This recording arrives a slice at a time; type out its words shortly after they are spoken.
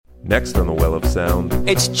Next on the Well of Sound,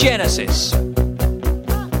 It's Genesis.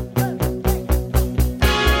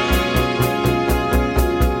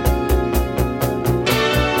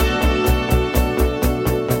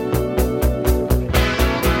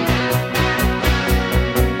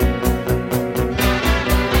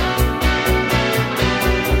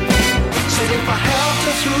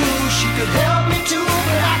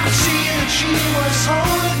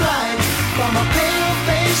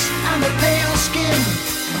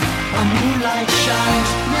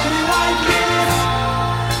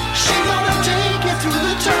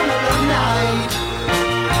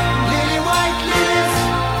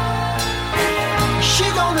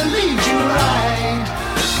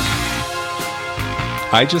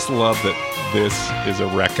 I just love that this is a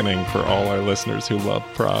reckoning for all our listeners who love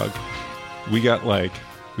Prague. We got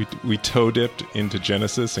we toe dipped into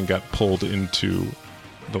Genesis and got pulled into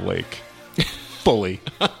the lake fully.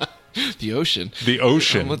 The ocean. The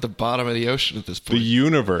ocean. I'm at the bottom of the ocean at this point. The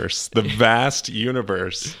universe. The vast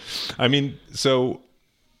universe. I mean, so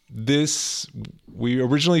we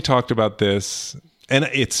originally talked about this, and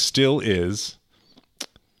it still is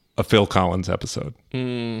a Phil Collins episode.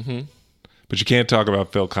 Mm-hmm. But you can't talk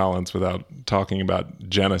about Phil Collins without talking about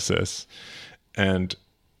Genesis. And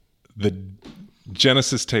the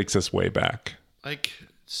Genesis takes us way back. Like,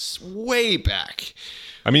 way back.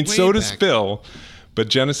 I mean, way so does back. Phil, but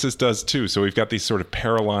Genesis does too. So we've got these sort of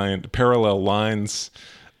parallel lines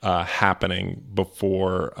happening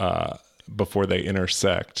before they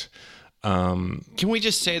intersect. Can we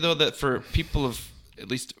just say, though, that for people of at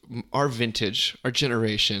least our vintage, our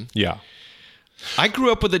generation... Yeah. I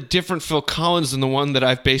grew up with a different Phil Collins than the one that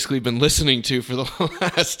I've basically been listening to for the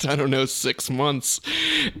last, 6 months.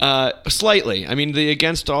 Slightly. I mean, the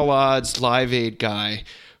Against All Odds Live Aid guy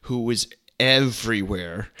who was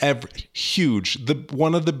everywhere. Huge.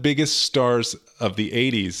 One of the biggest stars of the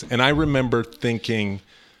 80s. And I remember thinking,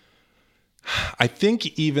 I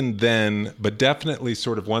think even then, but definitely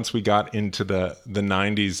sort of once we got into the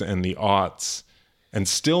 90s and the aughts, and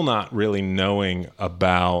still not really knowing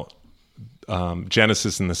about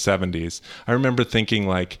Genesis in the 70s, I remember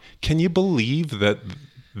thinking, can you believe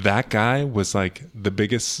that guy was the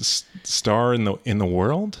biggest star in the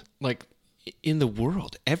world? In the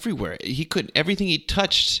world, everywhere. He could, everything he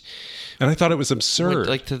touched. And I thought it was absurd.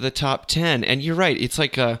 Went, to the top 10. And you're right. It's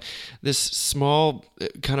this small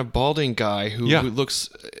kind of balding guy who looks...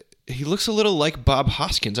 He looks a little like Bob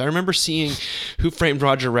Hoskins. I remember seeing Who Framed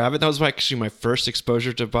Roger Rabbit. That was actually my first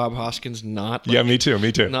exposure to Bob Hoskins. Me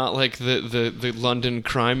too. Not like the London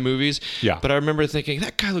crime movies. Yeah. But I remember thinking,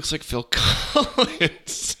 that guy looks like Phil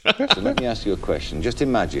Collins. So let me ask you a question. Just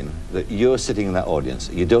imagine that you're sitting in that audience.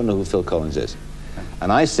 You don't know who Phil Collins is. And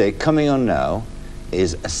I say, coming on now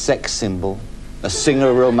is a sex symbol, a singer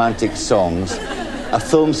of romantic songs, a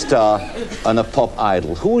film star, and a pop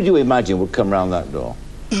idol. Who would you imagine would come round that door?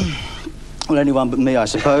 Well, anyone but me, I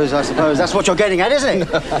suppose. That's what you're getting at, isn't it?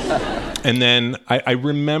 And then I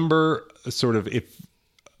remember sort of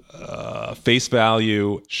Face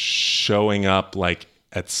Value showing up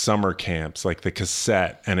at summer camps, the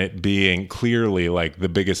cassette, and it being clearly the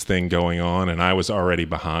biggest thing going on. And I was already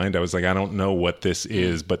behind. I was I don't know what this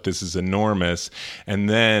is, but this is enormous. And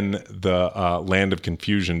then the Land of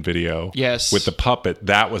Confusion video, yes, with the puppet,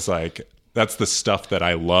 that was that's the stuff that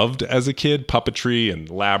I loved as a kid, puppetry and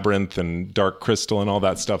Labyrinth and Dark Crystal and all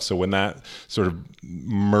that stuff. So when that sort of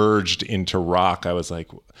merged into rock, I was like,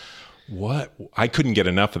 what? I couldn't get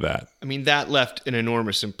enough of that. I mean, that left an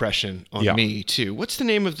enormous impression on me too. What's the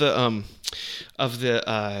name of the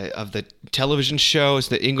television show? Is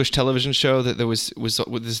the English television show that there was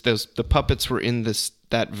the puppets were in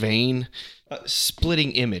that vein?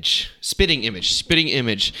 Spitting image.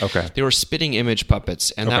 Okay. They were Spitting Image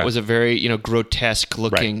puppets, and that was a very grotesque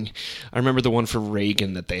looking. Right. I remember the one for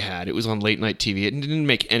Reagan that they had. It was on late night TV. It didn't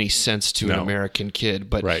make any sense to an American kid,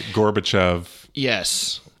 but right, Gorbachev.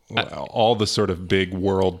 Yes. All the sort of big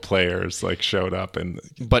world players showed up,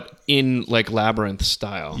 but in Labyrinth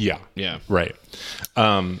style. Yeah. Right.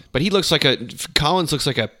 But Collins looks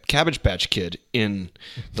like a Cabbage Patch Kid in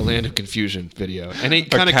the Land of Confusion video, and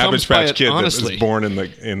it kind of comes by it, honestly. That was born in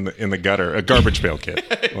the gutter, a garbage pail kid.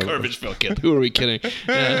 Garbage pail kid. Who are we kidding?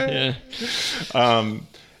 Yeah.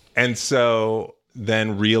 And so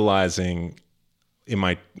then realizing in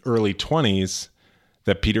my early 20s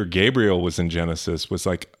that Peter Gabriel was in Genesis was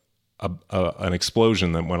an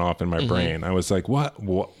explosion that went off in my brain. I was like, what?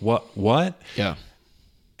 Yeah.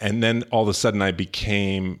 And then all of a sudden I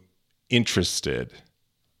became interested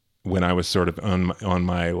when I was sort of on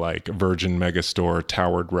my Virgin Megastore,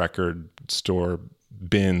 Towered Record Store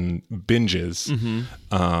binges.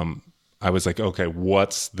 I was like, okay,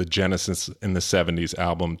 what's the Genesis in the 70s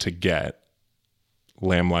album to get?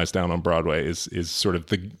 Lamb Lies Down on Broadway is sort of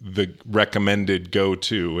the recommended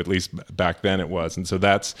go-to, at least back then it was. And so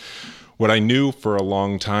that's what I knew for a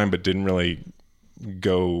long time, but didn't really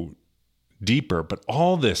go deeper. But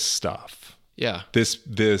all this stuff, this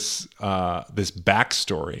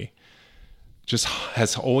backstory just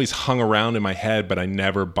has always hung around in my head, but I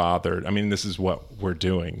never bothered. I mean, this is what we're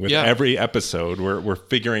doing with every episode. We're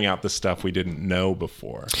figuring out the stuff we didn't know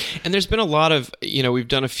before. And there's been a lot of, we've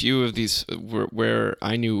done a few of these where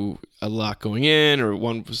I knew a lot going in, or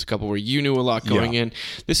one was a couple where you knew a lot going in.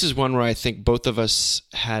 This is one where I think both of us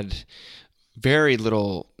had very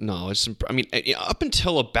little knowledge. I mean, up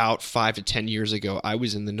until about 5 to 10 years ago, I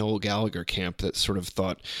was in the Noel Gallagher camp that sort of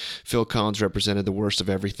thought Phil Collins represented the worst of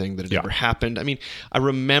everything that had ever happened. I mean, I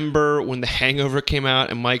remember when The Hangover came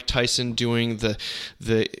out and Mike Tyson doing the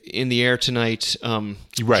In the Air Tonight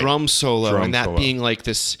drum solo, and that being like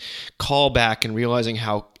this callback, and realizing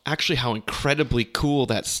how incredibly cool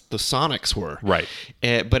the Sonics were. Right.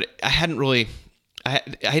 But I hadn't really... I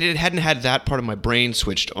hadn't had that part of my brain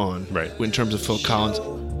switched on in terms of Phil Collins.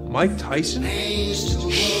 Mike Tyson? This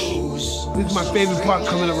is my favorite part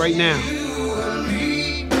coming up right now.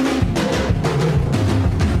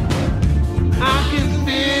 I can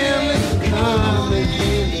feel it coming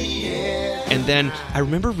in the air. And then I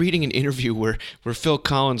remember reading an interview where Phil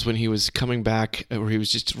Collins, when he was coming back, where he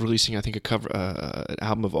was just releasing, I think, an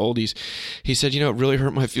album of oldies, he said, it really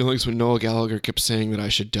hurt my feelings when Noel Gallagher kept saying that I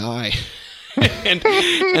should die. and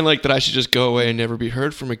like that I should just go away and never be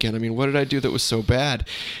heard from again. I mean, what did I do that was so bad?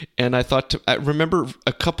 And I remember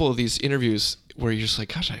a couple of these interviews where you're just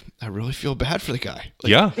like, gosh, I really feel bad for the guy.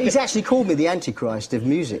 Like, he's actually called me the Antichrist of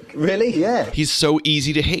music. Really? Yeah. He's so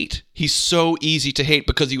easy to hate. He's so easy to hate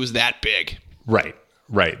because he was that big. Right.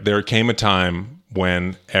 There came a time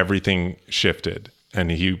when everything shifted,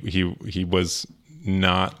 and he was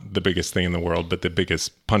not the biggest thing in the world, but the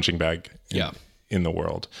biggest punching bag in the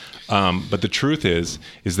world. But the truth is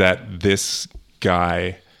that this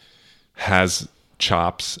guy has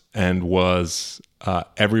chops and was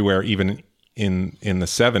everywhere, even in the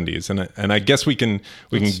 70s. And I guess we can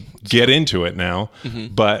get into it now,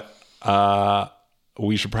 but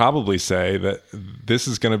we should probably say that this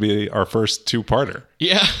is going to be our first two-parter.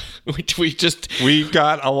 Yeah. We've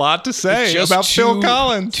got a lot to say about Phil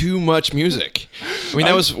Collins. Too much music. I mean,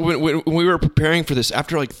 that was when we were preparing for this.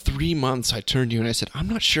 After like 3 months, I turned to you and I said, I'm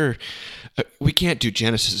not sure. We can't do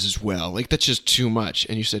Genesis as well. Like, that's just too much.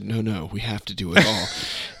 And you said, no, we have to do it all.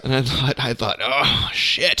 And I thought, oh,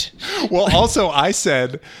 shit. Well, also, I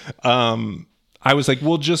said, I was like,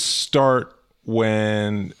 we'll just start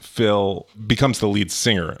when Phil becomes the lead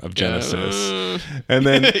singer of Genesis. And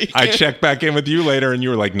then I checked back in with you later and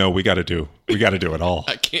you were like, no, we got to do it all.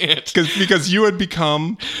 I can't. Because you had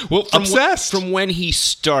become obsessed. From when he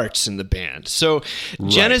starts in the band. So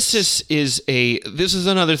Genesis this is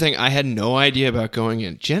another thing I had no idea about going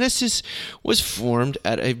in. Genesis was formed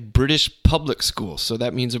at a British public school. So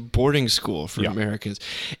that means a boarding school for Americans.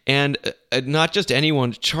 And not just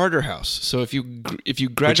anyone, Charterhouse. So if you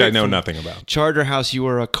graduate, which I know nothing about. Charterhouse, you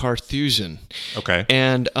are a Carthusian. Okay.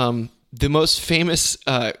 And the most famous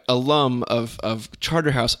alum of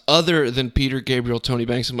Charterhouse, other than Peter Gabriel, Tony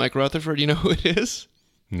Banks, and Mike Rutherford, you know who it is?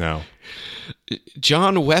 No.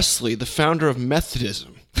 John Wesley, the founder of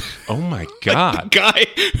Methodism. Oh my God. The guy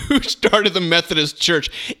who started the Methodist Church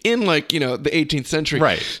in the 18th century.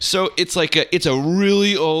 Right. So it's it's a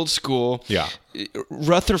really old school. Yeah.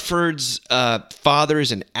 Rutherford's father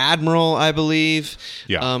is an admiral, I believe.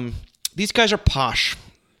 Yeah. These guys are posh.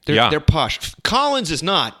 They're posh. Collins is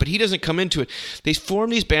not, but he doesn't come into it. They form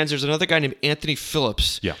these bands. There's another guy named Anthony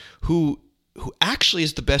Phillips, who actually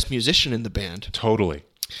is the best musician in the band. Totally.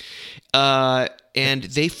 And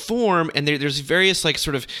they form, and there's various there's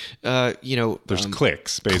cliques,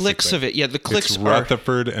 basically. Cliques of it. Yeah, the cliques it's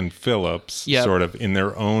Rutherford and Phillips, sort of in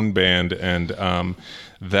their own band, and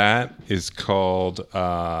that is called.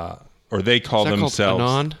 Or they call themselves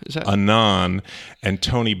Anon? Anon, and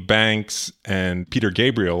Tony Banks and Peter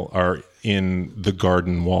Gabriel are in the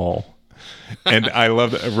Garden Wall. And I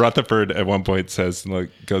love that Rutherford at one point goes,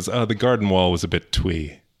 the Garden Wall was a bit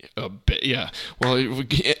twee. A bit, yeah. Well, we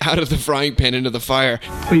get out of the frying pan into the fire.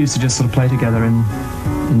 We used to just sort of play together in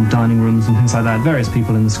dining rooms and things like that. Various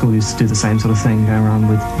people in the school used to do the same sort of thing, going around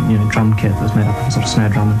with drum kit that was made up of a sort of snare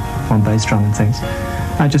drum and one bass drum and things.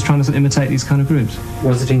 Just trying to sort of imitate these kind of groups.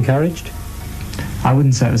 Was it encouraged? I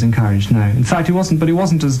wouldn't say it was encouraged, no. In fact, it wasn't, but it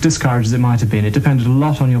wasn't as discouraged as it might have been. It depended a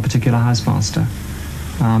lot on your particular housemaster.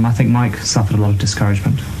 I think Mike suffered a lot of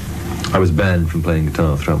discouragement. I was banned from playing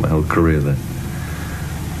guitar throughout my whole career there.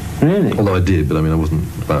 Really? Although I did, but I mean,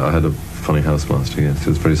 I had a funny housemaster, yes. It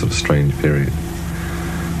was a very sort of strange period.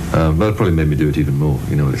 But it probably made me do it even more.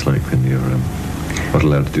 You know what it's like when you're not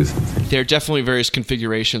allowed to do something. There are definitely various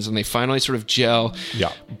configurations, and they finally sort of gel,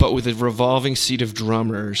 but with a revolving seat of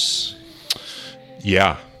drummers.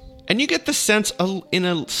 Yeah. And you get the sense, in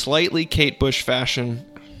a slightly Kate Bush fashion,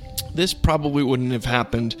 this probably wouldn't have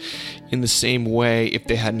happened in the same way if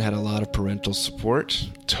they hadn't had a lot of parental support.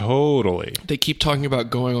 Totally. They keep talking about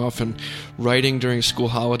going off and writing during school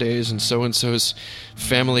holidays and so-and-so's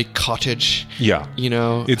family cottage. Yeah. You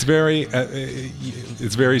know? It's very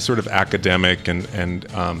sort of academic and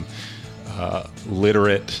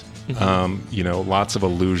literate. You know, lots of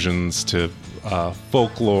allusions to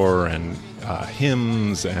folklore and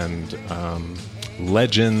hymns and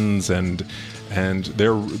legends and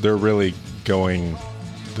they're really going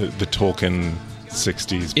the Tolkien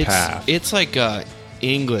 60s path. It's like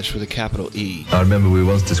English with a capital E. I remember we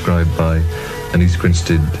were once described by an East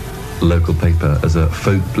Grinstead local paper as a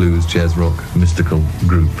folk blues jazz rock mystical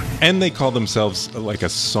group. And they call themselves like a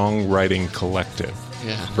songwriting collective.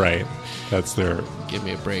 Yeah. Right. That's their... Give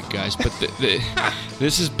me a break, guys. But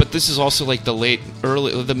this is also like the mid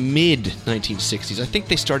 1960s. I think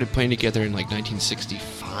they started playing together in like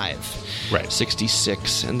 1965. Right.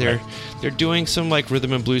 66, and they're doing some like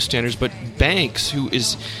rhythm and blues standards. But Banks and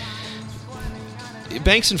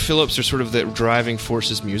Phillips are sort of the driving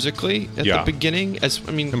forces musically at the beginning.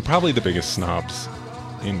 And probably the biggest snobs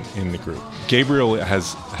in the group. Gabriel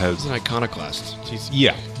he's an iconoclast. He's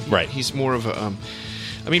more of a.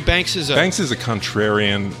 Banks is a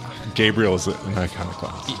contrarian. Gabriel is an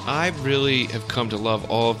iconoclast. I really have come to love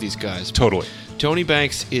all of these guys. Totally. Tony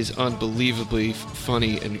Banks is unbelievably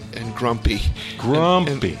funny and grumpy.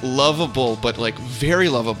 Grumpy. And lovable, but like very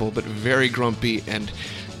lovable, but very grumpy. And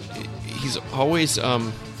he's always,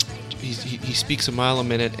 he speaks a mile a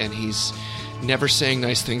minute, and he's never saying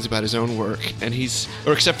nice things about his own work. And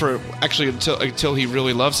except for actually until he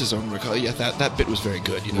really loves his own work. Oh, yeah, that bit was very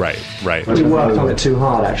good. You know? Right. We worked on it too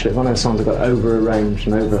hard, actually. One of those songs that got over-arranged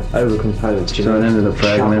and over-composed. So it ended up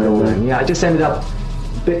dragging everything. Yeah, it just ended up a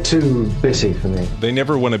bit too bitty for me. They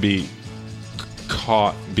never want to be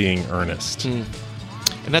caught being earnest. And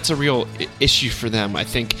that's a real issue for them. I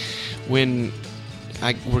think when...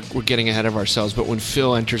 We're getting ahead of ourselves, but when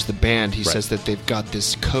Phil enters the band, he says that they've got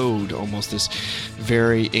this code, almost this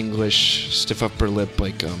very English stiff upper lip,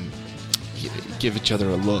 like give each other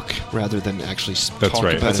a look rather than actually talk about it. That's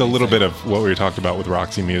right. That's a little bit of what we talked about with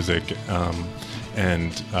Roxy Music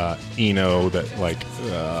and Eno, that like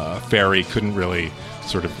Ferry couldn't really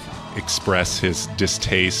sort of express his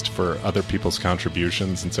distaste for other people's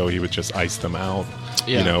contributions, and so he would just ice them out.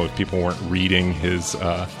 Yeah. You know, if people weren't reading his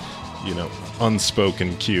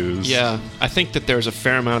unspoken cues. Yeah, I think that there's a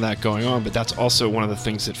fair amount of that going on, but that's also one of the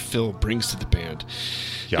things that Phil brings to the band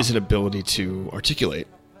is an ability to articulate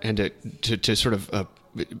and to sort of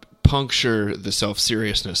puncture the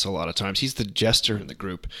self-seriousness a lot of times. He's the jester in the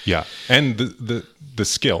group. Yeah, and the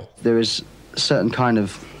skill. There is a certain kind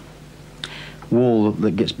of wall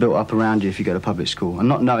that gets built up around you if you go to public school. I'm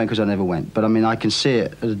not knowing because I never went, but I mean, I can see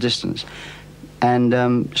it at a distance.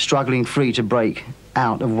 And struggling free to break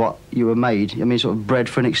out of what you were made. I mean, sort of bred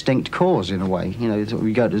for an extinct cause in a way. You know, sort of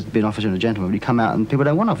you go to be an officer and a gentleman, but you come out and people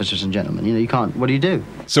don't want officers and gentlemen. You know, you can't. What do you do?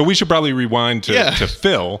 So we should probably rewind to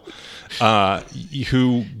Phil,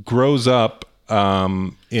 who grows up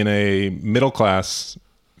in a middle class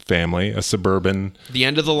family, a suburban. The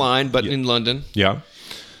end of the line, but in London. Yeah.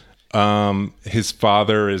 His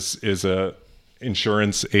father is a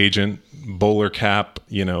insurance agent, bowler cap,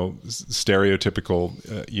 stereotypical,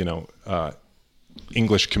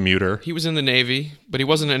 English commuter. He was in the Navy, but he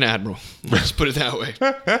wasn't an admiral. Let's put it that way.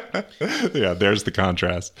 Yeah, there's the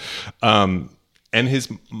contrast. And his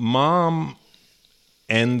mom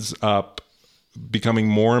ends up becoming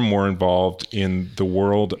more and more involved in the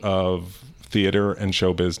world of theater and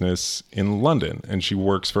show business in London, and she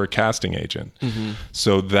works for a casting agent. Mm-hmm.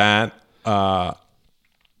 So that,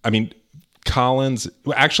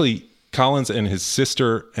 Collins and his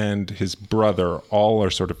sister and his brother all are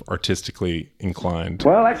sort of artistically inclined.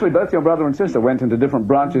 Well, actually, both your brother and sister went into different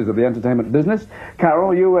branches of the entertainment business.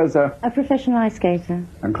 Carol, you as a professional ice skater.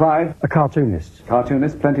 And Clive? A cartoonist.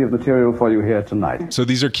 Cartoonist. Plenty of material for you here tonight. So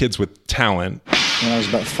these are kids with talent. When I was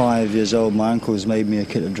about 5 years old, my uncles made me a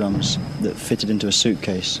kit of drums that fitted into a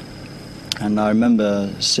suitcase. And I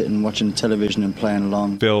remember sitting watching television and playing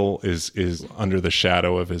along. Phil is under the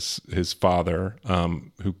shadow of his father,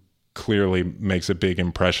 who clearly makes a big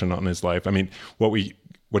impression on his life. I mean, what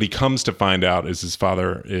he comes to find out is his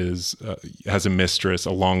father has a mistress,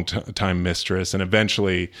 a long time mistress, and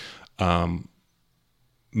eventually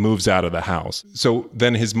moves out of the house. So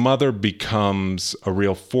then his mother becomes a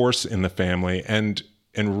real force in the family and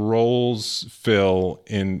enrolls Phil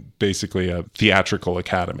in basically a theatrical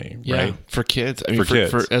academy, right? For kids. I mean, For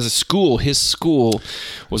kids. as a school, his school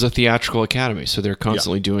was a theatrical academy, so they're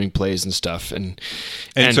constantly doing plays and stuff. And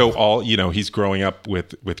so all, he's growing up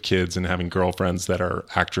with kids and having girlfriends that are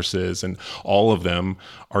actresses, and all of them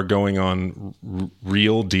are going on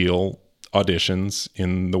real deal auditions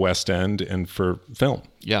in the West End and for film.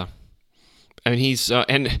 Yeah. I mean, he's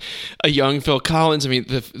and a young Phil Collins. I mean,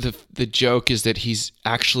 the joke is that he's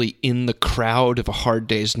actually in the crowd of A Hard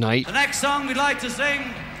Day's Night. The next song we'd like to sing.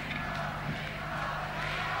 It's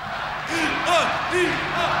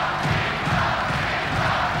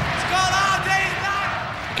called Hard Day's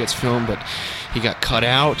Night. It gets filmed, but he got cut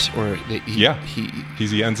out, or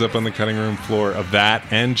he ends up on the cutting room floor of that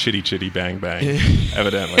and Chitty Chitty Bang Bang,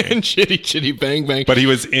 evidently. And Chitty Chitty Bang Bang. But he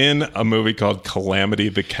was in a movie called Calamity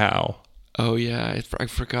the Cow. Oh, yeah, I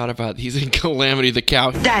forgot about he's in Calamity the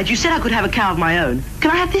Cow. Dad, you said I could have a cow of my own. Can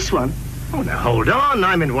I have this one? Oh, now hold on.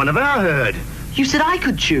 I'm in one of our herd. You said I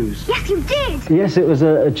could choose. Yes, you did. Yes, it was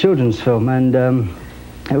a children's film, and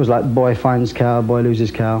it was like boy finds cow, boy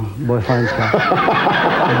loses cow, boy finds cow.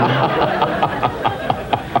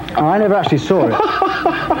 I never actually saw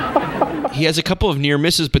it. He has a couple of near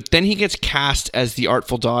misses, but then he gets cast as the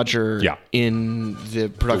Artful Dodger in the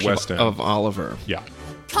production of Oliver. Yeah.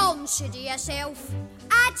 Consider yourself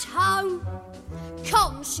at home.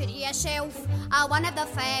 Consider yourself one of the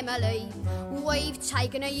family. We've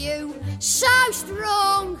taken you so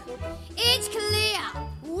strong. It's clear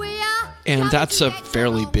we're... And that's a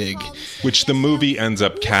fairly big... Which the movie ends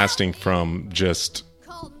up casting from just...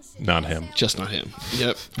 not him. Just not him.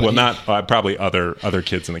 Yep. Well, not probably other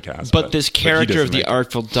kids in the cast. But this character of the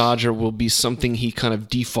Artful Dodger will be something he kind of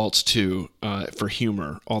defaults to for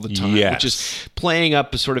humor all the time. Yes. Which is playing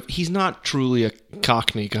up a sort of... He's not truly a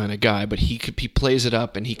Cockney kind of guy, but he plays it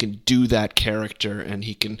up and he can do that character and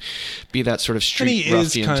he can be that sort of street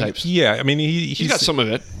ruffian type. Yeah, I mean, he's got some of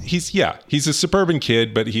it. He's a suburban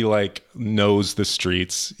kid, but he knows the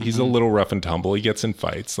streets. He's a little rough and tumble. He gets in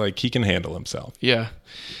fights. He can handle himself. Yeah.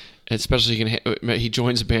 Especially he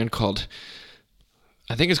joins a band called,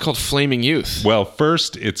 I think it's called Flaming Youth. Well,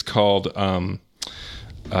 first it's called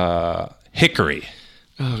Hickory.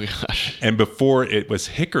 Oh gosh! And before it was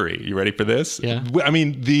Hickory. You ready for this? Yeah. I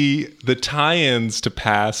mean the tie-ins to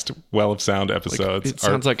past Well of Sound episodes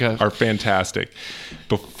are fantastic.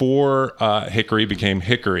 Before Hickory became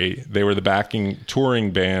Hickory, they were the backing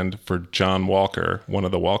touring band for John Walker, one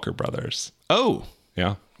of the Walker brothers. Oh.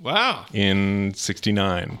 Yeah. Wow. In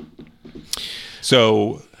 1969.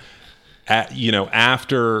 So,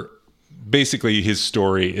 after basically his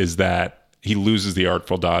story is that he loses the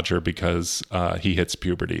Artful Dodger because he hits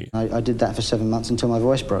puberty. I did that for 7 months until my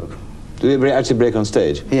voice broke. Did it actually break on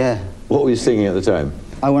stage? Yeah. What were you singing at the time?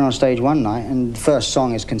 I went on stage one night, and the first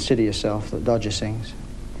song is Consider Yourself that Dodger sings.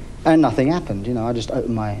 And nothing happened, I just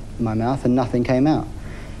opened my mouth and nothing came out.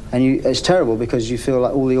 And it's terrible because you feel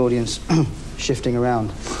like all the audience shifting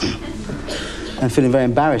around and feeling very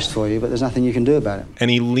embarrassed for you, but there's nothing you can do about it.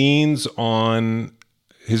 And he leans on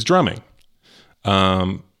his drumming.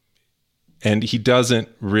 And he doesn't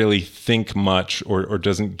really think much or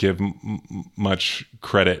doesn't give much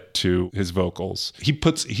credit to his vocals. He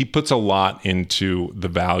puts a lot into the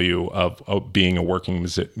value of being a working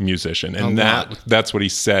musician. And that's what he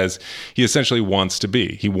says he essentially wants to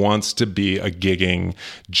be. He wants to be a gigging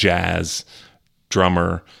jazz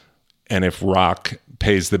drummer. And if rock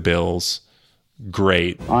pays the bills,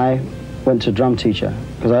 great. I went to a drum teacher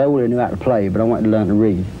because I already knew how to play, but I wanted to learn to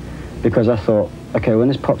read. Because I thought, okay, when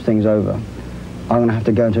this pop thing's over, I'm going to have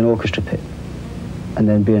to go into an orchestra pit and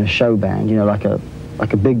then be in a show band, like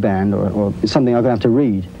a big band or something I'm going to have to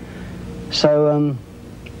read. So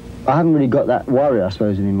I haven't really got that worry, I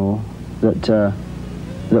suppose, anymore, that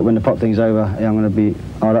when the pop thing's over, I'm going to be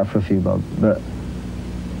hard up for a few bob. But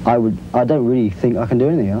I don't really think I can do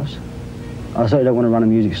anything else. I certainly don't want to run a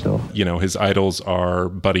music store. His idols are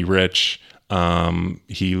Buddy Rich.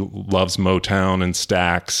 He loves Motown and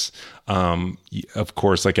Stax. Of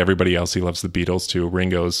course, like everybody else, he loves the Beatles too.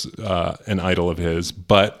 Ringo's an idol of his.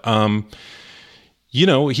 But,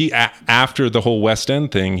 he after the whole West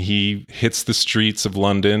End thing, he hits the streets of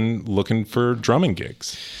London looking for drumming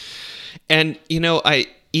gigs. And,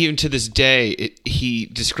 even to this day, he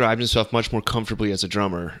described himself much more comfortably as a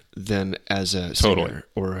drummer than as a singer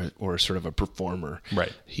or sort of a performer.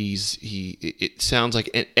 Right. It sounds like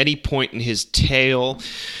at any point in his tale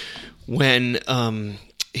when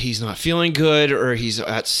he's not feeling good or he's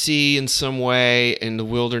at sea in some way in the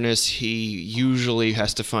wilderness, he usually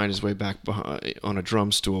has to find his way back behind, on a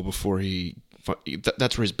drum stool before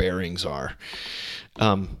that's where his bearings are.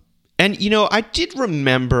 And, you know, I did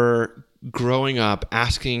remember growing up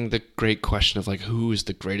asking the great question of, like, who is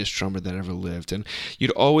the greatest drummer that ever lived? And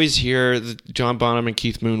you'd always hear that John Bonham and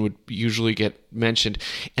Keith Moon would usually get mentioned.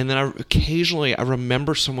 And then occasionally I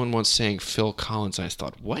remember someone once saying Phil Collins. And I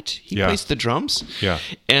thought, what? He plays the drums? Yeah.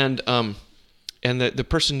 And the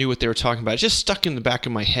person knew what they were talking about. It just stuck in the back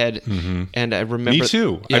of my head. Mm-hmm. And I remember... Me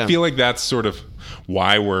too. Yeah. I feel like that's sort of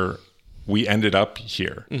why we ended up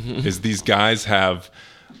here, is these guys have...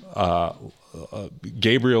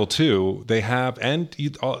 Gabriel too, they have, and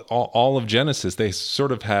all of Genesis, they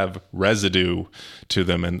sort of have residue to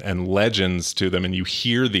them and legends to them, and you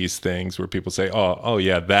hear these things where people say, oh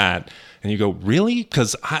yeah, that, and you go, really?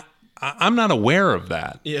 Because I'm not aware of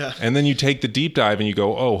that. Yeah. And then you take the deep dive and you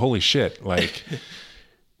go, oh, holy shit, like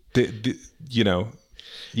you know,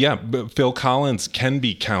 yeah, but Phil Collins can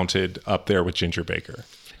be counted up there with Ginger Baker.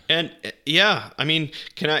 And yeah, I mean,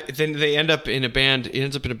 then they end up in a band. It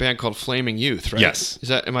ends up in a band called Flaming Youth, right? Yes.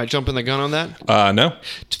 Am I jumping the gun on that? No.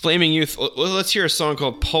 Flaming Youth. Let's hear a song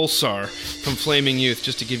called Pulsar from Flaming Youth,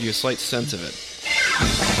 just to give you a slight sense of it.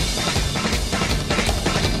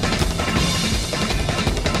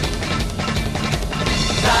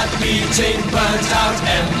 That beating burnt out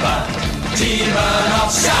ember, demon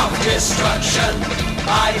of self-destruction.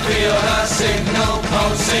 I feel her signal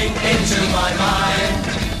pulsing into my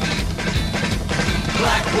mind.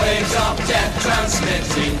 Black waves of death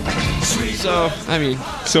transmitting. So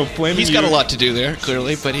Flaming he's got a lot to do there,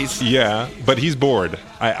 clearly, but he's bored.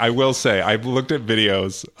 I will say, I've looked at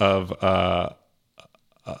videos of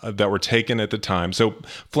that were taken at the time. So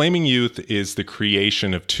Flaming Youth is the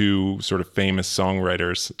creation of two sort of famous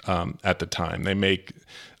songwriters at the time. They make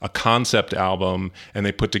a concept album and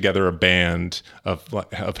they put together a band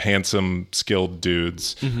of handsome, skilled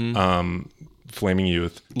dudes. Mm-hmm. Flaming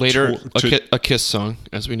Youth. Later, a Kiss song,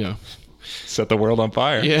 as we know. Set the world on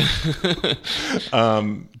fire. Yeah.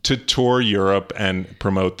 To tour Europe and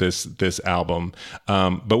promote this album.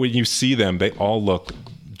 But when you see them, they all look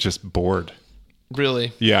just bored.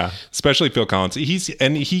 Really? Yeah, especially Phil Collins.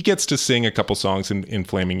 He gets to sing a couple songs in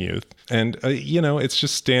Flaming Youth. And, you know, it's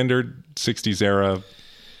just standard 60s era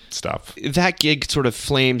stuff. That gig sort of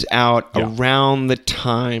flames out around the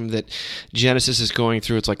time that Genesis is going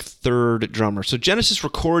through its like third drummer. So Genesis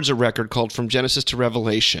records a record called From Genesis to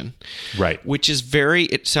Revelation. Right. Which is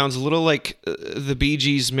it sounds a little like the Bee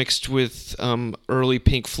Gees mixed with early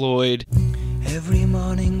Pink Floyd. Every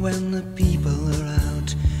morning when the people are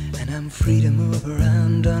out and I'm free to move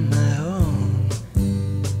around on my own,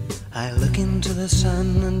 I look into the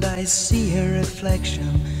sun and I see a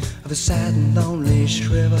reflection of a sad and lonely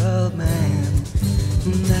shriveled man.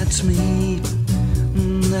 That's me,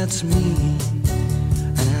 that's me,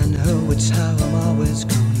 and I know it's how I'm always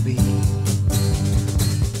gonna be.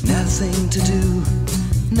 Nothing to do,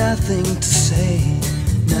 nothing to say,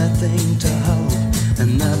 nothing to hope,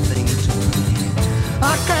 and nothing to breathe.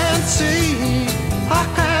 I can't see, I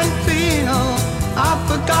can't feel, I've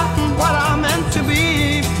forgotten what I meant to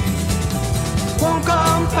be. Won't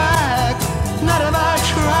come back, not if I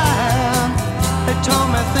try. They told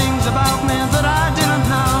me things about me that I didn't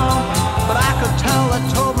know, but I could tell they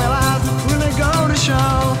told me lies that really go to show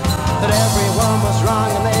that everyone was wrong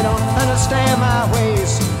and they don't understand my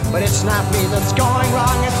ways. But it's not me that's going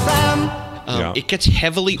wrong, it's them. It gets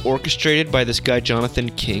heavily orchestrated by this guy Jonathan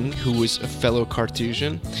King, who was a fellow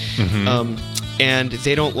Carthusian. Mm-hmm. And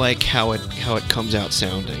they don't like how it comes out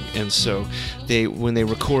sounding, and so when they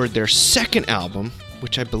record their second album,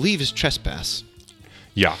 which I believe is Trespass.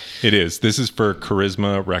 Yeah, it is. This is for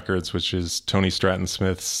Charisma Records, which is Tony Stratton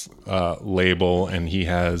Smith's label, and he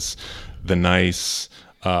has The Nice,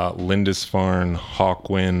 Lindisfarne,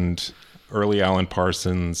 Hawkwind, early Alan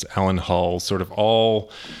Parsons, Alan Hull, sort of all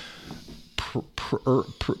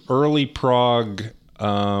early prog.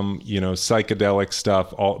 Psychedelic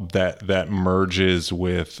stuff, all that merges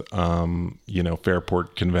with,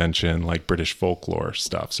 Fairport Convention, like British folklore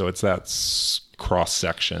stuff. So it's that cross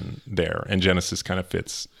section there, and Genesis kind of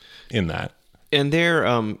fits in that. And they're,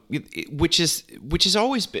 which has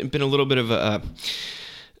always been a little bit of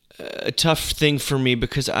a tough thing for me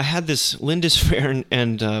because I had this Lindisfarne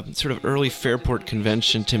and sort of early Fairport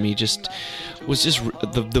convention to me was just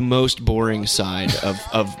the most boring side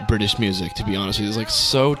of British music, to be honest with you. It was like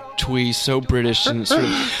so twee, so British, and sort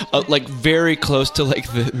of like very close to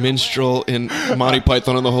like the minstrel in Monty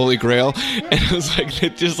Python and the Holy Grail. And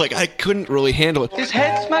it was like, I couldn't really handle it. His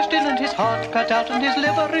head smashed in and his heart cut out and his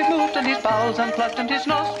liver removed and his bowels unplugged and his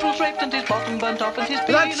nostrils raped and his bottom burnt off and his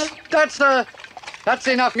penis... That's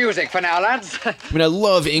enough music for now, lads. I mean, I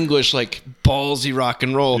love English, like, ballsy rock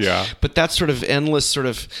and roll. Yeah. But that sort of endless sort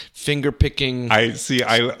of finger-picking I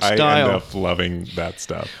end up loving that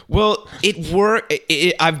stuff. Well, it worked.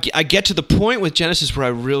 I get to the point with Genesis where I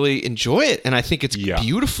really enjoy it, and I think it's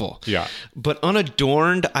beautiful. Yeah. But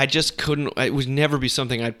Unadorned, I just couldn't... It would never be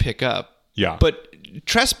something I'd pick up. Yeah. But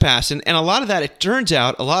Trespass, and a lot of that, it turns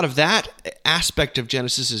out, a lot of that aspect of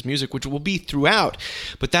Genesis's music, which will be throughout,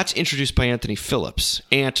 but that's introduced by Anthony Phillips,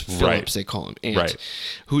 Ant Phillips, they call him, Ant,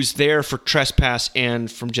 who's there for Trespass and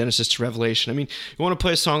from Genesis to Revelation. I mean, you want to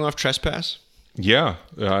play a song off Trespass? Yeah.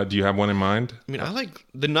 Do you have one in mind? I mean, I like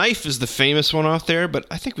The Knife is the famous one off there, but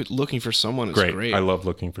I think Looking for Someone is great. I love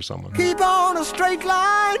Looking for Someone. Keep on a straight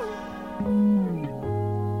line.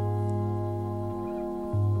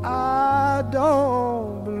 I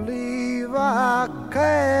don't believe I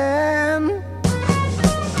can.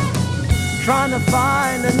 Trying to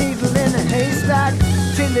find a needle in a haystack.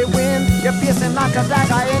 Chilly wind, you're piercing like a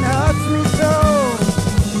dagger. It hurts me so.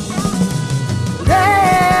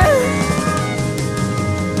 Yeah.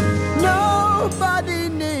 Nobody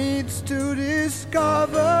needs to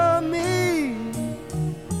discover me.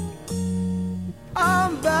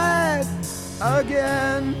 I'm back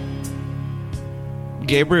again.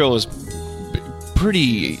 Gabriel is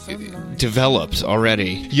pretty developed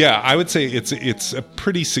already. Yeah, I would say it's a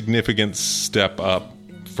pretty significant step up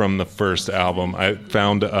from the first album. I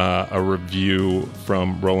found a review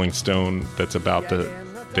from Rolling Stone that's about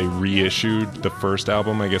they reissued the first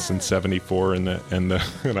album, I guess in '74, and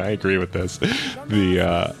I agree with this.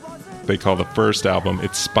 They call the first album,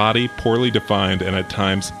 it's spotty, poorly defined, and at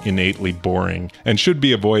times innately boring, and should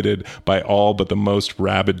be avoided by all but the most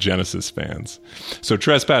rabid Genesis fans. So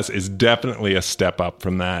Trespass is definitely a step up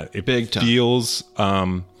from that. It feels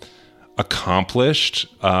accomplished.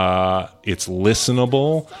 It's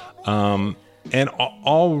listenable. And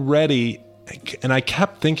already, and I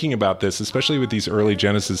kept thinking about this, especially with these early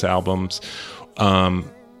Genesis albums,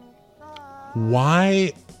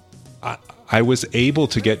 why... I was able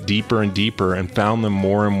to get deeper and deeper and found them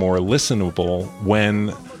more and more listenable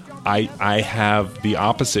when I have the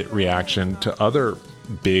opposite reaction to other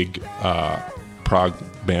big prog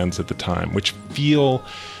bands at the time, which feel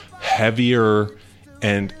heavier.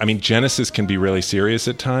 And I mean, Genesis can be really serious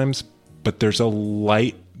at times, but there's a lot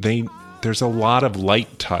of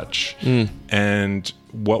light touch. And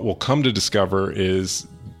what we'll come to discover is,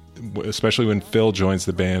 especially when Phil joins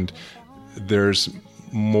the band, there's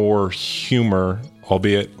more humor,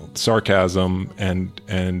 albeit sarcasm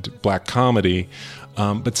and black comedy,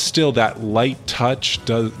 but still that light touch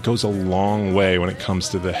goes a long way when it comes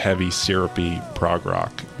to the heavy, syrupy prog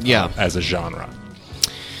rock as a genre.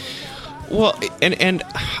 Well, and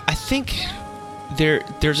I think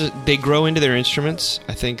they grow into their instruments.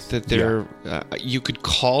 I think that you could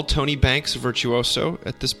call Tony Banks a virtuoso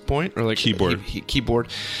at this point, or like keyboard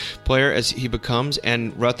player as he becomes,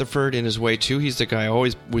 and Rutherford in his way too. He's the guy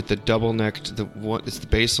always with the double necked, it's the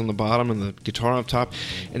bass on the bottom and the guitar on top,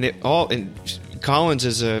 and Collins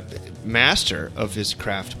is a master of his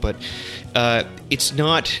craft, but it's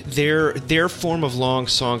not their form of long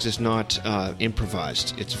songs is not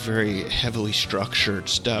improvised. It's very heavily structured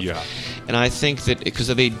stuff. Yeah. And I think that because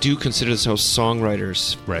they do consider themselves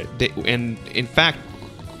songwriters, right? And in fact,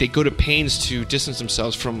 they go to pains to distance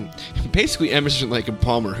themselves from basically Emerson, Lake and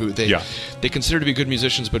Palmer, who they consider to be good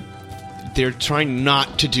musicians, but they're trying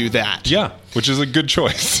not to do that. Yeah, which is a good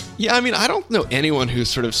choice. Yeah, I mean, I don't know anyone who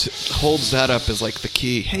sort of holds that up as like the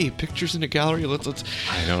key. Hey, pictures in a gallery. Let's.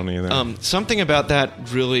 I don't either. Something about that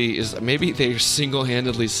really is maybe they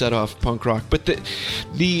single-handedly set off punk rock, but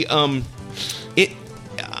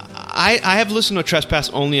I have listened to Trespass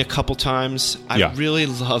only a couple times. I really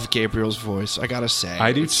love Gabriel's voice, I gotta say.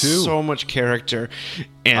 I do too. So much character.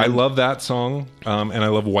 And I love that song, and I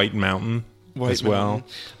love White Mountain. As well.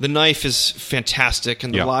 The Knife is fantastic,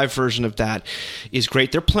 and the live version of that is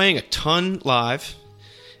great. They're playing a ton live.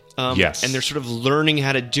 Yes. And they're sort of learning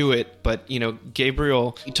how to do it. But,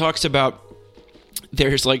 Gabriel, he talks about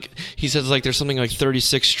there's there's something like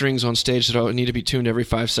 36 strings on stage that need to be tuned every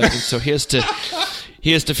 5 seconds. So he has to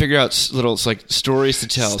He has to figure out little like stories to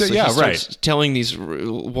tell. So he starts telling these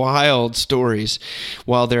wild stories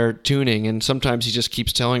while they're tuning, and sometimes he just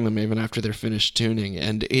keeps telling them even after they're finished tuning.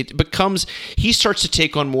 And it becomes, he starts to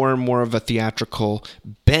take on more and more of a theatrical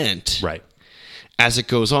bent. Right. As it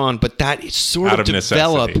goes on, but that sort of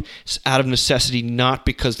developed out of necessity, not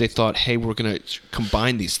because they thought, hey, we're going to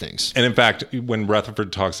combine these things. And in fact, when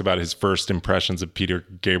Rutherford talks about his first impressions of Peter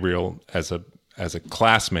Gabriel as a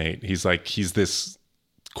classmate, he's like, he's this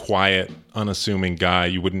quiet, unassuming guy.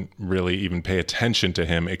 You wouldn't really even pay attention to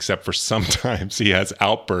him, except for sometimes he has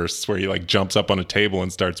outbursts where he like jumps up on a table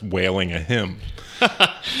and starts wailing a hymn.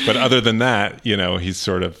 But other than that, you know, he's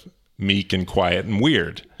sort of meek and quiet and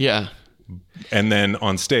weird. Yeah. And then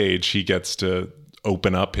on stage, he gets to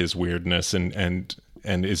open up his weirdness and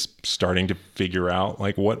is starting to figure out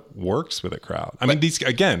like what works with a crowd. I mean, these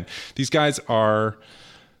guys are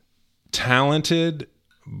talented,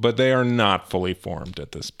 but they are not fully formed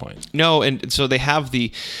at this point. No, and so they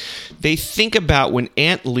think about when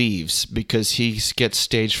Ant leaves because he gets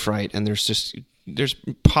stage fright, and there's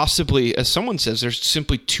possibly, as someone says, there's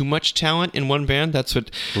simply too much talent in one band. That's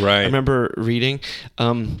what I remember reading.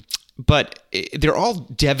 But they're all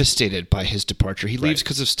devastated by his departure. He leaves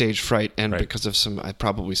because of stage fright and because of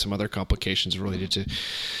probably some other complications related to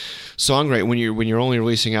songwriting. When you're only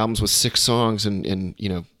releasing albums with 6 songs and you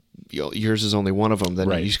know, yours is only one of them, then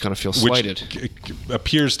you just kind of feel slighted. Which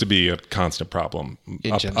appears to be a constant problem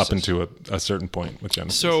up into a certain point with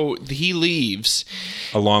Genesis. So he leaves,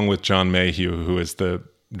 along with John Mayhew, who is the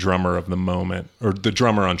drummer of the moment, or the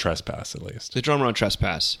drummer on Trespass, at least. The drummer on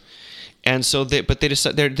Trespass. And so I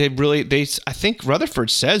think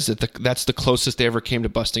Rutherford says that that's the closest they ever came to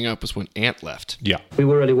busting up was when Ant left. Yeah. We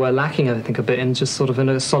were lacking, I think, a bit in just sort of in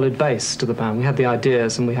a solid base to the band. We had the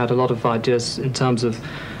ideas, and we had a lot of ideas in terms of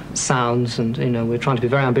sounds, and, you know, we were trying to be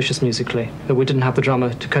very ambitious musically, but we didn't have the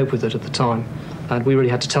drummer to cope with it at the time. And we really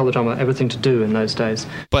had to tell the drummer everything to do in those days.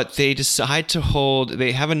 But they decide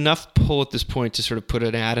they have enough pull at this point to sort of put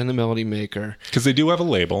an ad in the Melody Maker. Because they do have a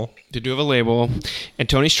label. And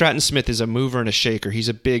Tony Stratton Smith is a mover and a shaker. He's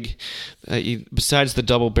a big, besides the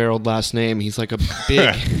double-barreled last name, he's like a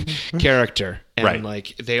big character. And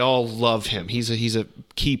like, they all love him. He's a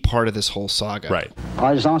key part of this whole saga. Right.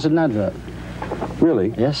 I just answered an advert.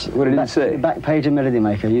 Really? Yes. What did it say? The back page of Melody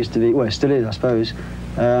Maker used to be, well, it still is, I suppose.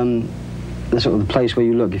 The sort of the place where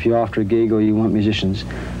you look if you're after a gig or you want musicians.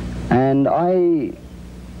 And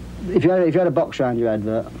if you had a box around your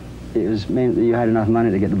advert, it meant that you had enough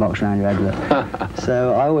money to get the box around your advert.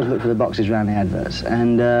 So I always looked for the boxes around the adverts.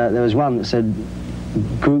 And there was one that said,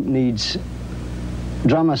 group needs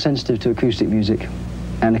drummer sensitive to acoustic music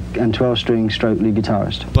and 12-string stroke lead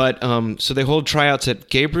guitarist. But so they hold tryouts at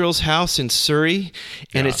Gabriel's house in Surrey,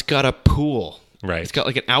 and it's got a pool. Right. It's got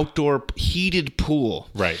like an outdoor heated pool.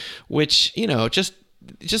 Right. Which, you know, just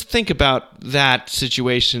think about that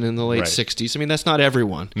situation in the late 60s. I mean, that's not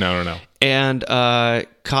everyone. No. And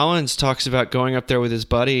Collins talks about going up there with his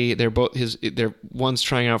buddy. They're one's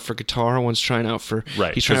trying out for guitar, one's trying out for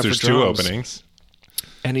he's trying out for drums. There's 2 openings.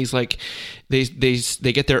 And he's like, they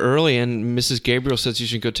get there early, and Mrs. Gabriel says you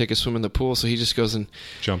should go take a swim in the pool, so he just goes and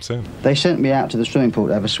jumps in. They sent me out to the swimming pool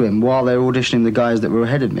to have a swim while they were auditioning the guys that were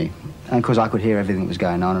ahead of me. And of course I could hear everything that was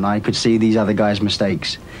going on, and I could see these other guys'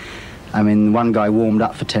 mistakes. I mean, one guy warmed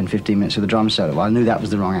up for 10-15 minutes with a drum solo. Well, I knew that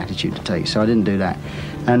was the wrong attitude to take, so I didn't do that.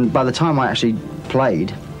 And by the time I actually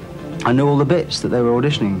played, I knew all the bits that they were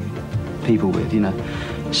auditioning people with, you know.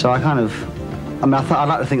 So I'd like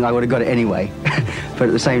to think that I would have got it anyway. But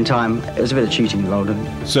at the same time, it was a bit of cheating involved.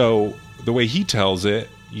 So the way he tells it,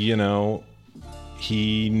 you know,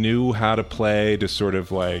 he knew how to play to sort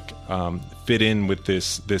of like fit in with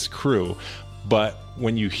this crew. But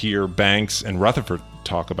when you hear Banks and Rutherford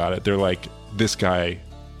talk about it, they're like, this guy,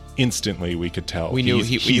 instantly we could tell we knew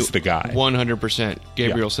he's the guy. 100%.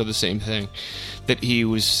 Gabriel said the same thing. That he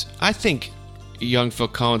was, I think, young Phil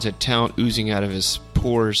Collins had talent oozing out of his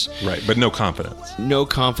pores. Right, but no confidence. No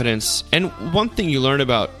confidence. And one thing you learn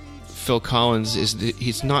about Phil Collins is that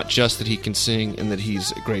he's not just that he can sing and that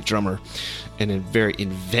he's a great drummer and a very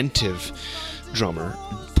inventive drummer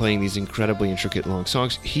playing these incredibly intricate long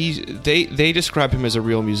songs. They describe him as a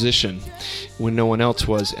real musician when no one else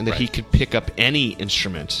was, and that he could pick up any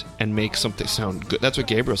instrument and make something sound good. That's what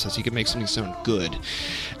Gabriel says. He could make something sound good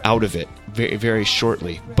out of it very, very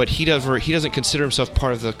shortly. But he doesn't consider himself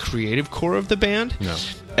part of the creative core of the band. No.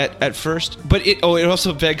 At first. But it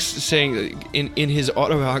also begs saying in his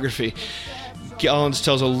autobiography, Collins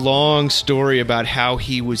tells a long story about how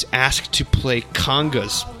he was asked to play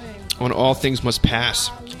congas on All Things Must Pass.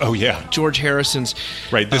 Oh, yeah. George Harrison's...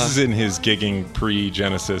 Right, this is in his gigging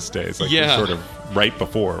pre-Genesis days. Like, sort of right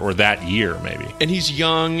before, or that year maybe. And he's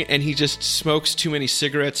young, and he just smokes too many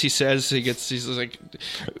cigarettes. He says he's like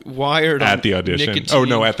wired at on the audition. nicotine. Oh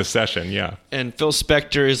no, at the session, yeah. And Phil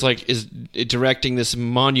Spector is directing this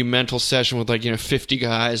monumental session with 50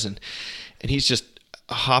 guys, and he's just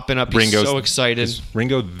hopping up. He's so excited. Is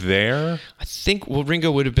Ringo there? I think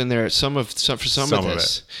Ringo would have been there for some of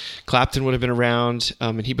this. Clapton would have been around,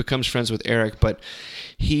 and he becomes friends with Eric, but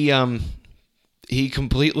he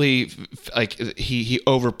completely he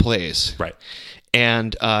overplays. Right.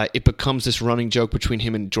 And it becomes this running joke between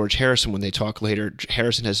him and George Harrison when they talk later.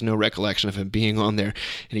 Harrison has no recollection of him being on there,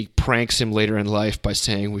 and he pranks him later in life by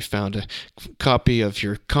saying, "We found a copy of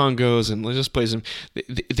your Congos," and just plays him.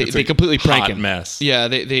 They completely prank him. Mess. Yeah,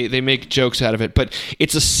 they make jokes out of it. But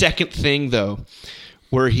it's a second thing though,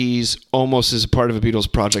 where he's almost as a part of a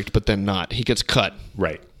Beatles project, but then not. He gets cut.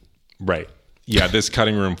 Right. Yeah, this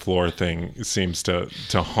cutting room floor thing seems to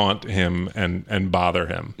haunt him and bother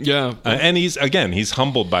him. Yeah. And he's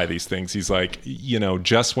humbled by these things. He's like,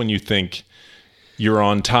 just when you think you're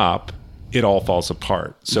on top, it all falls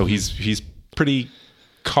apart. So he's pretty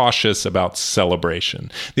cautious about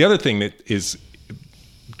celebration. The other thing that is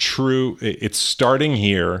true, it's starting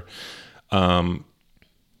here,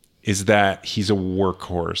 is that he's a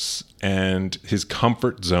workhorse and his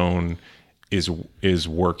comfort zone is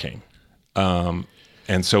working.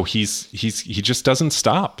 And so he just doesn't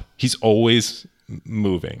stop. He's always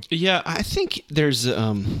moving. Yeah, I think there's,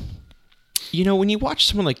 when you watch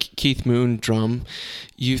someone like Keith Moon drum,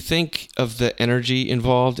 you think of the energy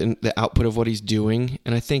involved and the output of what he's doing.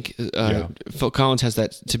 And I think Phil Collins has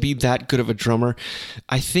that. To be that good of a drummer,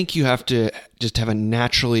 I think you have to just have a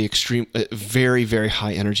naturally extreme, very, very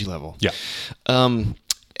high energy level. Yeah.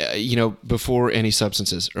 Before any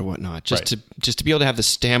substances or whatnot, just to be able to have the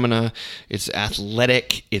stamina. It's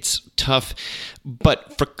athletic, it's tough,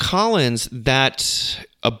 but for Collins, that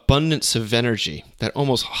abundance of energy, that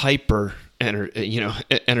almost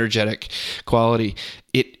energetic quality,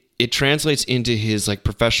 it translates into his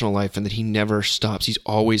professional life, and that he never stops. He's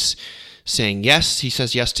always saying yes. He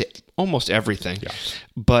says yes to almost everything,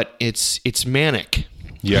 but it's manic.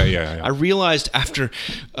 Yeah. I realized after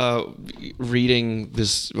reading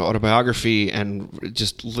this autobiography and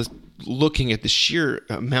just looking at the sheer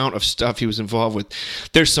amount of stuff he was involved with,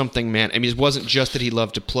 there's something, man. I mean, it wasn't just that he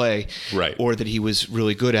loved to play, right, or that he was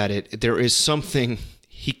really good at it. There is something,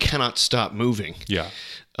 he cannot stop moving. Yeah.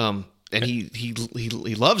 And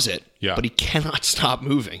he loves it, but he cannot stop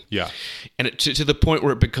moving. Yeah. And to the point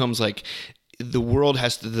where it becomes like, the world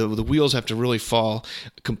has to, the wheels have to really fall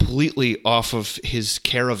completely off of his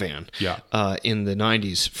caravan in the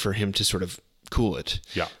 90s for him to sort of cool it.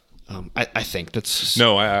 Yeah. I think that's...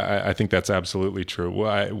 No, I think that's absolutely true.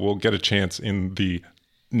 We'll get a chance in the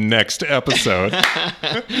next episode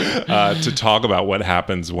to talk about what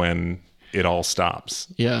happens when it all stops.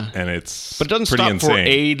 Yeah. And it's but it doesn't pretty stop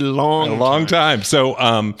insane. For a long time.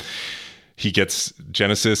 So he gets,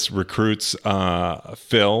 Genesis recruits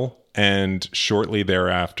Phil, and shortly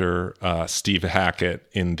thereafter, Steve Hackett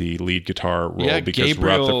in the lead guitar role, because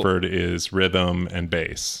Rutherford is rhythm and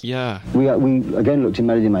bass. Yeah. We again looked in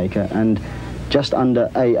Melody Maker, and just under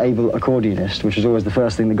A, able accordionist, which was always the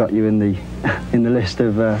first thing that got you in the list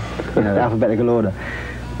of alphabetical order,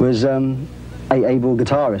 was A, able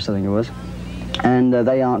guitarist, I think it was. And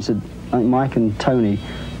they answered. I think Mike and Tony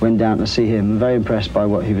went down to see him, very impressed by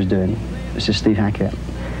what he was doing. This is Steve Hackett.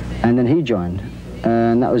 And then he joined.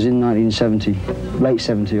 And that was in 1970, late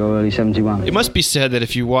 70 or early 71. It must be said that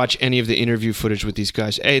if you watch any of the interview footage with these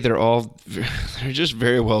guys, they're just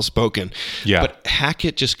very well spoken. Yeah. But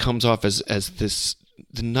Hackett just comes off as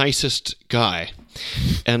the nicest guy.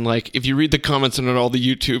 And if you read the comments on all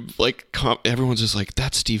the YouTube, everyone's just like,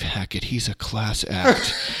 that's Steve Hackett. He's a class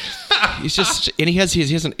act. He's just, and he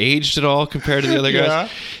hasn't aged at all compared to the other guys. Yeah.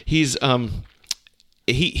 He's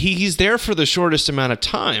He's there for the shortest amount of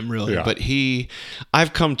time, really. Yeah. But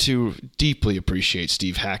I've come to deeply appreciate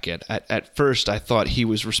Steve Hackett. At first, I thought he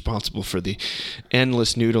was responsible for the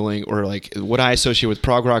endless noodling, or what I associate with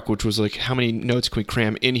prog rock, which was how many notes can we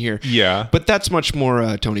cram in here? Yeah. But that's much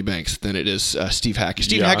more Tony Banks than it is Steve Hackett.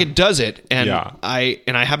 Steve Hackett does it, and I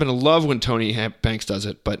happen to love when Tony Banks does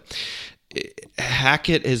it, but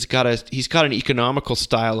Hackett he's got an economical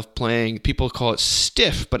style of playing. People call it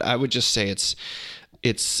stiff, but I would just say it's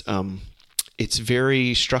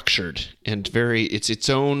very structured and it's its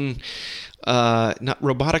own, not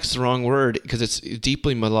robotic's the wrong word, because it's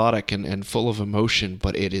deeply melodic and full of emotion,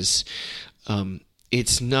 but it's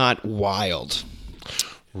not wild.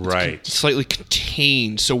 Right. It's slightly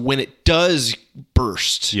contained. So when it does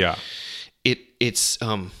burst,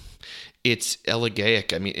 it's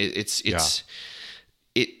elegaic. I mean, it's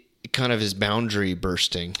kind of his boundary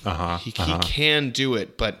bursting. He can do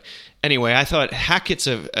it, but anyway, I thought Hackett's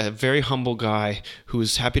a very humble guy who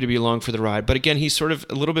is happy to be along for the ride. But again, he's sort of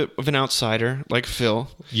a little bit of an outsider, like Phil.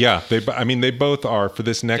 Yeah, they both are for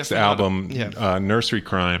this next album, Nursery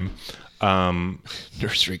Crime.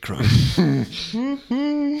 Nursery Crime.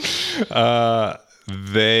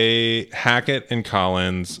 Hackett and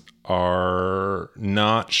Collins are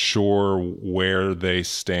not sure where they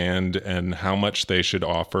stand and how much they should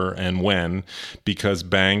offer and when, because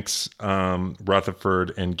Banks,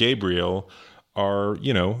 Rutherford, and Gabriel are,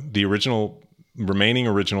 the remaining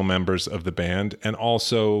original members of the band, and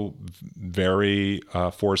also very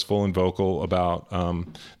forceful and vocal about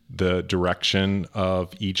the direction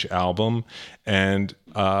of each album. And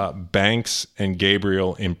Banks and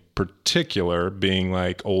Gabriel in particular, being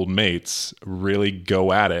like old mates, really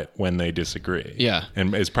go at it when they disagree. Yeah.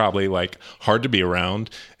 And it's probably like hard to be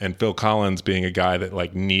around. And Phil Collins, being a guy that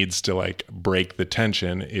like needs to like break the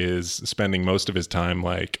tension, is spending most of his time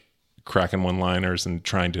like cracking one-liners and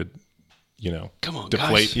trying to, come on,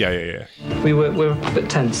 deflate. Guys. Yeah. We're a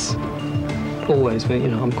bit tense, always.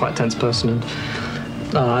 I'm quite a tense person, and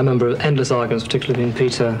I remember endless arguments, particularly between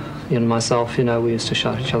Peter and myself. We used to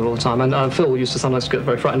shout at each other all the time, and Phil used to sometimes get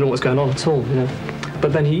very frightened of what was going on at all.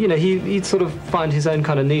 But then he'd sort of find his own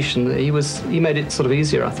kind of niche, and he made it sort of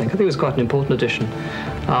easier. I think it was quite an important addition.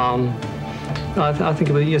 I think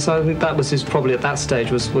that was probably at that stage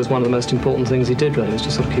was one of the most important things he did. Really, was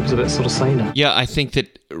to sort of keep us a bit sort of saner. Yeah, I think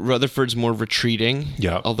that Rutherford's more retreating.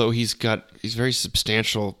 Yeah, although he's a very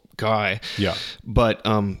substantial guy. Yeah, but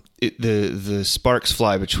the sparks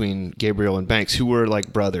fly between Gabriel and Banks, who were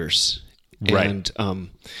like brothers. Right. And,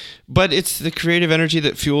 but it's the creative energy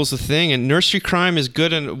that fuels the thing. And Nursery Crime is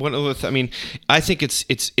good. And I think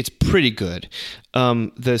it's pretty good.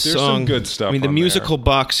 There's some good stuff. the musical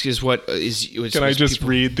box is what is. Can I just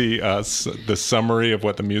read the summary of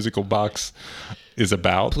what the musical box is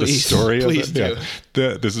about? Please, the story please of it? do.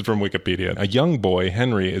 Yeah. This is from Wikipedia. A young boy,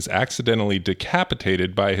 Henry, is accidentally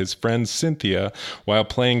decapitated by his friend Cynthia while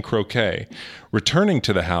playing croquet. Returning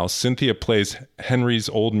to the house, Cynthia plays Henry's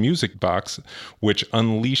old music box, which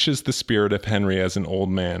unleashes the spirit of Henry as an old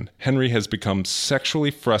man. Henry has become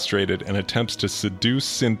sexually frustrated and attempts to seduce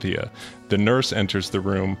Cynthia. The nurse enters the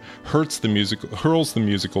room, hurls the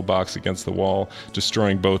musical box against the wall,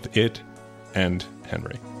 destroying both it and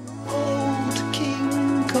Henry. Old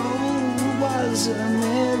King Cole was a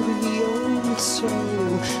merry old soul,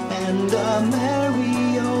 and a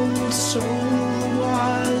merry old soul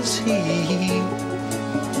was he.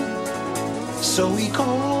 So he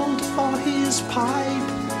called for his pipe,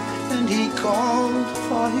 and he called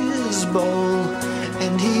for his bowl,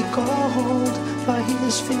 and he called for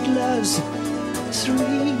his fiddlers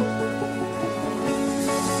three.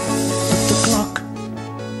 The clock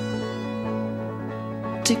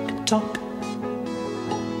tick-tock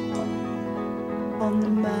on the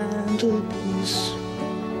mantelpiece,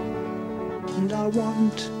 and I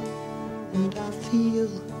want, and I feel,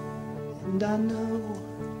 and I know,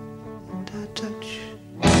 and I touch.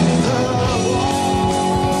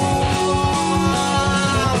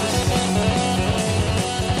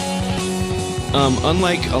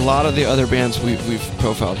 Unlike a lot of the other bands we've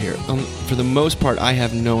profiled here, for the most part, I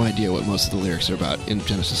have no idea what most of the lyrics are about in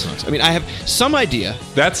Genesis songs. I mean, I have some idea.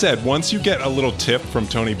 That said, once you get a little tip from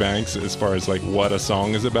Tony Banks as far as like what a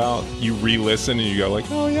song is about, you re-listen and you go like,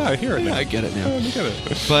 oh yeah, I hear it now. I get it now. I get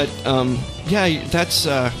it. But yeah, that's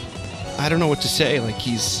I don't know what to say. Like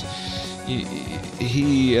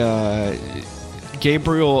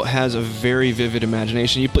Gabriel has a very vivid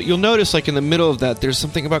imagination, but you'll notice, like in the middle of that, there's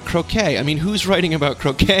something about croquet. I mean, who's writing about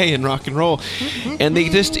croquet and rock and roll? And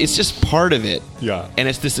it's just part of it. Yeah. And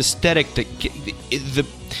it's this aesthetic that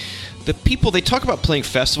the people, they talk about playing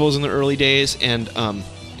festivals in the early days, and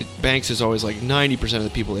Banks is always like 90% of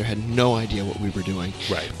the people there had no idea what we were doing.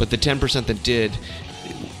 Right. But the 10% that did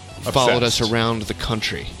followed us around the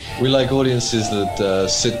country. We like audiences that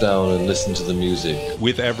sit down and listen to the music.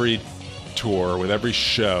 With every tour, with every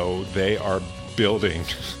show, they are building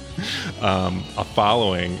a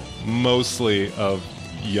following mostly of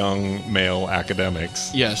young male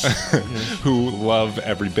academics. Yes. Who love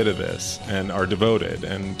every bit of this and are devoted,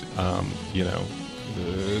 and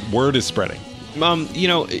the word is spreading.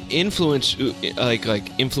 Influence,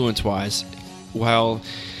 influence wise, while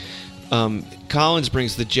Collins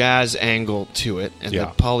brings the jazz angle to it and the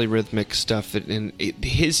polyrhythmic stuff,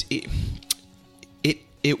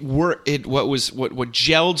 what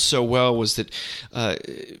gelled so well was that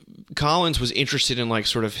Collins was interested in like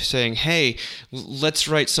sort of saying, hey, let's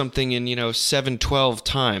write something in 7/12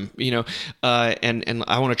 time, and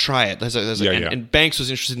I want to try it. And Banks was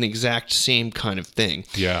interested in the exact same kind of thing.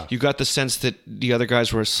 Yeah, you got the sense that the other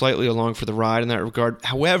guys were slightly along for the ride in that regard.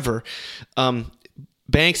 However,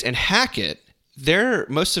 Banks and Hackett,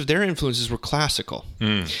 most of their influences were classical.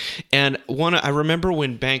 And I remember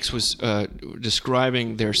when Banks was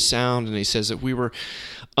describing their sound, and he says that we were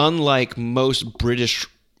unlike most British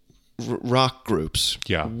rock groups.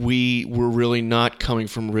 Yeah, we were really not coming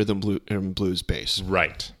from rhythm and blues bass.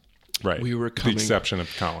 Right. We were coming, with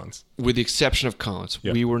the exception of Collins.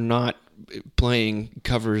 Yeah. We were not playing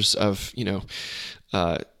covers of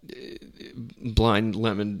Blind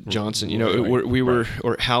Lemon Johnson. We were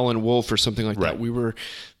or Howlin' Wolf or something like that.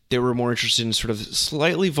 They were more interested in sort of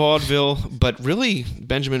slightly vaudeville, but really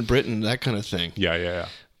Benjamin Britten, that kind of thing. Yeah.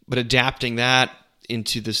 But adapting that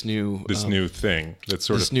into this new thing that's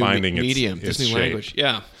sort of finding its new shape. language.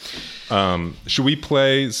 Yeah. Should we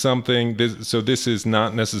play something? This is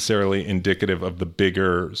not necessarily indicative of the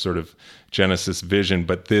bigger sort of Genesis vision,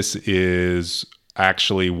 but this is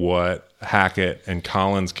actually what Hackett and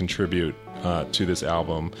Collins contribute to this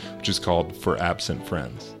album, which is called For Absent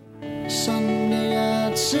Friends. Sunday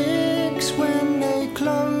at 6 when they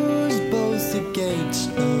closed both the gates,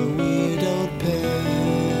 a widowed pair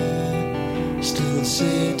still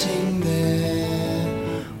sitting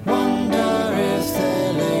there. Wonder if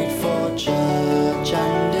they're late for church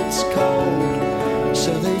and it's cold,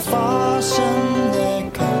 so they fasten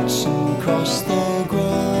their coats and cross the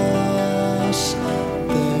grass.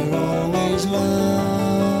 They're always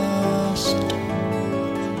last,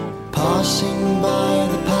 passing by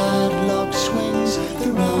the padlock swings,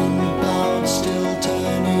 the roundabout still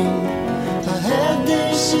turning. Ahead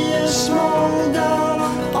they see a small girl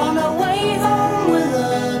on her way home with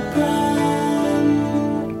a pram.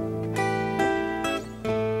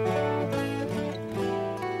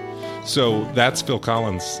 So that's Phil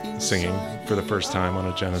Collins singing for the first time on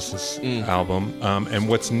a Genesis album. And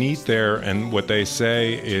what's neat there, and what they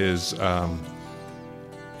say is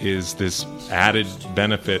this added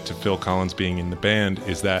benefit to Phil Collins being in the band,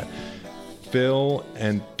 is that Phil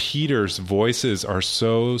and Peter's voices are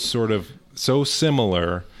so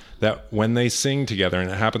similar that when they sing together,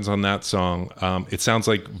 and it happens on that song, it sounds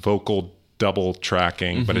like vocal double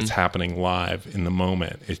tracking, but it's happening live in the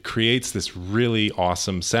moment. It creates this really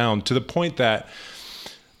awesome sound, to the point that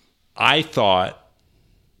I thought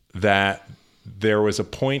that there was a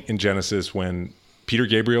point in Genesis when Peter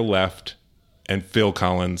Gabriel left and Phil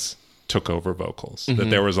Collins took over vocals, that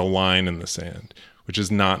there was a line in the sand, which is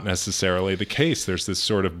not necessarily the case. There's this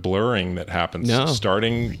sort of blurring that happens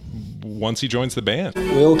starting once he joins the band.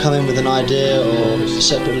 We all come in with an idea, or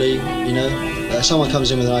separately, someone comes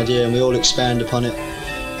in with an idea and we all expand upon it,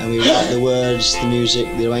 and we write the words, the music,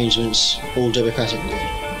 the arrangements, all democratically.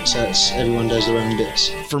 So everyone does their own bits.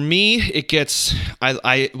 For me, it gets, while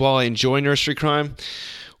I enjoy Nursery Crime,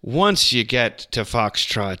 once you get to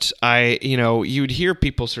Foxtrot, you'd hear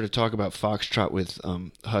people sort of talk about Foxtrot with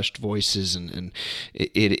hushed voices, and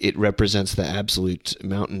it represents the absolute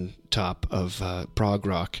mountaintop of prog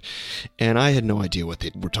rock, and I had no idea what they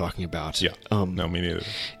were talking about. Yeah, no, me neither.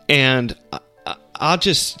 And I'll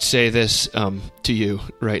just say this to you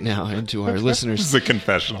right now and to our listeners. This is a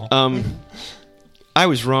confessional. I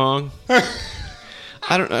was wrong.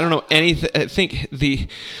 I don't know anything. I think the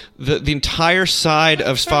entire side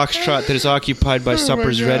of Foxtrot that is occupied by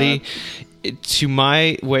Supper's Ready, to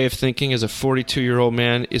my way of thinking as a 42-year-old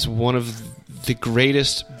man, is one of the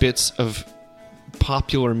greatest bits of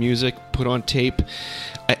popular music put on tape.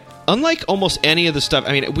 Unlike almost any of the stuff,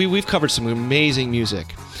 I mean, we've covered some amazing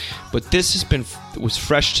music, but this was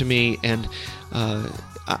fresh to me, and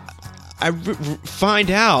I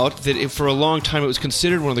find out that for a long time it was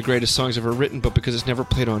considered one of the greatest songs ever written, but because it's never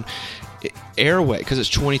played on airway, because it's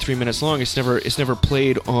 23 minutes long, it's never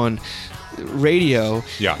played on radio.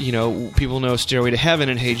 Yeah. People know Stairway to Heaven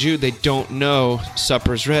and Hey Jude. They don't know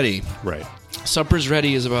Supper's Ready. Right. Supper's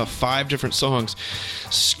Ready is about 5 different songs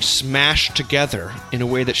smashed together in a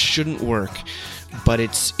way that shouldn't work, but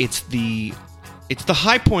it's the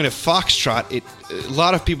high point of Foxtrot. A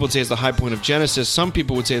lot of people would say it's the high point of Genesis. Some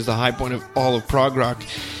people would say it's the high point of all of prog rock,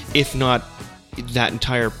 if not that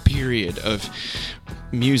entire period of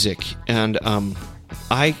music. And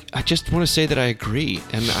I just want to say that I agree,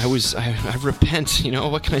 and I repent.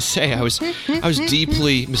 What can I say? I was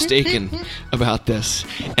deeply mistaken about this,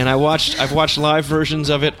 and I've watched live versions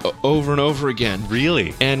of it over and over again.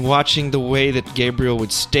 Really? And watching the way that Gabriel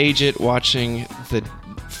would stage it, watching the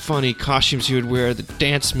funny costumes he would wear, the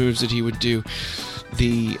dance moves that he would do,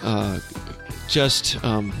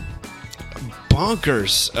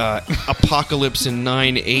 bonkers. Apocalypse in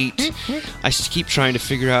 9/8. I keep trying to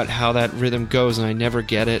figure out how that rhythm goes, and I never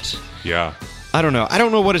get it. Yeah. I don't know. I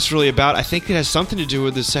don't know what it's really about. I think it has something to do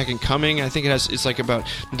with the second coming. I think it's like about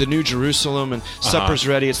the New Jerusalem and supper's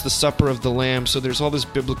ready. It's the supper of the Lamb. So there's all this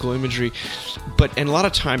biblical imagery, and a lot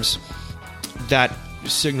of times that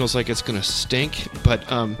signals like it's going to stink. But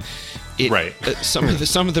right. Some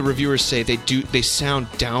of the reviewers say they sound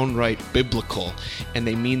downright biblical, and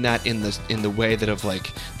they mean that in the way that of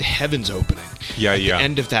like the heavens opening. Yeah, at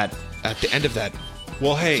the end of that.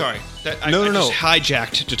 Well, hey. Sorry. I No. just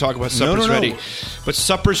hijacked to talk about Supper's Ready. But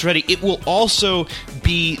Supper's Ready, it will also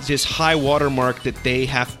be this high watermark that they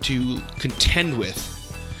have to contend with.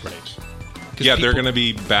 Right. Yeah, they're going to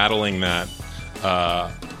be battling that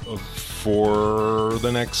for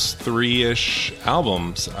the next 3-ish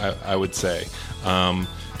albums, I would say.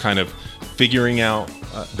 Kind of figuring out,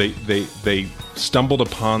 they stumbled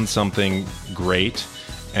upon something great,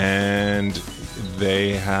 and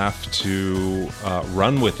they have to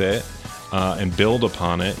run with it and build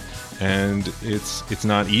upon it, and it's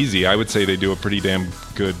not easy. I would say they do a pretty damn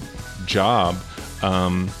good job.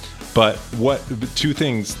 But two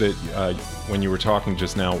things that when you were talking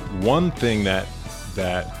just now, one thing that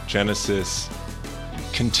Genesis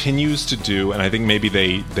continues to do, and I think maybe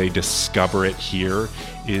they discover it here,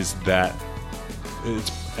 is that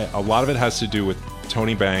a lot of it has to do with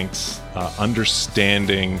Tony Banks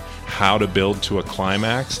understanding how to build to a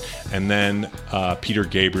climax, and then Peter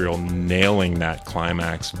Gabriel nailing that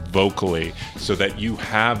climax vocally, so that you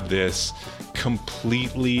have this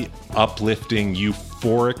completely uplifting,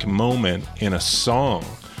 euphoric moment in a song,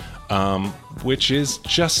 which is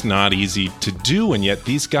just not easy to do. And yet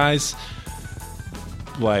these guys,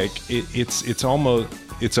 like, it's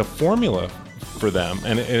a formula for them,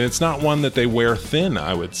 and it's not one that they wear thin,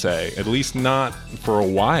 I would say, at least not for a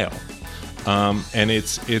while. And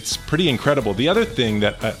it's pretty incredible. The other thing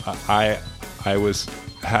that I was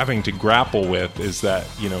having to grapple with is that,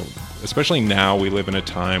 especially now we live in a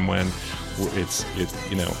time when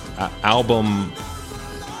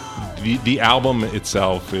the album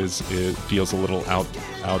itself it feels a little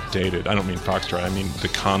outdated. I don't mean Foxtrot. I mean the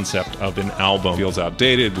concept of an album feels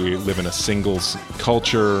outdated. We live in a singles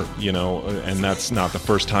culture, and that's not the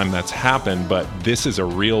first time that's happened. But this is a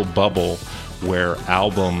real bubble where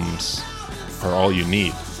albums are all you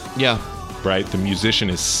need. Yeah. Right? The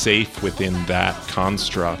musician is safe within that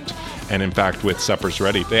construct. And in fact, with Supper's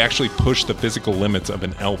Ready, they actually push the physical limits of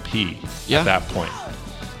an LP at that point.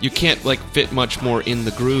 You can't fit much more in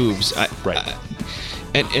the grooves. Right.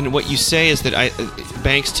 And what you say is that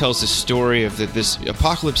Banks tells this story of that this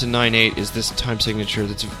Apocalypse in 9/8 is this time signature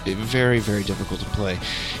that's very, very difficult to play.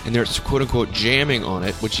 And they're quote-unquote jamming on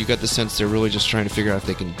it, which you got the sense they're really just trying to figure out if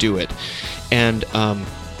they can do it. And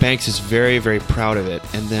Banks is very, very proud of it,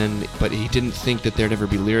 but he didn't think that there'd ever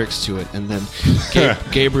be lyrics to it. And then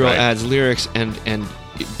Gabriel adds lyrics, and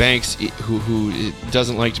Banks, who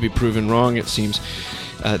doesn't like to be proven wrong, it seems,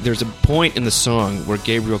 there's a point in the song where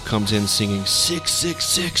Gabriel comes in singing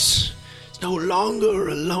 666, it's no longer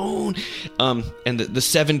alone, and the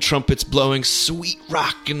 7 trumpets blowing sweet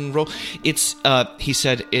rock and roll. It's he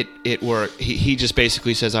said it worked. He just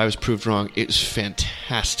basically says I was proved wrong. It was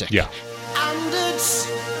fantastic. Yeah. And it's,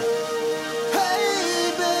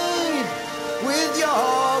 hey babe, with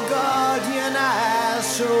your guardian eyes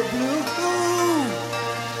so blue.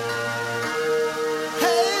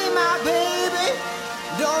 Hey my baby,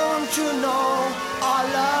 don't you know our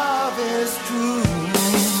love is true?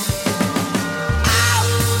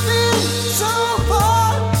 I've been so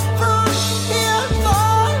far from here,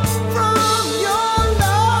 far from your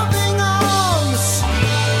loving arms.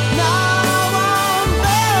 Now I'm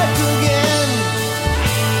back again.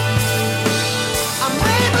 I'm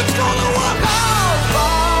maybe it's gonna work out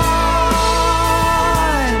fine.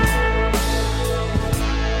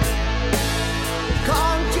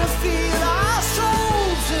 Can't you feel our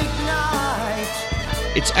souls ignite?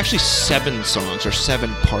 It's actually 7 songs or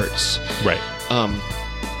 7 parts. Right.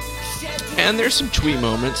 And there's some twee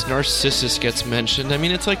moments. Narcissus gets mentioned. I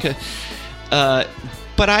mean, it's like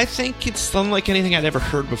but I think it's unlike anything I'd ever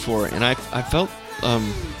heard before, and I felt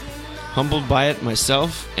humbled by it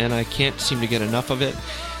myself, and I can't seem to get enough of it.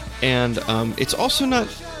 And it's also not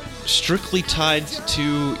strictly tied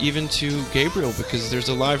to Gabriel, because there's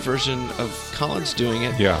a live version of Collins doing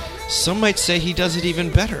it. Yeah. Some might say he does it even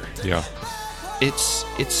better. Yeah. It's.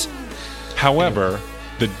 However,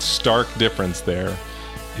 the stark difference there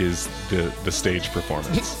is the stage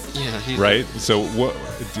performance. Yeah. Right? So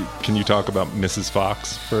can you talk about Mrs.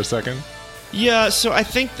 Fox for a second? Yeah, so I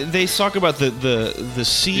think they talk about the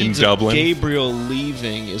seeds In of Dublin. Gabriel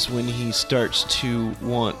leaving is when he starts to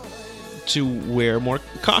want to wear more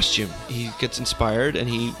costume. He gets inspired and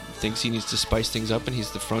he thinks he needs to spice things up, and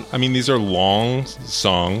he's the front. I mean, these are long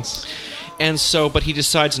songs. And so, but he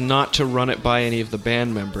decides not to run it by any of the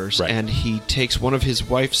band members, and he takes one of his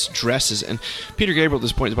wife's dresses. And Peter Gabriel at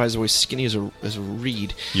this point is always skinny as a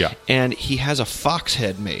reed. Yeah. And he has a fox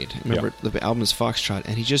head made. Remember, the album is Foxtrot,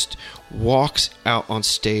 and he just walks out on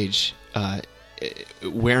stage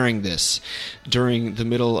wearing this during the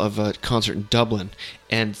middle of a concert in Dublin,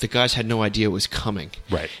 and the guys had no idea it was coming.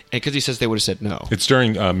 Right. And because he says they would have said no. It's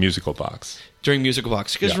during Musical Box. During Musical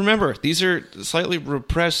Box. Because remember, these are slightly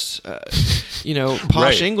repressed, posh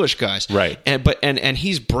Right. English guys. Right. And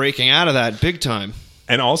he's breaking out of that big time.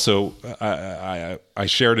 And also, I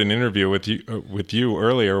shared an interview with you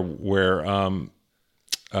earlier where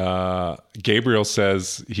Gabriel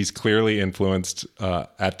says he's clearly influenced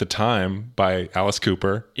at the time by Alice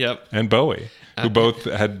Cooper and Bowie, who both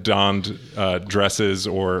had donned dresses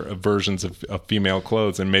or versions of female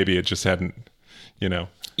clothes, and maybe it just hadn't,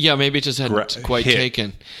 Yeah, maybe it just hadn't quite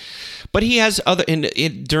taken. But he has other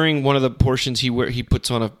during one of the portions he puts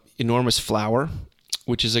on an enormous flower,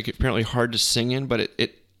 which is apparently hard to sing in, but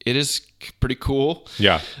it is pretty cool.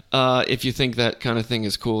 Yeah. If you think that kind of thing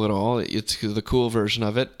is cool at all, it's the cool version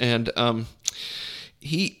of it. And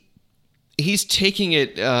he's taking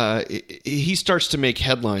it. He starts to make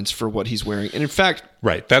headlines for what he's wearing, and in fact,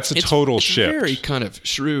 that's a total shift. Very kind of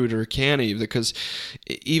shrewd or canny, because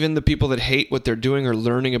even the people that hate what they're doing are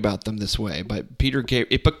learning about them this way. But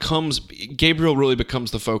Gabriel really becomes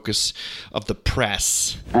the focus of the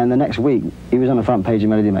press. And the next week, he was on the front page of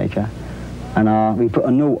Melody Maker, and we put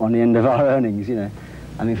a note on the end of our earnings.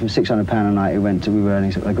 I mean, from £600 a night, we were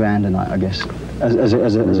earning £1,000 a night, I guess, as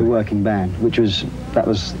a working band, that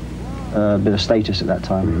was a bit of status at that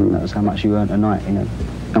time. Mm-hmm. That was how much you earned a night,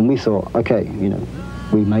 And we thought, okay,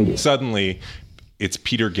 we made it. Suddenly, it's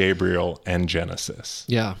Peter Gabriel and Genesis.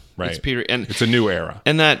 Yeah, right. It's Peter, and it's a new era,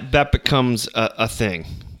 and that becomes a thing.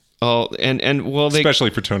 Oh, especially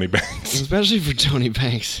for Tony Banks. Especially for Tony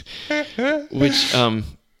Banks, which,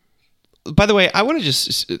 by the way, I want to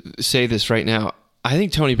just say this right now. I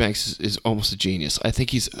think Tony Banks is almost a genius. I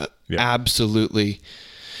think he's absolutely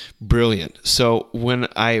brilliant. So when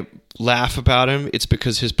I laugh about him, it's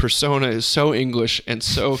because his persona is so English and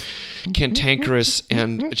so cantankerous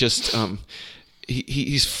and just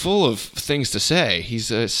he's full of things to say.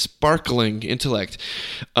 He's a sparkling intellect.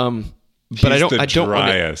 But I don't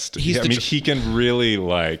driest. He's he can really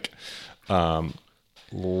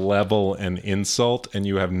level an insult, and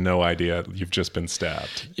you have no idea you've just been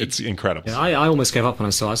stabbed. It's incredible. Yeah, I almost gave up when I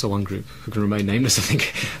saw one group who can remain nameless, I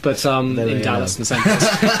think, but in Dallas in the same place.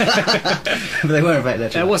 But they were about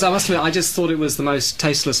that. It was. I must admit, I just thought it was the most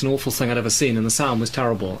tasteless and awful thing I'd ever seen, and the sound was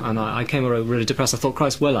terrible. And I came away really depressed. I thought,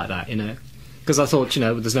 Christ, we're like that, because I thought,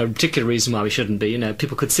 there's no particular reason why we shouldn't be.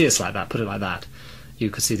 People could see us like that. Put it like that. You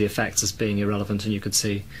could see the effects as being irrelevant, and you could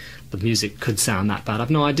see the music could sound that bad. I've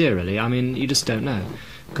no idea, really. I mean, you just don't know.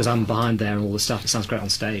 Because I'm behind there and all the stuff. It sounds great on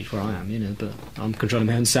stage where I am, but I'm controlling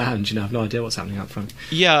my own sound. I have no idea what's happening up front.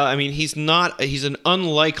 Yeah, I mean, he's an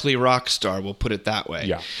unlikely rock star, we'll put it that way.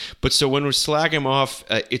 Yeah. But so when we slag him off,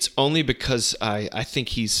 it's only because I think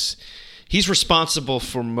he's responsible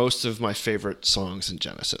for most of my favorite songs in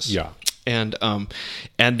Genesis. Yeah. And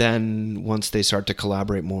then once they start to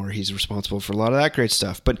collaborate more, he's responsible for a lot of that great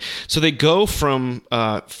stuff. But so they go from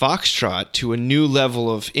Foxtrot to a new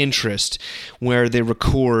level of interest where they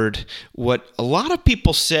record what a lot of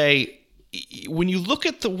people say. When you look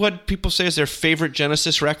at what people say is their favorite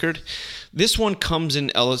Genesis record, this one comes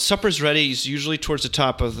in. Supper's Ready is usually towards the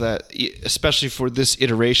top of that, especially for this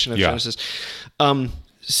iteration of Genesis.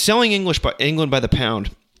 Selling England by the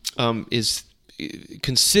Pound is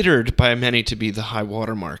considered by many to be the high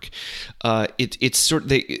watermark. It's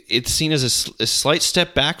seen as a slight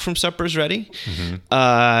step back from Supper's Ready,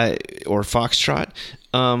 or Foxtrot,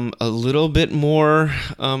 a little bit more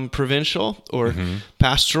provincial or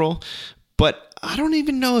pastoral, but I don't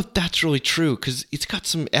even know if that's really true, because it's got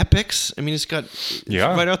some epics. I mean, it's got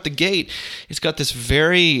right out the gate. It's got this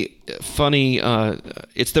very funny.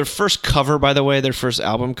 It's their first cover, by the way, their first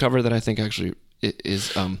album cover that I think actually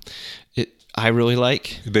is. I really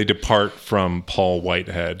like. They depart from Paul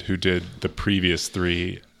Whitehead, who did the previous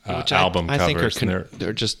three album I covers. think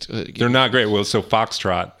they're just they're not great. Well, so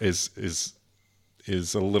Foxtrot is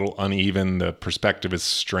a little uneven. The perspective is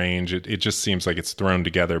strange. It just seems like it's thrown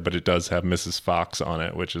together, but it does have Mrs. Fox on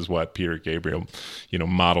it, which is what Peter Gabriel,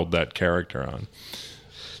 modeled that character on.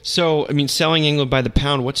 So, I mean, selling England by the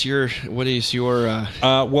pound. What is your?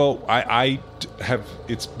 Well, I have.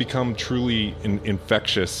 It's become truly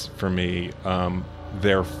infectious for me.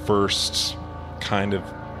 Their first kind of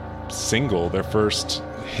single, their first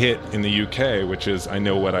hit in the UK, which is "I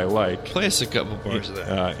Know What I Like." Play us a couple bars of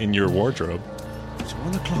that. In your wardrobe. It's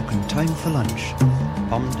 1 o'clock and time for lunch.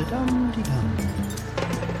 Bum-de-dum-de-dum.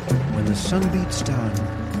 When the sun beats down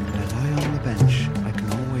and I lie on the bench, I can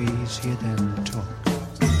always hear them talk.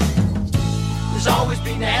 There's always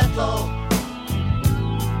been Ethel.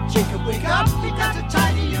 Jacob, wake up, you got to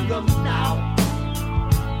tidy your room now.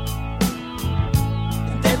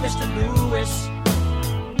 And then Mr. Lewis,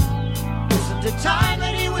 wasn't the time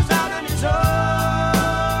that he was out on his own.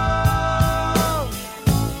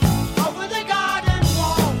 Over the garden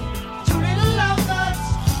wall, 2 little lovers,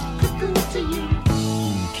 cuckoo to you.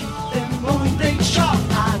 Keep them moving things sharp.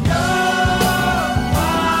 I know.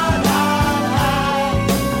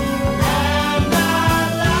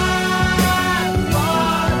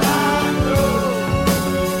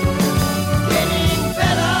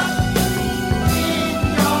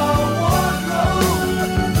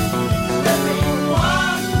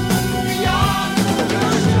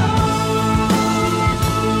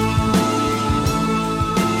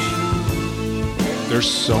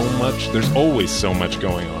 There's always so much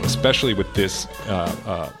going on, especially with this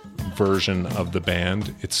version of the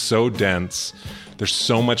band. It's so dense. There's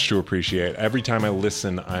so much to appreciate. Every time I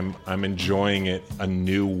listen, I'm enjoying it a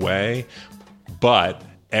new way, but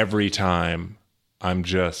every time I'm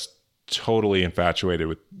just totally infatuated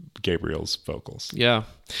with Gabriel's vocals. Yeah.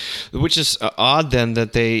 Which is odd then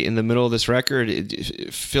that they, in the middle of this record,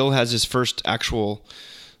 Phil has his first actual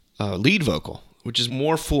lead vocal, which is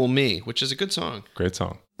More Fool Me, which is a good song. Great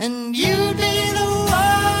song. And you'd be the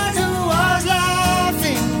one who was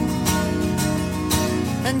laughing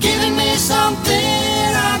and giving me something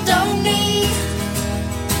I don't need.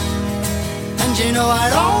 And you know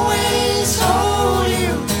I'd always hold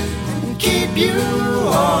you and keep you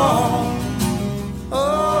warm.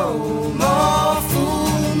 Oh, more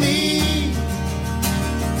fool me.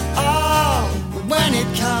 Oh, but when it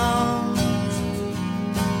comes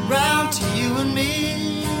round to you and me,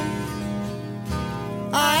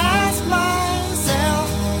 I ask myself,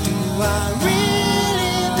 do I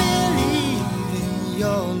really believe in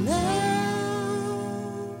your love?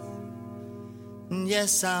 And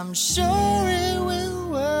yes, I'm sure it will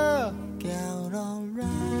work out alright.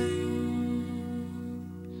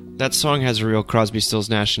 That song has a real Crosby, Stills,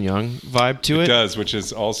 Nash & Young vibe to it. It does, which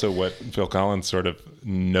is also what Phil Collins sort of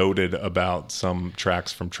noted about some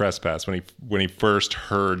tracks from Trespass. When he first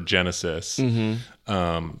heard Genesis, he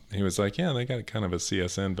was like, yeah, they got kind of a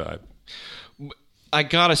CSN vibe. I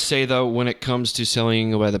gotta say, though, when it comes to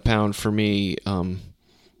Selling by the Pound, for me,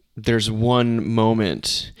 there's one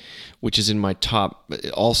moment which is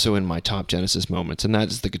also in my top Genesis moments, and that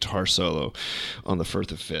is the guitar solo on the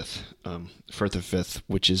Firth of Fifth. Firth of Fifth,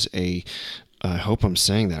 which is I hope I'm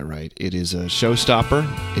saying that right. It is a showstopper.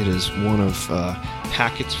 It is one of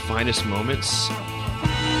Hackett's finest moments.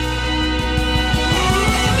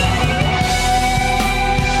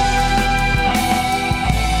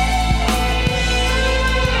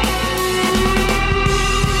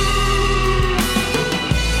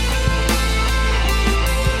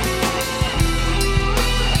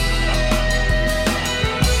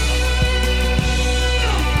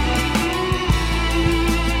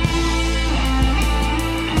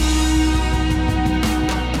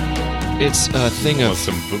 It's a thing of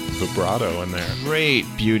some vibrato in there. Great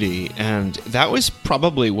beauty. And that was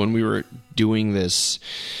probably when we were doing this,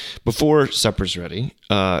 before Supper's Ready,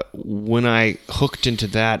 when I hooked into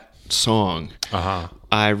that song,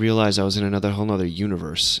 I realized I was in a whole other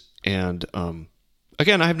universe. And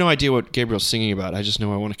again, I have no idea what Gabriel's singing about. I just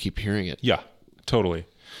know I want to keep hearing it. Yeah, totally.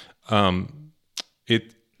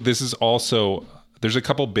 This is also... There's a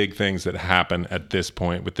couple big things that happen at this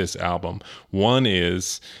point with this album. One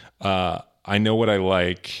is... I Know What I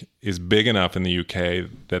Like is big enough in the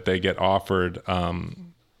UK that they get offered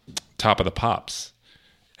Top of the Pops,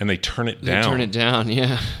 and they turn it down. They turn it down,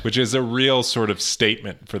 yeah. Which is a real sort of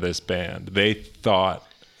statement for this band. They thought,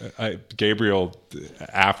 Gabriel,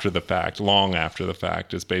 long after the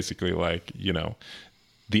fact, is basically like,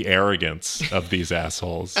 the arrogance of these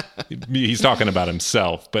assholes. He's talking about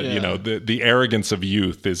himself, but the arrogance of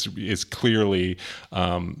youth is clearly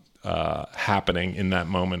happening in that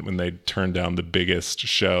moment when they turned down the biggest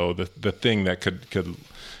show, the thing that could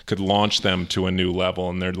could launch them to a new level,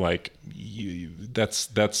 and they're like,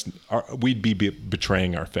 we'd be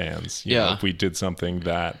betraying our fans, you know, if we did something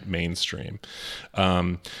that mainstream.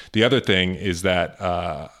 The other thing is that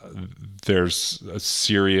there's a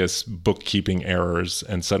serious bookkeeping errors,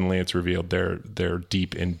 and suddenly it's revealed they're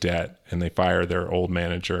deep in debt, and they fire their old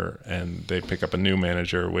manager and they pick up a new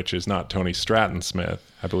manager, which is not Tony Stratton Smith.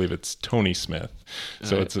 I believe it's Tony Smith.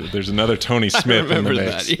 So there's another Tony Smith in the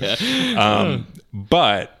mix. That,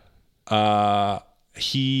 but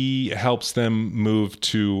he helps them move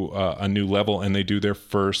to a new level, and they do their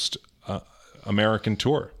first American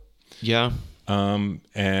tour. Yeah. And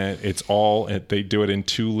they do it in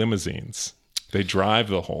 2 limousines. They drive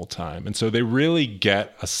the whole time. And so they really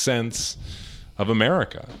get a sense of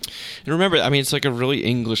America. And remember, I mean, it's like a really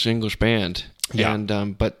English band. Yeah.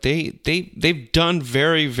 And but they've done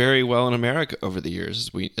very, very well in America over the years,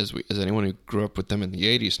 as anyone who grew up with them in the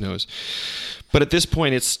 80s knows. But at this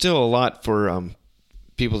point, it's still a lot for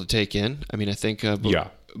people to take in. I mean, I think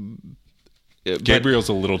Gabriel's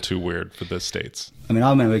a little too weird for the States. I mean, I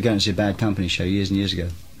remember going to see a Bad Company show years and years ago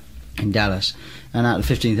in Dallas, and out of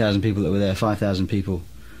 15,000 people that were there, 5,000 people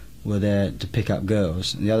were there to pick up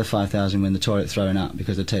girls, and the other 5,000 were in the toilet throwing up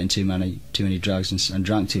because they'd taken too many drugs and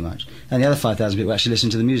drunk too much. And the other 5,000 people actually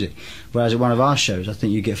listened to the music. Whereas at one of our shows, I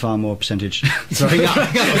think you get far more percentage throwing up.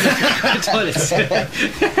 Toilets.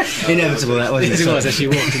 Inevitable, that wasn't it? It was as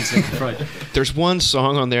you walked into the front. There's one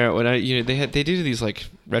song on there when they do these like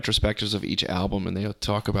retrospectives of each album, and they'll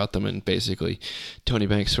talk about them, and basically Tony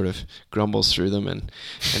Banks sort of grumbles through them, and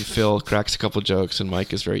Phil cracks a couple jokes, and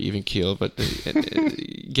Mike is very even keeled, but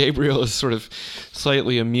Gabriel is sort of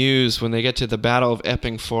slightly amused when they get to the Battle of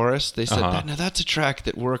Epping Forest. They said, now that's a track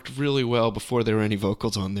that worked really well before there were any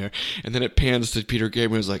vocals on there, and then it pans to Peter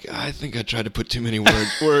Gabriel, who's like, I think I tried to put too many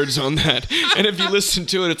words on that. And if you listen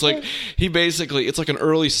to it, it's like it's like an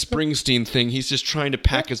early Springsteen thing. He's just trying to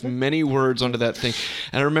pack as many words onto that thing.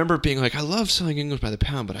 And I remember being like, I love selling English by the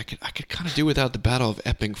pound, but I could kind of do without the Battle of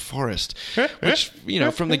Epping Forest, which, you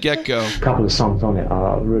know, from the get-go. A couple of songs on it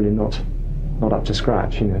are really not up to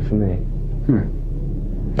scratch, you know, for me.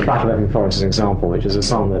 The Battle of Epping Forest is an example, which is a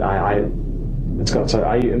song that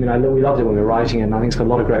we loved it when we were writing it, and I think it's got a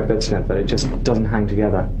lot of great bits in it, but it just doesn't hang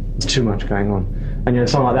together. There's too much going on. And, you know, a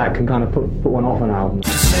song like that can kind of put one off an album. To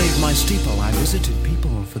save my steeple, I visited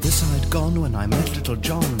people. For this I'd gone when I met little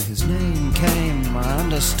John. His name came, I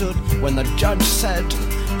understood, when the judge said,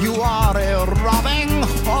 you are a Robin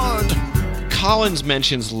Hood. Collins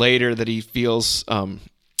mentions later that he feels, and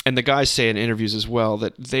the guys say in interviews as well,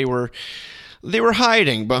 that they were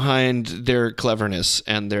hiding behind their cleverness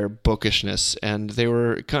and their bookishness, and they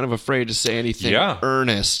were kind of afraid to say anything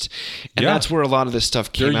earnest. And that's where a lot of this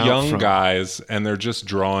stuff came out from. They're young guys, and they're just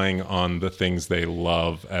drawing on the things they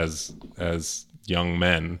love as young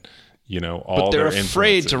men. You know, all but they're their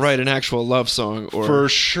afraid to write an actual love song, or for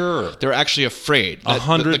sure. They're actually afraid.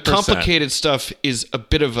 100%. The complicated stuff is a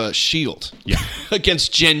bit of a shield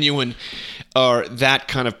against genuine or that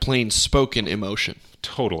kind of plain spoken emotion.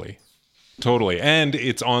 Totally. And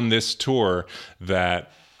it's on this tour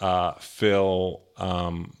that Phil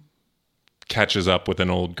catches up with an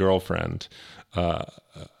old girlfriend,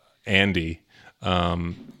 Andy,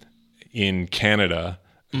 in Canada,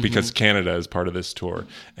 because Canada is part of this tour,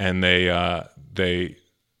 and they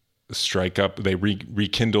strike up, they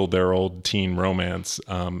rekindle their old teen romance,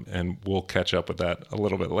 and we'll catch up with that a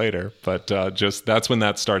little bit later. But just that's when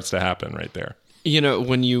that starts to happen right there. You know,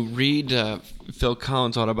 when you read Phil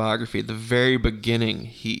Collins' autobiography, at the very beginning,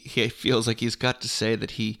 he feels like he's got to say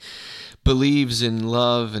that he believes in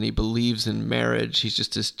love and he believes in marriage. He's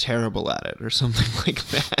just as terrible at it or something like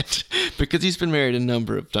that, because he's been married a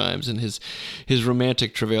number of times, and his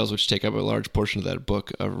romantic travails, which take up a large portion of that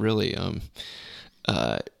book, are really,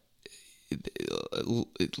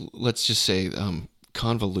 let's just say,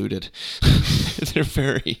 convoluted.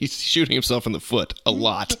 He's shooting himself in the foot a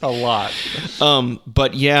lot.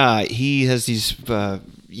 But yeah, he has these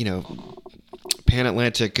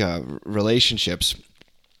pan-Atlantic relationships.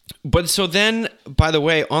 But so then, by the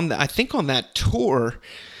way, I think on that tour,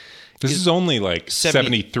 this is only like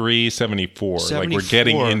 73, 74. Like we're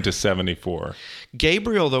getting into 74.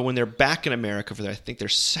 Gabriel, though, when they're back in America for I think their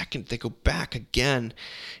second, they go back again.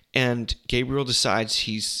 And Gabriel decides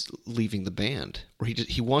he's leaving the band, or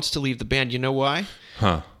he wants to leave the band. You know why?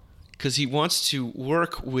 Huh? Because he wants to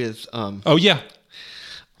work with. Wait,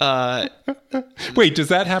 does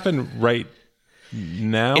that happen right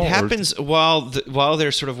now? It happens while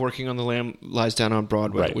they're sort of working on The Lamb Lies Down on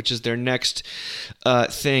Broadway, Right. which is their next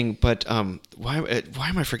thing. But why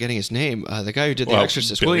am I forgetting his name? The guy who did The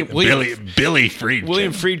Exorcist, Billy Friedkin.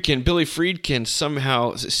 William Friedkin. Billy Friedkin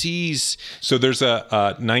somehow sees. So there's a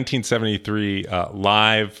 1973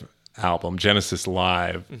 live album, Genesis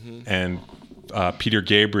Live, and Peter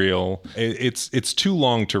Gabriel. It's too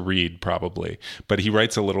long to read, probably, but he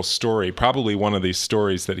writes a little story, probably one of these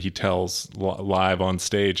stories that he tells live on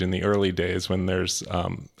stage in the early days when there's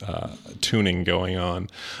tuning going on.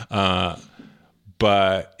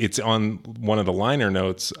 But it's on one of the liner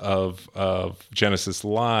notes of Genesis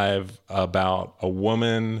Live about a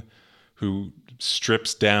woman who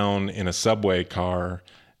strips down in a subway car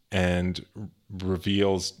and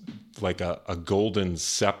reveals like a golden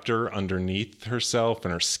scepter underneath herself,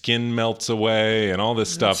 and her skin melts away and all this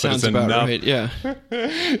stuff. Sounds but it's about enough, right, yeah.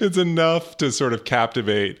 It's enough to sort of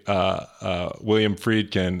captivate William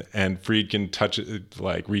Friedkin, and Friedkin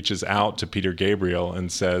reaches out to Peter Gabriel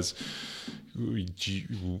and says,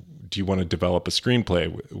 do you want to develop a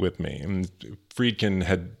screenplay with me? And Friedkin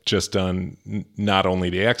had just done not only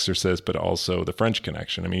The Exorcist, but also The French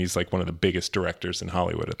Connection. I mean, he's like one of the biggest directors in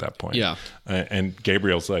Hollywood at that point. Yeah. And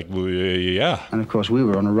Gabriel's like, well, yeah. And of course, we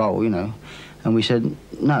were on a roll, and we said,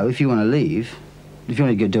 no, if you want to leave, if you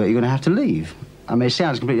want to do it, you're going to have to leave. I mean, it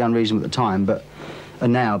sounds completely unreasonable at the time, but at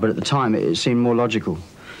the time, it seemed more logical.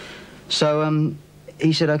 So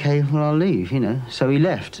he said, okay, well, I'll leave, So he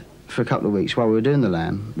left for a couple of weeks while we were doing The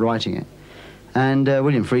Lamb, writing it. And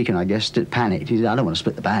William Friedkin, I guess, panicked. He said, I don't want to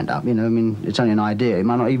split the band up, I mean, it's only an idea. It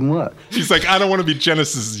might not even work. He's like, I don't want to be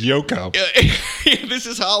Genesis' Yoko. This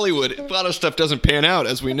is Hollywood. A lot of stuff doesn't pan out,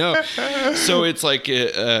 as we know. So it's like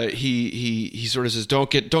he sort of says, don't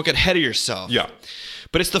get ahead of yourself. Yeah.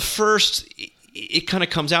 But it's the first, it kind of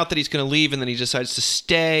comes out that he's going to leave, and then he decides to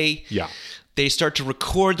stay. Yeah. They start to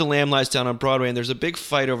record The Lamb Lies Down on Broadway, and there's a big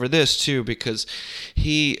fight over this, too, because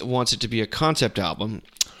he wants it to be a concept album.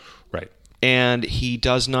 Right. And he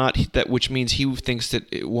does not, which means he thinks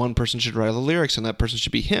that one person should write the lyrics, and that person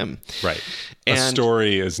should be him. Right. A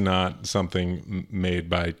story is not something made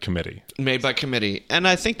by committee. Made by committee. And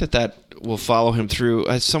I think that will follow him through.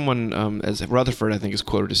 As someone, as Rutherford, I think, is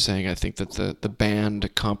quoted as saying, I think that the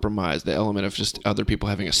band compromise, the element of just other people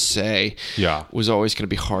having a say, was always going to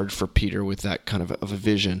be hard for Peter with that kind of a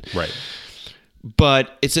vision. Right.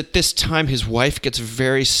 But it's at this time his wife gets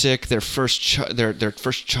very sick. Their first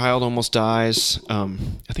child almost dies. I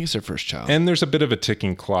think it's their first child. And there's a bit of a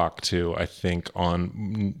ticking clock too, I think,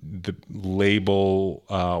 on the label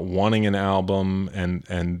wanting an album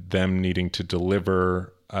and them needing to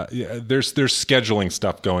deliver. There's scheduling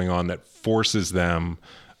stuff going on that forces them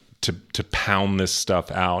to pound this stuff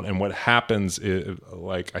out. And what happens is,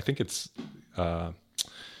 like, I think it's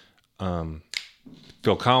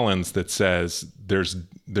Phil Collins that says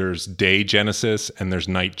there's day Genesis and there's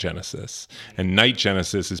night Genesis. And night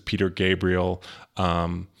Genesis is Peter Gabriel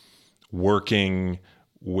working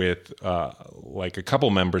with like a couple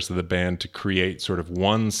members of the band to create sort of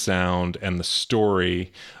one sound and the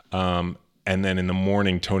story. And then in the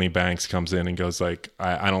morning, Tony Banks comes in and goes like,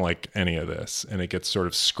 I don't like any of this. And it gets sort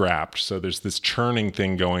of scrapped. So there's this churning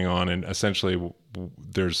thing going on, and essentially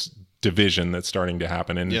there's division that's starting to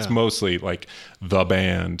happen, and it's mostly like the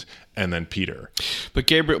band and then Peter. But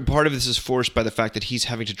Gabriel, part of this is forced by the fact that he's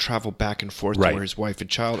having to travel back and forth to where his wife and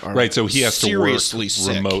child are. Right, so he has to work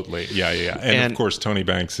sick. remotely. Yeah. And of course, Tony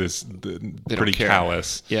Banks is pretty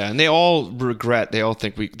callous. Yeah, and they all regret. They all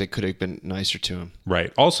think they could have been nicer to him.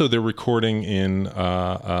 Right. Also, they're recording in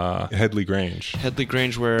Headley Grange. Headley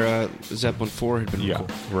Grange, where Zeppelin 4 had been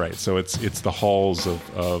recorded. Right. So it's the halls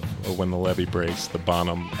of When the Levee Breaks, the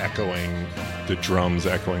Bonham echoing, the drums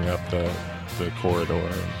echoing up the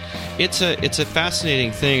corridor. It's a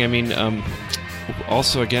fascinating thing. I mean,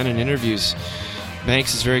 also again in interviews,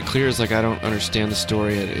 Banks is very clear. It's like, I don't understand the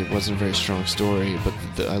story. It wasn't a very strong story, but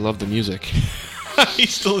I love the music.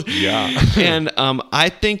 He's still and I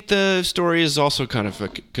think the story is also kind of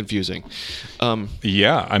confusing.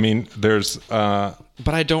 I mean, there's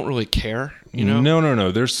but I don't really care.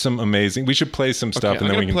 No. There's some amazing. We should play some stuff, and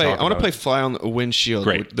then we can talk about it. I want to play "Fly on the Windshield."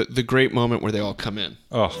 Great. The great moment where they all come in.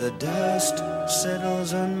 Oh. The dust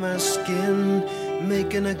settles on my skin,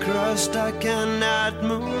 making a crust I cannot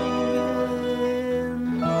move.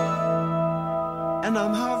 And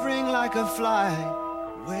I'm hovering like a fly,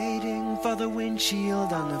 waiting for the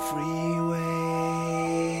windshield on the freeway.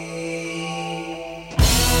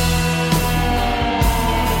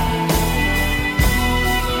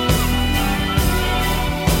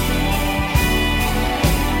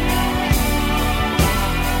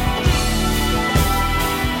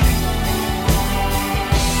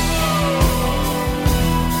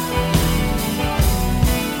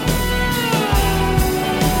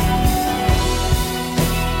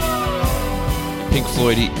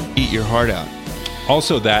 Floyd Eat Your Heart Out.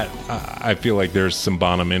 Also, that I feel like there's some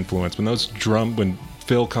Bonham influence when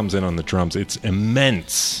Phil comes in on the drums. It's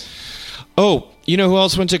immense. Oh, you know who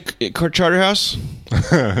else went to Charterhouse?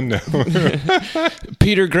 No.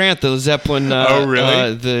 Peter Grant, the Zeppelin. Oh,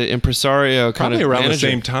 really? The impresario kind Probably of around manager.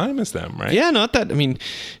 the same time as them, right? Yeah, not that. I mean,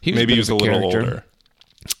 he was maybe a he bit was of a little character. older.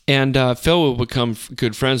 And Phil will become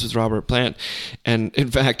good friends with Robert Plant. And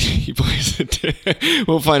in fact, he plays it.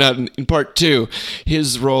 We'll find out in part 2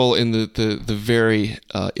 his role in the very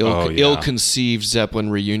ill-conceived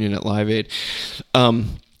Zeppelin reunion at Live Aid.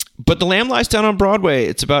 But The Lamb Lies Down on Broadway.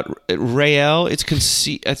 It's about Rael. I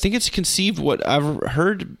think it's conceived. What I've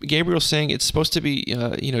heard Gabriel saying, it's supposed to be,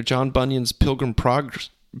 John Bunyan's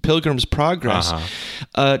Pilgrim's Progress,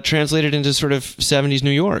 translated into sort of 70s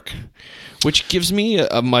New York, which gives me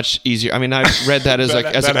a much easier. I mean, I read that as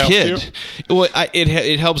as a kid. Well,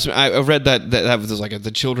 it helps me. I read that was like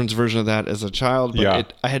the children's version of that as a child.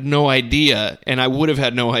 But I had no idea, and I would have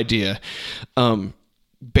had no idea.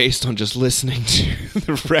 Based on just listening to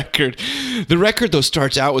the record. The record, though,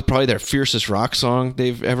 starts out with probably their fiercest rock song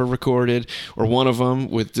they've ever recorded, or one of them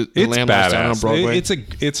with the Lamb Lies Down on Broadway.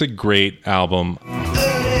 It's a great album.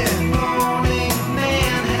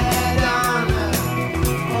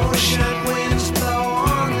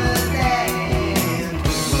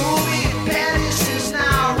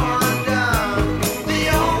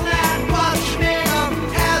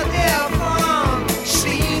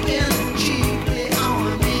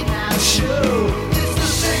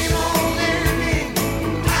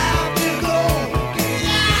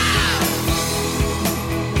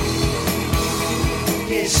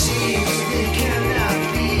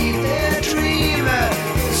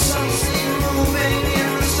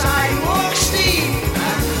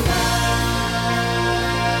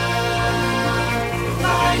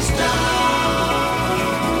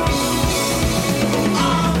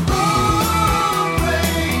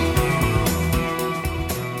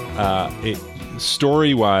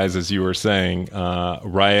 Story-wise, as you were saying,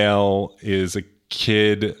 Rael is a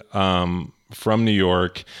kid from New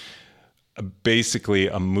York. Basically,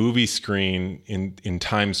 a movie screen in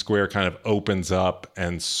Times Square kind of opens up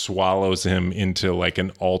and swallows him into like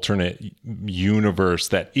an alternate universe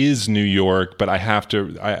that is New York. But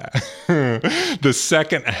the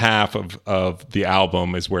second half of the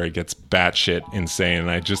album is where it gets batshit insane, and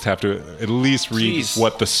I just have to at least read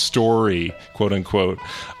what the story, quote unquote,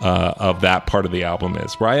 of that part of the album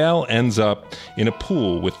is. Rael ends up in a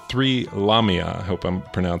pool with 3 lamia. I hope I'm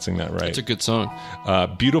pronouncing that right. It's a good song.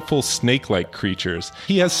 Beautiful snake-like creatures.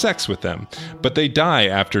 He has sex with them, but they die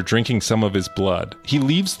after drinking some of his blood. He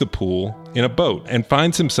leaves the pool in a boat and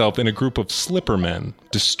finds himself in a group of slipper men,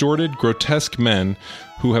 distorted, grotesque men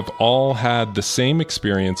who have all had the same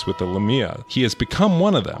experience with the lamia. He has become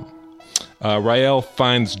one of them. Rael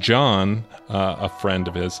finds John, a friend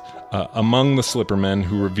of his, among the slipper men,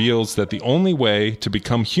 who reveals that the only way to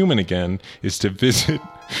become human again is to visit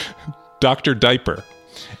Dr. Diaper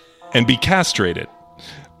and be castrated.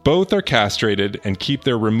 Both are castrated and keep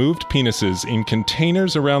their removed penises in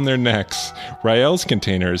containers around their necks. Rael's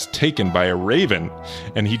container is taken by a raven,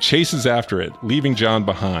 and he chases after it, leaving John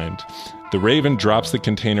behind. The raven drops the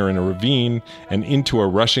container in a ravine and into a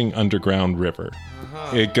rushing underground river.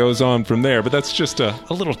 It goes on from there, but that's just a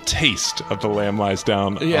little taste of The Lamb Lies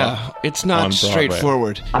Down. It's not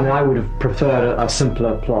straightforward. I mean, I would have preferred a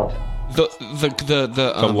simpler plot.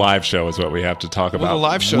 The live show is what we have to talk about. The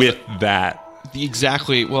live show with that.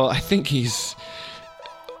 Exactly. Well, I think he's.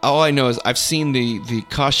 All I know is I've seen the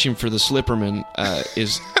costume for the Slipperman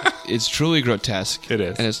is truly grotesque. It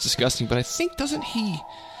is, and it's disgusting. But I think doesn't he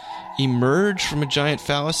emerge from a giant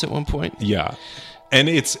phallus at one point? Yeah, and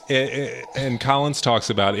and Collins talks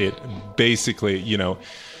about it basically. You know,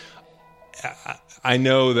 I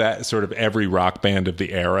know that sort of every rock band of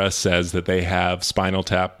the era says that they have Spinal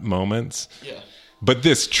Tap moments. Yeah. But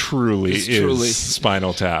this truly is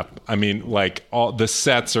Spinal Tap. I mean, like, all the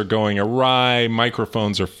sets are going awry,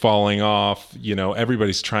 microphones are falling off, you know,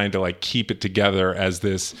 everybody's trying to like keep it together as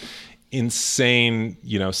this insane,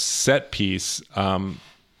 you know, set piece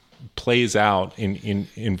plays out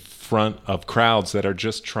in front of crowds that are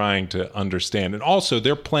just trying to understand. And also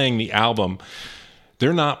they're playing the album.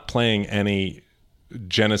 They're not playing any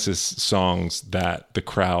Genesis songs that the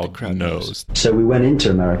crowd knows. So we went into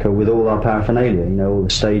America with all our paraphernalia, you know, all the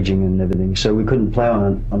staging and everything. So we couldn't play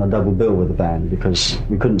on a double bill with the band because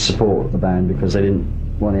we couldn't support the band because they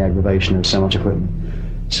didn't want the aggravation of so much equipment.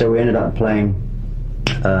 So we ended up playing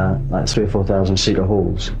like 3,000 or 4,000 seater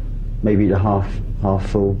halls, maybe the half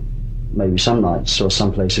full, maybe some nights or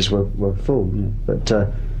some places were full. You know. But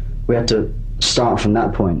we had to start from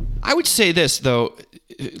that point. I would say this though.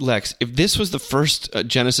 Lex, if this was the first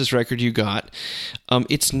Genesis record you got,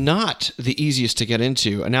 it's not the easiest to get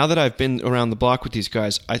into. Now that I've been around the block with these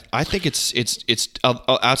guys, I think it's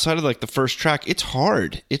outside of like the first track, it's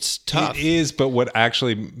hard. It's tough. It is, but what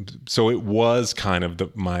actually, so it was kind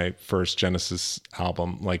of my first Genesis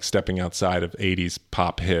album, like stepping outside of 80s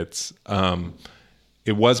pop hits.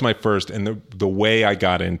 It was my first, and the way I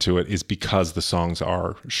got into it is because the songs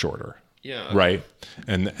are shorter. Yeah. Right.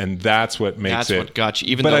 And that's what makes it. That's what got you,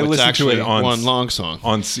 even though it's actually one long song.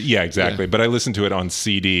 Yeah, exactly. Yeah. But I listened to it on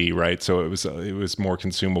CD, right? So it was more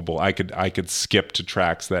consumable. I could skip to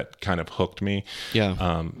tracks that kind of hooked me.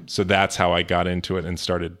 Yeah. So that's how I got into it and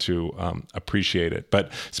started to appreciate it.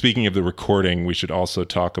 But speaking of the recording, we should also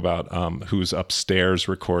talk about who's upstairs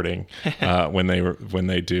recording when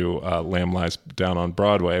they do Lamb Lies Down on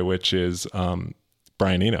Broadway, which is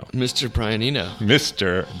Brian Eno. Mr. Brian Eno.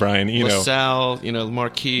 Mr. Brian Eno. LaSalle,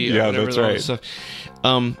 Marquis. Yeah, whatever, that's all right. that stuff.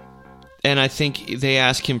 And I think they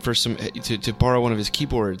asked him for to borrow one of his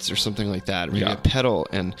keyboards or something like that, or maybe a pedal,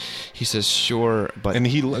 and he says sure, but and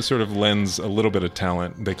he sort of lends a little bit of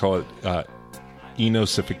talent. They call it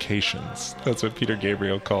Enosifications. That's what Peter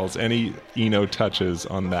Gabriel calls any Eno touches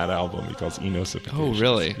on that album. He calls Enosifications. Oh,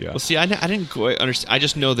 really? Yeah. Well, see, I didn't quite understand. I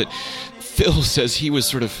just know that Phil says he was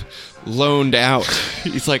sort of loaned out.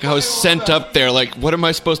 He's like, I was sent up there, like, what am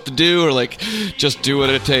I supposed to do? Or like, just do what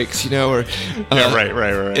it takes, Or yeah,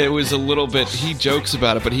 right. It was a little bit. He jokes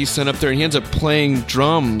about it, but he's sent up there and he ends up playing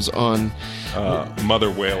drums on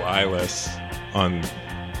Mother Whale Eyeless on.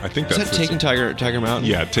 I think that's Taking Tiger Mountain.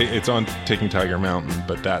 Yeah, it's on Taking Tiger Mountain,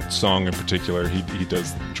 but that song in particular, he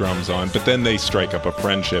does drums on. But then they strike up a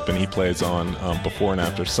friendship, and he plays on Before and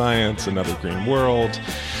After Science, Another Green World,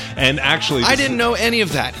 and actually, I didn't know any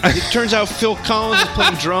of that. It turns out Phil Collins is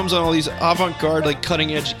playing drums on all these avant-garde, like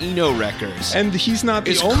cutting-edge Eno records, and he's not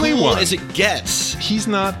the as only cool one. As it gets, he's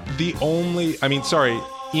not the only. I mean, sorry.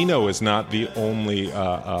 Eno is not the only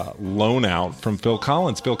loan out from Phil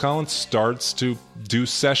Collins. Phil Collins starts to do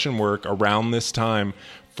session work around this time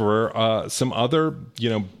for some other,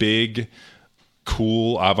 big,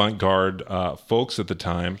 cool avant-garde folks at the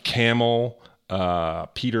time. Camel,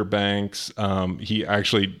 Peter Banks. He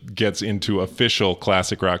actually gets into official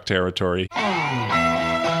classic rock territory.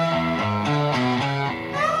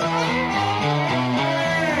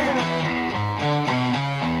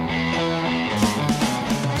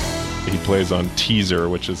 Plays on Teaser,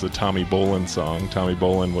 which is a Tommy Bolin song. Tommy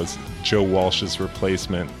Bolin was Joe Walsh's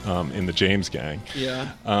replacement in the James Gang.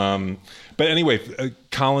 Yeah. But anyway,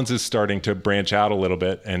 Collins is starting to branch out a little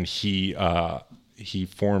bit, and he's part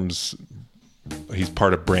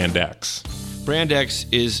of Brand X. Brand X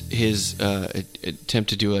is his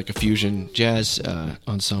attempt to do like a fusion jazz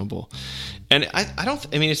ensemble. And I don't.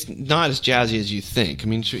 I mean, it's not as jazzy as you think. I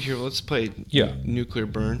mean, here, let's play Nuclear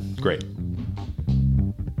Burn.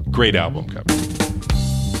 Great album cover.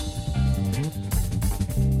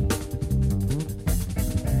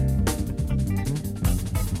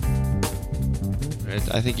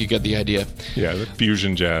 I think you get the idea. Yeah, the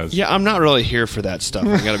fusion jazz. Yeah, I'm not really here for that stuff.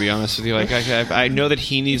 I got to be honest with you. Like, I know that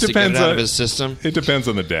he needs to get it out of his system. It depends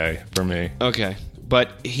on the day for me. Okay. But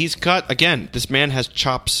he's got, again, this man has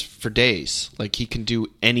chops for days. Like, he can do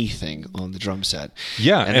anything on the drum set.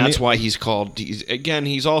 Yeah. And that's why he's called,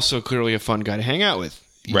 he's also clearly a fun guy to hang out with.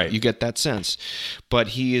 Right. You get that sense. But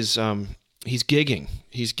he is, he's gigging.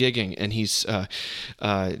 And he's,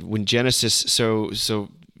 when Genesis, so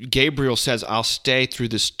Gabriel says, I'll stay through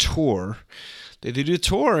this tour. They do a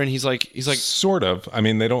tour, and he's like sort of. I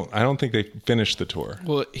mean, I don't think they finished the tour.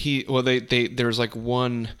 Well, there's like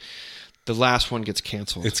one. The last one gets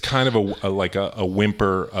canceled. It's kind of a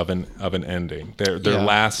whimper of an ending. Their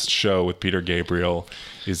last show with Peter Gabriel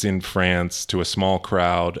is in France to a small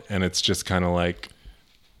crowd, and it's just kind of like,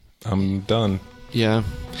 I'm done. Yeah,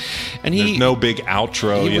 and there's no big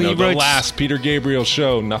outro. The last Peter Gabriel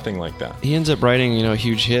show, nothing like that. He ends up writing a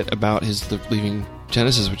huge hit about his leaving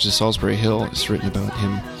Genesis, which is Salisbury Hill. It's written about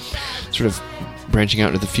him sort of branching out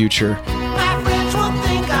into the future. My friends will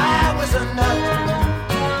think I was a nut,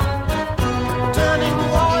 turning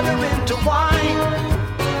water into wine.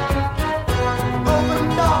 Open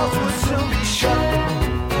doors will soon be shut,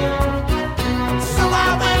 so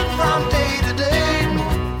I went from day to day.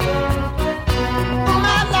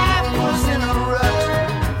 My life was in a rut,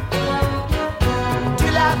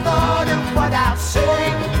 till I thought of what I'd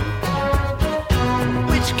say,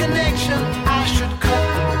 which connection I should cut.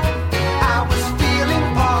 I was feeling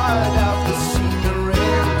part of the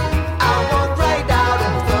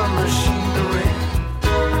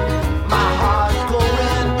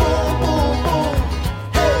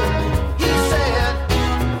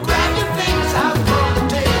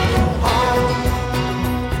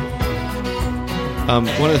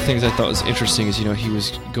One of the things I thought was interesting is, he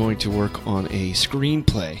was going to work on a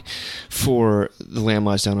screenplay for The Lamb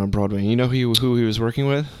Lies Down on Broadway. You know who he was working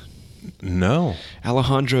with? No.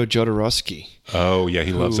 Alejandro Jodorowsky. Oh, yeah,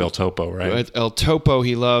 he loves El Topo, right? El Topo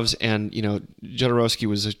he loves, and, Jodorowsky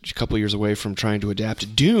was a couple years away from trying to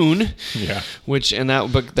adapt Dune. Yeah.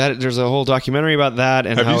 But there's a whole documentary about that.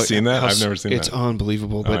 And have you seen that? I've never seen that. It's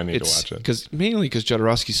unbelievable. But I need to watch it. Mainly because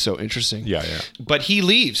Jodorowsky's so interesting. Yeah. But he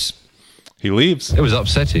leaves. He leaves. It was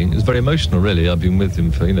upsetting. It was very emotional, really. I've been with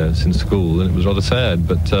him for, since school, and it was rather sad,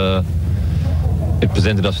 but it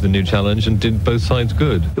presented us with a new challenge and did both sides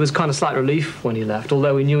good. It was kind of slight relief when he left,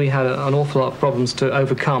 although we knew he had an awful lot of problems to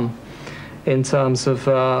overcome in terms of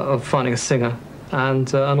finding a singer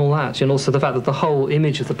and all that, and also the fact that the whole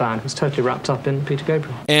image of the band was totally wrapped up in Peter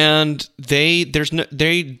Gabriel. And there's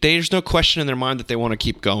no question in their mind that they want to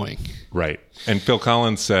keep going. Right. And Phil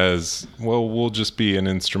Collins says, well, we'll just be an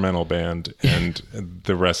instrumental band. And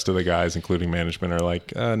the rest of the guys, including management, are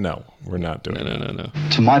like, no, we're not doing it. No.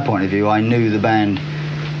 To my point of view, I knew the band,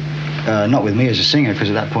 not with me as a singer, because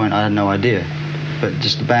at that point I had no idea, but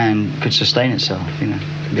just the band could sustain itself,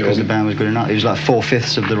 because the band was good enough. It was like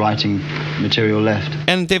 4/5 of the writing material left.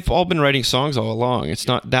 And they've all been writing songs all along. It's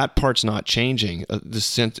not, that part's not changing. The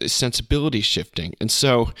sensibility shifting. And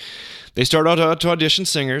so they start out to audition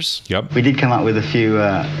singers. Yep. We did come up with a few,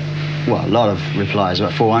 a lot of replies,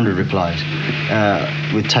 about 400 replies,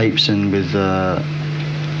 with tapes and with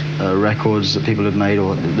records that people had made,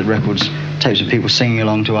 or the tapes of people singing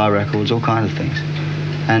along to our records, all kinds of things.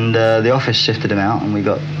 And the office sifted them out, and we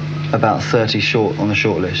got about 30 short on the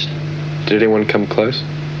short list. Did anyone come close?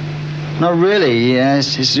 Not really. Yeah,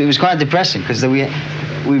 it was quite depressing, because we'd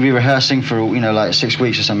be rehearsing for like 6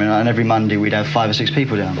 weeks or something, and every Monday we'd have 5 or 6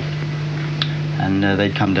 people down, and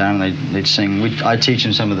they'd come down and they'd sing. I'd teach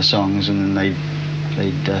them some of the songs, and then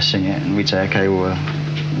they'd sing it, and we'd say, okay, we'll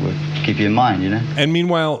keep you in mind, And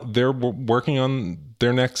meanwhile, they're working on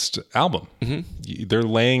their next album. Mm-hmm. They're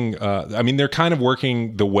laying, they're kind of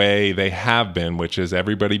working the way they have been, which is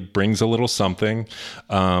everybody brings a little something.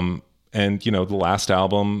 And, the last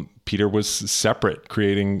album, Peter was separate,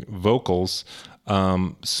 creating vocals.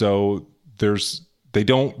 So they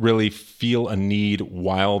don't really feel a need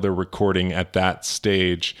while they're recording at that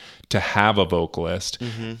stage to have a vocalist.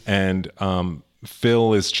 Mm-hmm. And,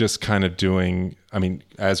 Phil is just kind of doing,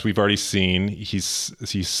 as we've already seen, he's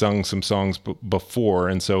sung some songs before,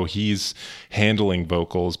 and so he's handling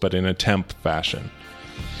vocals, but in a temp fashion.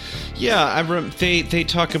 Yeah, they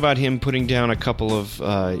talk about him putting down a couple of,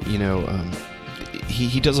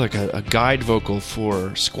 he does like a guide vocal for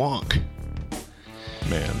Squonk.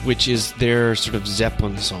 Man. Which is their sort of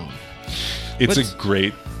Zeppelin song. It's a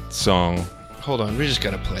great song. Hold on, we just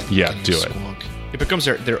got to play it. Yeah, do it. Squonk. It becomes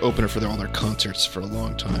their opener for all their concerts for a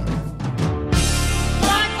long time.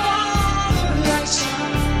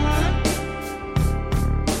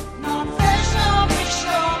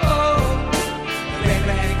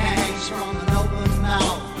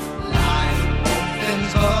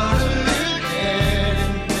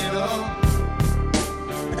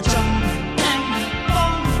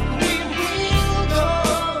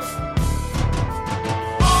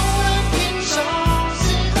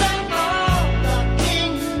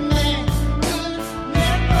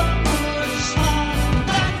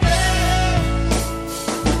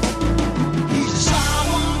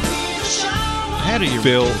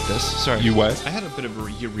 Phil, sorry, you what? I had a bit of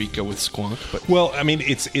a eureka with Squonk, but well,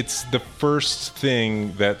 it's the first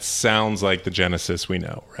thing that sounds like the Genesis we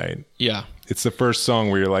know, right? Yeah, it's the first song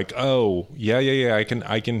where you're like, oh yeah, I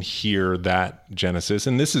can hear that Genesis,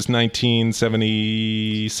 and this is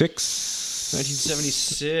 1976.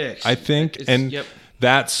 1976, I think, yep.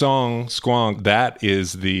 That song Squonk, that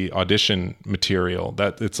is the audition material.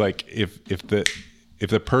 That it's like if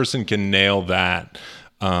the person can nail that.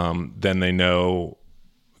 Then they know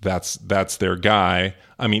that's their guy.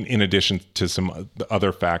 In addition to some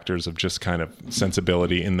other factors of just kind of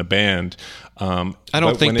sensibility in the band. I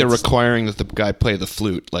don't think they're requiring that the guy play the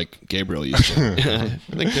flute like Gabriel used to. I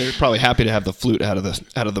think they're probably happy to have the flute out of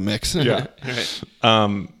the mix. Yeah. Right.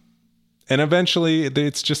 And eventually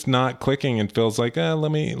it's just not clicking, and Phil's like,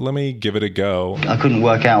 let me give it a go. I couldn't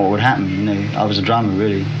work out what would happen. I was a drummer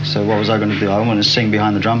really, so what was I going to do? I wanted to sing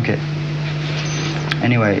behind the drum kit.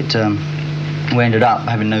 Anyway, we ended up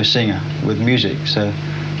having no singer with music, so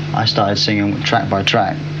I started singing track by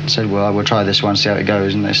track. I said, well, I will try this one, see how it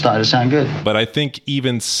goes, and it started to sound good. But I think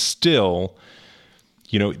even still,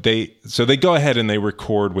 they go ahead and they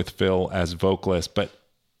record with Phil as vocalist, but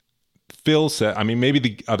Phil said, maybe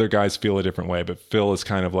the other guys feel a different way, but Phil is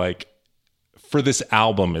kind of like, for this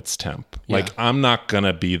album, it's temp. Like, I'm not going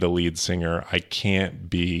to be the lead singer.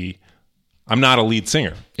 I'm not a lead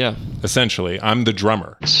singer. Yeah. Essentially, I'm the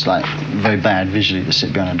drummer. It's like very bad visually to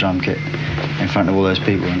sit behind a drum kit in front of all those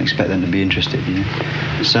people and expect them to be interested, you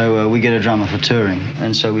know. So we get a drummer for touring,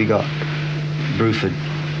 and so we got Bill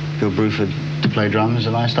Bruford, to play drums,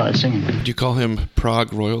 and I started singing. Do you call him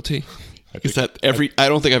Prague royalty? I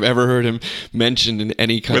don't think I've ever heard him mentioned in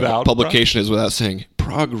any kind of publication is without saying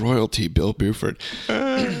Prague royalty, Bill Bruford.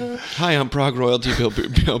 Hi, I'm Prague royalty, Bill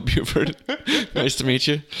Bruford. Nice to meet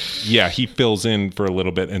you. Yeah, he fills in for a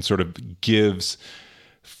little bit and sort of gives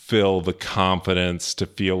Phil the confidence to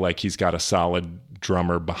feel like he's got a solid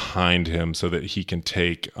drummer behind him so that he can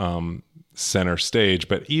take center stage.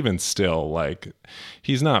 But even still, like,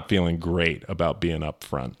 he's not feeling great about being up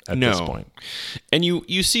front at this point. And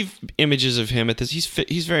you see images of him at this.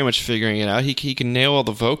 He's very much figuring it out. He can nail all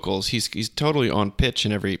the vocals. He's totally on pitch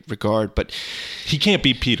in every regard. But he can't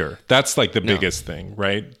be Peter. That's like the biggest thing,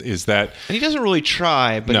 right? Is that, and he doesn't really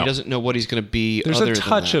try, but he doesn't know what he's going to be. There's a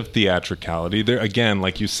touch of theatricality there. Again,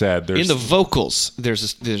 like you said, there's in the vocals.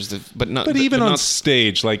 But even on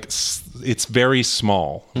stage, like, it's very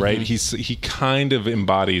small, right? Mm-hmm. He kind of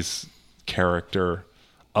embodies character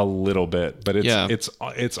a little bit, but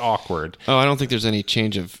it's awkward. Oh, I don't think there's any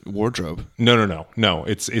change of wardrobe. No.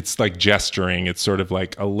 It's like gesturing. It's sort of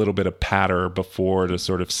like a little bit of patter before to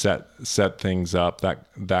sort of set things up,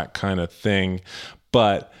 that kind of thing.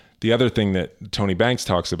 But the other thing that Tony Banks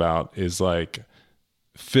talks about is like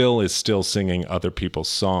Phil is still singing other people's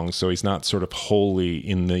songs, so he's not sort of wholly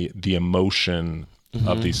in the emotion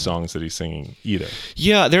of these songs that he's singing either.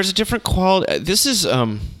 Yeah, there's a different quality. This is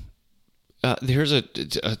here's a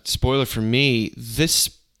spoiler for me. This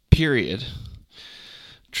period,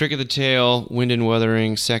 Trick of the Tail, Wind and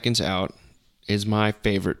Wuthering, Seconds Out, is my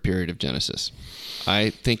favorite period of Genesis.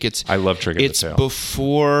 I love Trick of the Tail. It's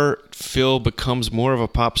before Phil becomes more of a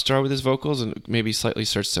pop star with his vocals and maybe slightly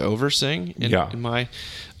starts to oversing, in my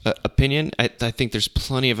opinion. I think there's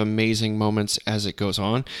plenty of amazing moments as it goes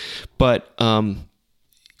on, but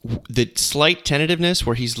the slight tentativeness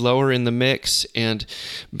where he's lower in the mix and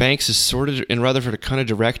Banks is sort of, and Rutherford are kind of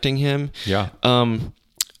directing him. Yeah. And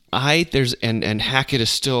Hackett is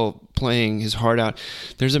still playing his heart out.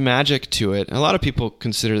 There's a magic to it. A lot of people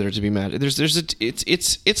consider there to be magic. It's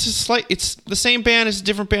the same band as a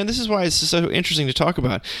different band. This is why it's so interesting to talk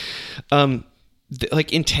about.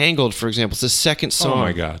 Like Entangled, for example, it's the second song. Oh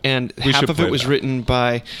my God. And half of it was written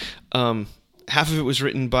by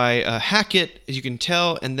Hackett, as you can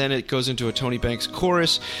tell, and then it goes into a Tony Banks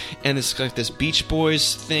chorus, and it's like this Beach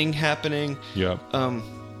Boys thing happening. Yeah.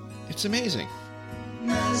 It's amazing.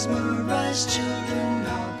 Mesmerized children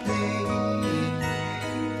are playing,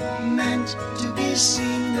 meant to be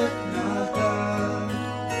seen but not heard.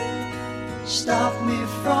 Stop me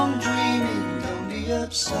from dreaming, don't be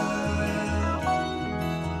absurd.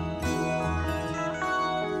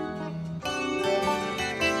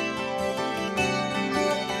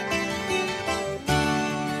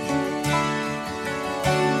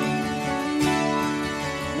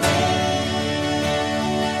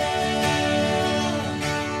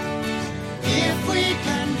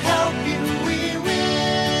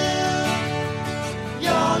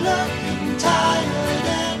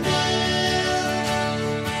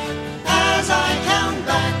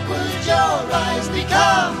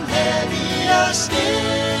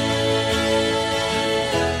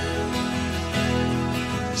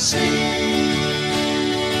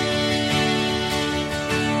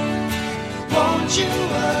 Won't you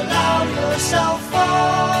allow yourself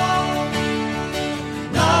fall?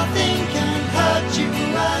 Nothing can hurt you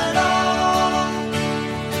at all.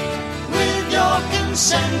 With your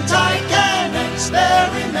consent I can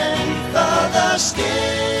experiment further still.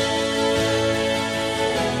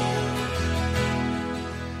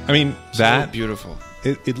 I mean, that so beautiful.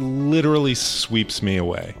 It literally sweeps me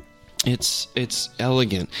away. It's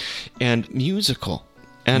elegant and musical.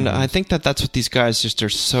 And I think that's what these guys just are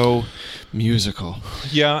so musical.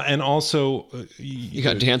 Yeah, and also you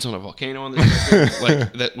got Dance on a Volcano on this record,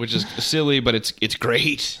 like that, which is silly, but it's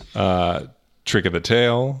great. Trick of the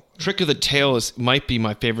Tail. Trick of the Tail might be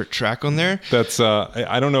my favorite track on there. That's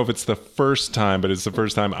I don't know if it's the first time, but it's the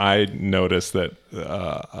first time I noticed that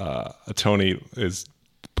Tony is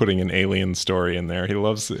putting an alien story in there. He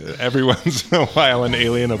loves every once in a while an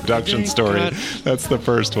alien abduction story. God. That's the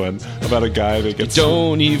first one about a guy that gets. You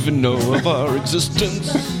don't even know of our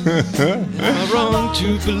existence. I'm wrong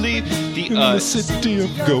to believe in the city of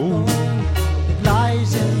gold. It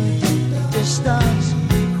lies in the distance,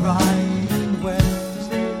 crying wells.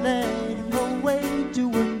 They led him away to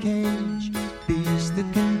a cage. Beast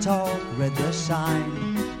that can talk read the signs.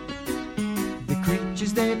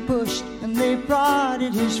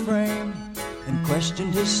 and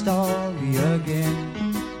questioned his story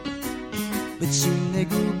again. But soon they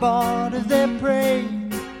grew bored of their prey,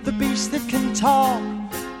 the beast that can talk,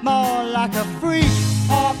 more like a freak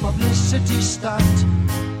or publicity stunt.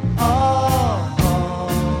 Oh,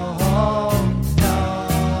 oh, oh,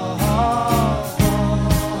 no.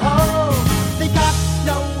 They got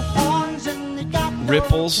no horns and they got no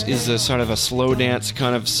Ripples is a sort of a slow dance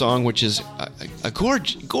kind of song, which is a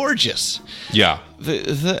gorgeous. Yeah.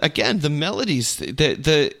 Again, the melodies.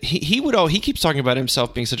 He keeps talking about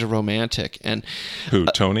himself being such a romantic, and who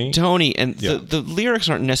Tony? Tony, and the lyrics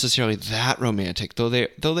aren't necessarily that romantic, though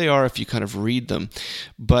they are if you kind of read them.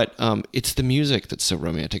 But it's the music that's so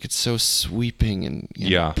romantic. It's so sweeping and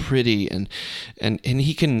pretty, and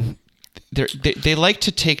he can. They like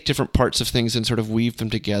to take different parts of things and sort of weave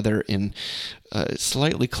them together in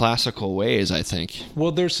slightly classical ways, I think.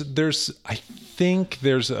 Well, I think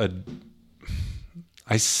there's a.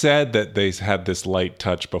 I said that they had this light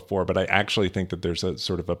touch before, but I actually think that there's a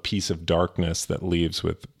sort of a piece of darkness that leaves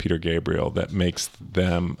with Peter Gabriel that makes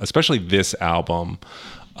them, especially this album,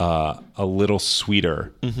 a little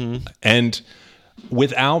sweeter. Mm-hmm. And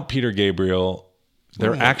without Peter Gabriel,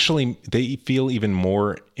 they feel even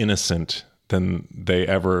more innocent than they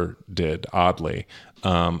ever did, oddly,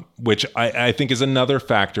 which I think is another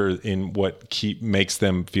factor in what makes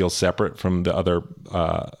them feel separate from the other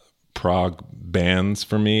prog bands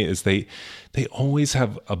for me, is they always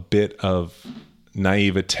have a bit of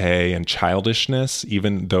naivete and childishness,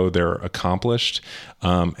 even though they're accomplished.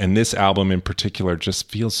 And this album in particular just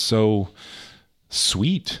feels so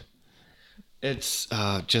sweet. It's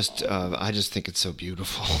I just think it's so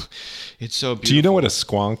beautiful. It's so beautiful. Do you know what a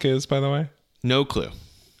squonk is, by the way? No clue.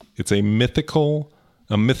 It's a mythological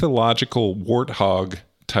warthog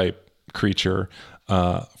type creature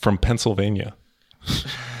from Pennsylvania.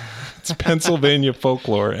 It's Pennsylvania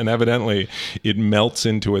folklore, and evidently it melts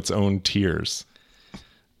into its own tears.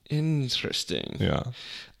 Interesting. Yeah.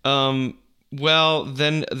 Well,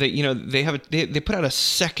 then they put out a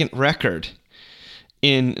second record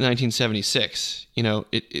in 1976.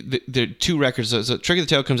 The two records. So Trick of the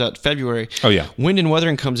Tail comes out in February. Oh yeah. Wind and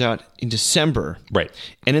Wuthering comes out in December. Right.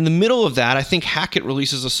 And in the middle of that, I think Hackett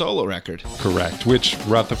releases a solo record. Correct. Which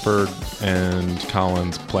Rutherford and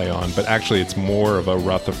Collins play on, but actually it's more of a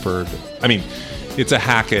Rutherford. I mean, it's a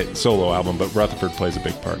Hackett solo album, but Rutherford plays a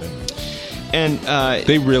big part in it. And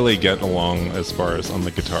they really get along as far as on the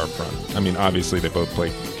guitar front. I mean, obviously they both play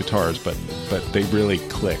guitars, but they really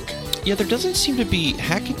click. Yeah, there doesn't seem to be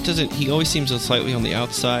he always seems slightly on the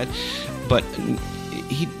outside, but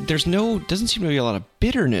doesn't seem to be a lot of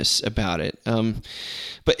bitterness about it.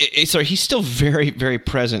 But he's still very, very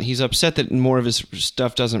present. He's upset that more of his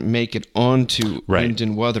stuff doesn't make it onto Wind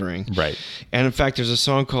and Wuthering. Right. And in fact, there's a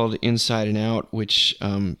song called Inside and Out, which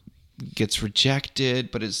gets rejected,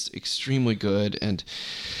 but is extremely good. And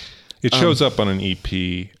it shows up on an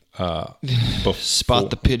EP. Spot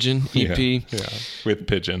the Pigeon EP. Yeah, with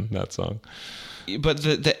Pigeon, that song. But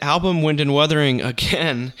the album Wind and Wuthering,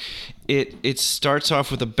 again, it starts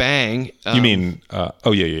off with a bang. You mean,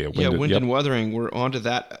 Wind and Wuthering, we're onto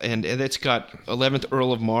that. And it's got 11th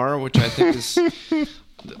Earl of Mar, which I think is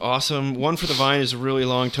awesome. One for the Vine is a really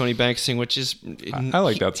long Tony Banks thing, which is... I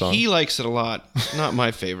like that song. He likes it a lot. Not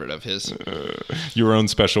my favorite of his. Your Own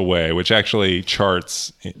Special Way, which actually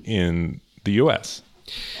charts in the U.S.,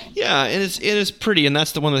 Yeah, and it is pretty, and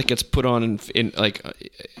that's the one that gets put on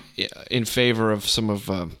in favor of some of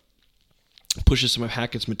pushes some of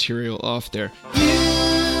Hackett's material off there. You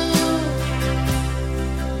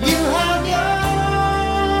have your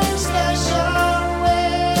own special way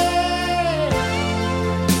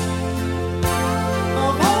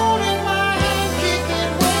of holding my hand,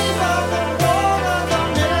 kicking wave up the road,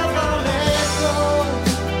 I'll never let go.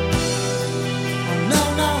 No,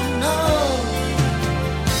 no, no.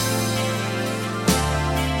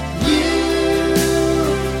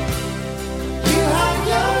 You have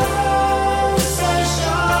your own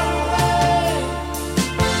special way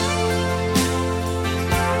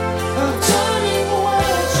of turning the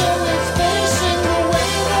world so it's facing the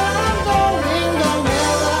way that I'm going.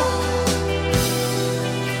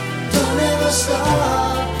 Don't ever stop.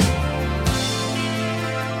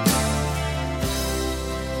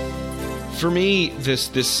 For me,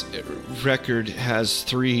 this record has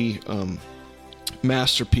three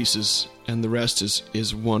masterpieces, and the rest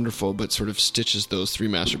is wonderful, but sort of stitches those three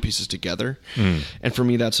masterpieces together. And for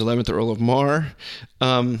me, that's 11th Earl of Mar,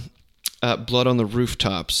 Blood on the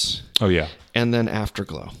Rooftops. Oh yeah, and then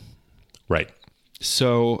Afterglow. Right.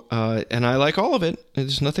 So, and I like all of it.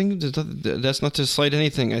 There's nothing. That's not to slight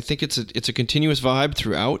anything. I think it's a continuous vibe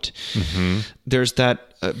throughout. Mm-hmm. There's that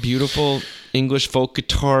beautiful English folk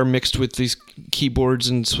guitar mixed with these keyboards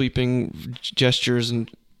and sweeping gestures,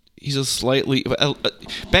 and he's a slightly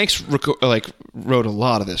Banks wrote a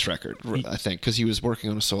lot of this record, I think, because he was working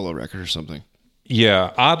on a solo record or something.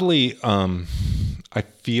 Yeah, oddly, I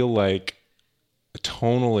feel like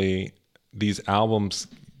tonally these albums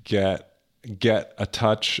get a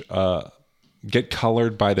touch, get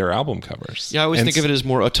colored by their album covers. Yeah, I always think of it as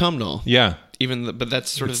more autumnal. Yeah. But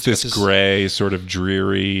that's sort of... It's this gray, sort of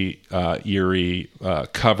dreary, eerie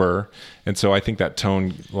cover. And so I think that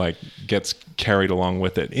tone gets carried along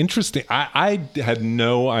with it. Interesting. I had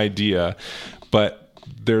no idea, but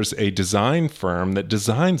there's a design firm that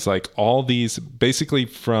designs all these, basically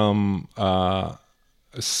from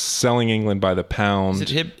Selling England by the Pound.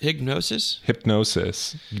 Is it Hipgnosis?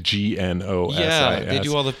 Hipgnosis. Gnosis. Yeah, they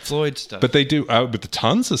do all the Floyd stuff. But they do with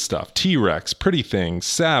tons of stuff. T-Rex, Pretty Things,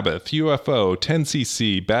 Sabbath, UFO,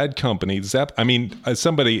 10cc, Bad Company, Zepp. I mean,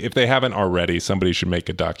 somebody, if they haven't already, somebody should make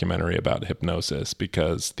a documentary about Hipgnosis,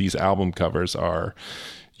 because these album covers are,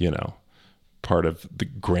 part of the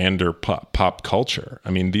grander pop culture.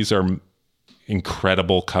 I mean, these are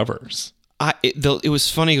incredible covers. It was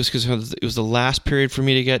funny because it was the last period for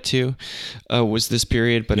me to get to, was this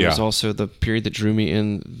period, but it was also the period that drew me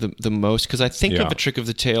in the most, because I think of A Trick of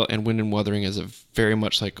the Tail and Wind and Wuthering as a very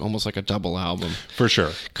much almost like a double album. For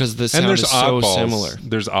sure. Because the sound is so similar.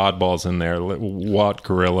 There's oddballs in there. Watt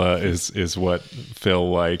Gorilla is what Phil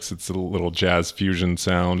likes. It's a little jazz fusion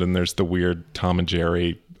sound, and there's the weird Tom and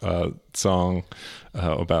Jerry song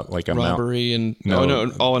about a robbery and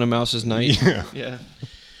All in a Mouse's Night. Yeah.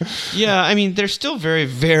 Yeah, I mean, they're still very,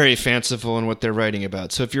 very fanciful in what they're writing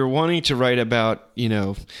about. So if you're wanting to write about,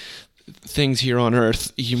 things here on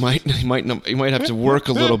Earth, you might have to work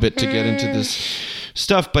a little bit to get into this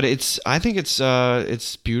stuff. But I think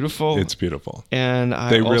it's beautiful. It's beautiful, and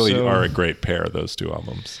they really are a great pair, those two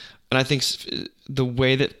albums. And I think the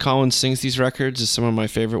way that Collins sings these records is some of my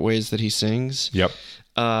favorite ways that he sings. Yep.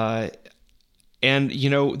 And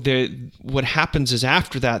what happens is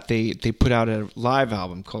after that they put out a live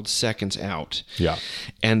album called Seconds Out. Yeah.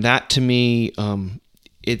 And that to me,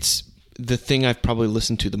 it's the thing I've probably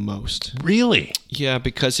listened to the most. Really? Yeah,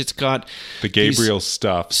 because it's got the Gabriel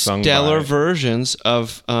stuff sung stellar by versions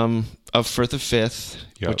of Firth the Fifth,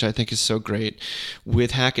 which I think is so great, with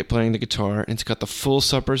Hackett playing the guitar, and it's got the full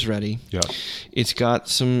Suppers Ready. Yeah. It's got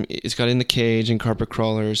In the Cage and Carpet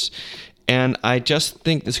Crawlers. And I just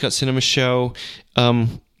think it's got Cinema Show.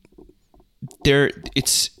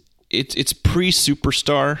 It's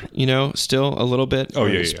pre-Superstar, still a little bit. Oh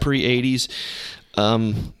yeah, it's pre-80s.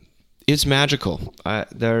 It's magical.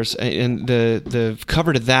 The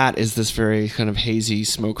cover to that is this very kind of hazy,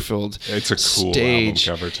 smoke-filled. It's a cool stage,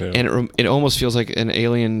 album cover too, and it almost feels like an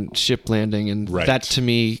alien ship landing, and that to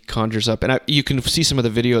me conjures up. And you can see some of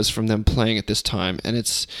the videos from them playing at this time, and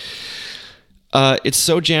it's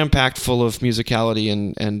so jam-packed full of musicality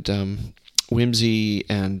and whimsy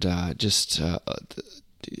and just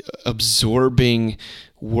absorbing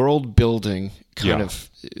world-building kind of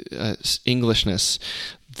Englishness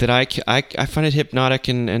that I find it hypnotic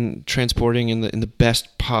and transporting in the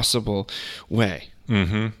best possible way.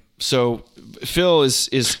 Mm-hmm. So Phil is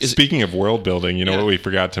speaking of world building. You know what we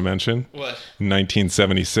forgot to mention? What? In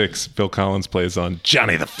 1976, Phil Collins plays on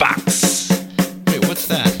Johnny the Fox. Wait, what's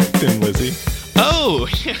that? Thin Lizzy. Oh,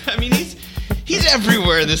 I mean he's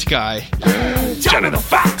everywhere. This guy, Johnny the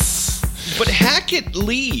Fox. But Hackett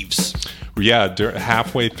leaves. Yeah,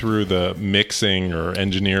 halfway through the mixing or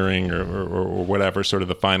engineering or whatever, sort of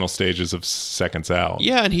the final stages of Seconds Out.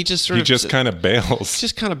 Yeah, and he just kind of bails.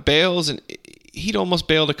 Just kind of bails, and he'd almost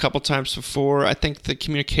bailed a couple times before. I think the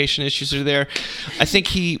communication issues are there. I think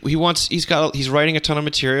he's writing a ton of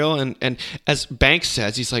material, and as Banks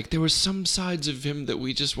says, he's like, there were some sides of him that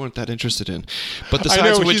we just weren't that interested in, but the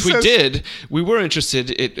sides in which we were interested.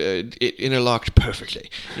 It interlocked perfectly,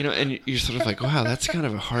 and you're sort of like, wow, that's kind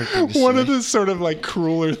of a hard thing to say. One of the sort of like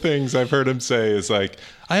crueler things I've heard him say is like,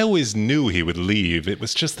 I always knew he would leave. It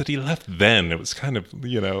was just that he left then. It was kind of,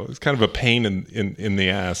 it was kind of a pain in the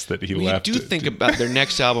ass that he left. You do think about their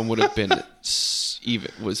next album would have been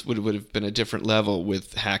would have been a different level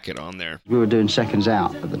with Hackett on there. We were doing Seconds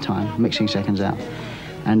Out at the time, mixing Seconds Out,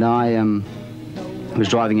 and I was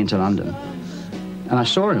driving into London, and I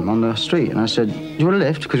saw him on the street, and I said, "Do you want a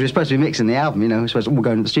lift?" Because we were supposed to be mixing the album, we're supposed to all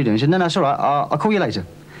go into the studio. He said, "No, it's all right. I'll call you later."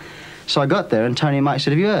 So I got there, and Tony and Mike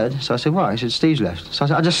said, "Have you heard?" So I said, "What?" He said, "Steve's left." So I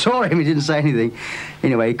said, "I just saw him." He didn't say anything.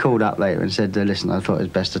 Anyway, he called up later and said, "Listen, I thought it was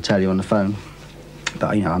best to tell you on the phone, but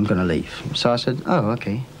I'm going to leave." So I said, "Oh,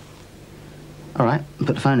 okay. All right." Put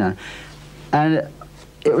the phone down, and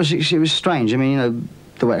it was strange. I mean,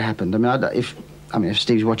 the way it happened. I mean, if I mean, if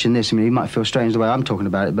Steve's watching this, I mean, he might feel strange the way I'm talking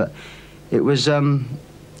about it, but it was,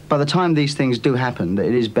 by the time these things do happen, that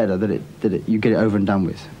it is better that you get it over and done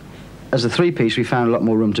with. As a three-piece, we found a lot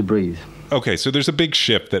more room to breathe. Okay, so there's a big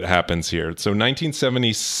shift that happens here. So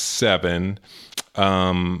 1977,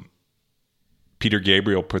 Peter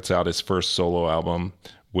Gabriel puts out his first solo album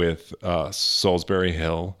with Salisbury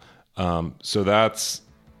Hill. So that's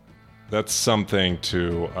something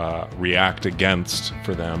to react against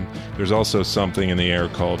for them. There's also something in the air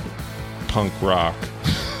called punk rock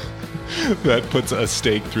that puts a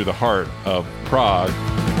stake through the heart of Prague.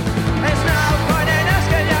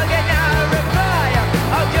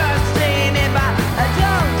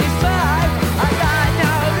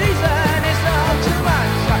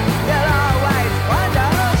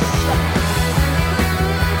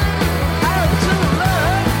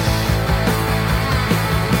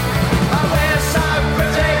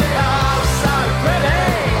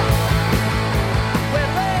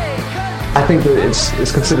 I think that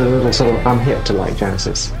it's considered a little sort of unhip to like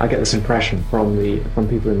Genesis. I get this impression from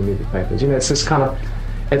people in the music papers. You know, it's this kind of,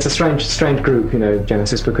 it's a strange group, you know,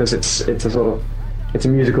 Genesis, because it's a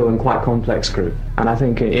musical and quite complex group. And I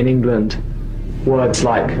think in England, words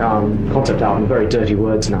like concept album are very dirty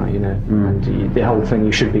words now, you know, and the whole thing,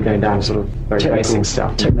 you should be going down sort of very basic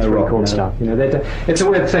stuff, techno-rock stuff. You know, it's a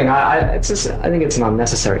weird thing. I think it's an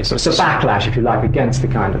unnecessary sort of, it's a backlash, if you like, against the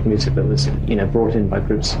kind of music that was, you know, brought in by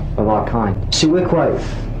groups of our kind. See, we're quite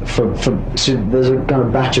so there's a kind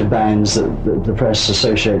of batch of bands that the press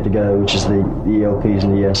associate together, which is the ELPs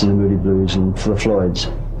and the Yes and the Moody Blues and the Floyds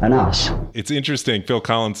and us. It's interesting. Phil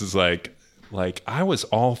Collins is like I was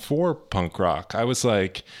all for punk rock. I was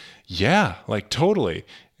like, yeah, like totally.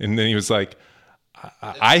 And then he was like,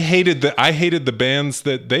 I hated the bands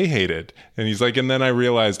that they hated. And he's like, and then I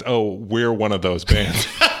realized, oh, we're one of those bands.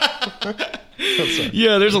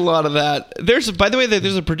 Yeah, there's a lot of that. By the way,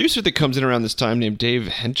 there's a producer that comes in around this time named Dave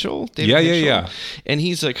Henschel. Yeah. And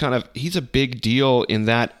he's a big deal in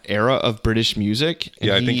that era of British music.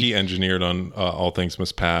 And I think he engineered on All Things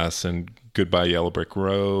Must Pass and Goodbye Yellow Brick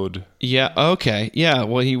Road. Yeah, okay. Yeah,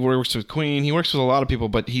 well, he works with Queen. He works with a lot of people,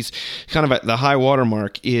 but he's kind of at the high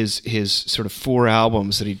watermark is his sort of 4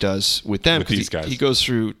 albums that he does with them. With these guys. He goes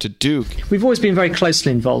through to Duke. We've always been very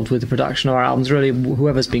closely involved with the production of our albums, really,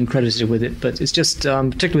 whoever's been credited with it, but it's just,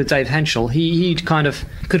 particularly with Dave Henschel, he kind of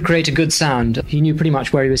could create a good sound. He knew pretty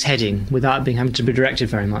much where he was heading without having to be directed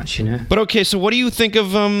very much, you know. But okay, so what do you think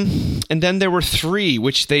of, and then there were 3,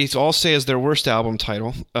 which they all say is their worst album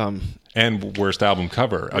title. And worst album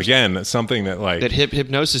cover. Again, something that like... that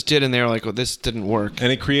Hypnosis did, and they were like, well, this didn't work.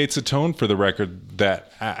 And it creates a tone for the record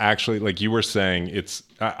that actually, like you were saying, it's...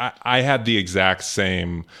 I had the exact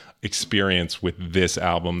same experience with this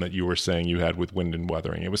album that you were saying you had with Wind and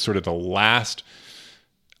Wuthering. It was sort of the last...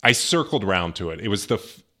 I circled round to it. It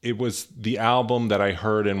was the album that I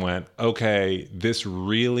heard and went, okay, this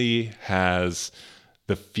really has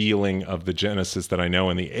the feeling of the Genesis that I know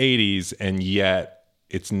in the 80s, and yet...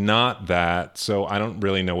 it's not that, so I don't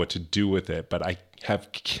really know what to do with it, but I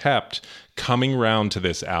have kept coming round to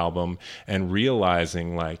this album and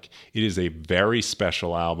realizing like it is a very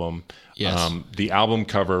special album. Yes. The album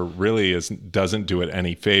cover really doesn't do it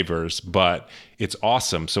any favors, but it's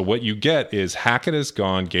awesome. So what you get is Hackett is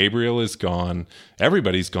gone, Gabriel is gone,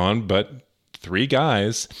 everybody's gone, but 3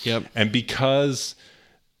 guys. Yep. And because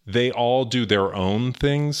they all do their own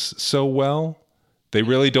things so well, they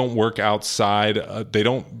really don't work outside. They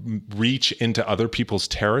don't reach into other people's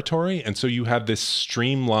territory. And so you have this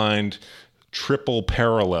streamlined triple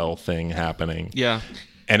parallel thing happening. Yeah.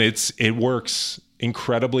 And it works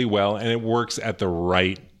incredibly well. And it works at the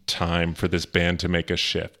right time for this band to make a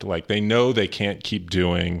shift. Like they know they can't keep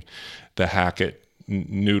doing the Hackett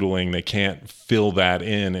noodling. They can't fill that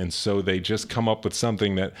in. And so they just come up with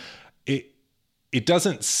something that it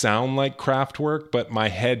doesn't sound like Kraftwerk, but my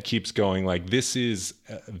head keeps going like this is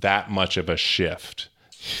that much of a shift.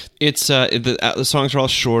 It's the songs are all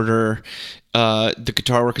shorter. The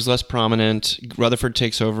guitar work is less prominent. Rutherford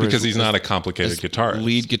takes over because he's not a complicated guitarist,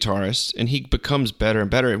 lead guitarist, and he becomes better and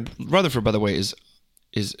better. And Rutherford, by the way, is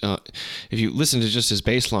if you listen to just his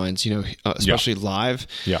bass lines, you know, especially live,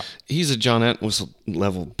 he's a John Entwistle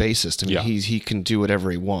level bassist. I mean, he can do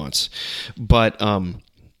whatever he wants, but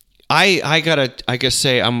I gotta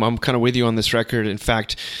say I'm kind of with you on this record. In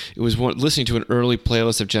fact, it was listening to an early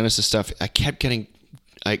playlist of Genesis stuff. I kept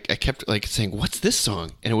like saying, "What's this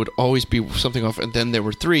song?" And it would always be something off. And then there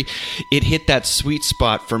were 3. It hit that sweet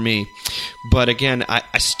spot for me. But again,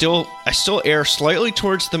 I still err slightly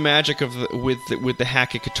towards the magic of with the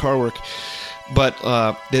Hackett guitar work. But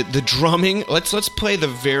the drumming. Let's play the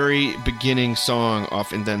very beginning song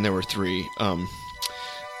off. And then there were 3.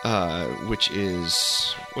 which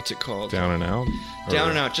is, what's it called? Down and Out? Down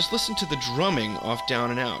and Out. Just listen to the drumming off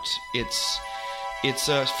Down and Out. It's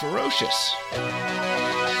ferocious.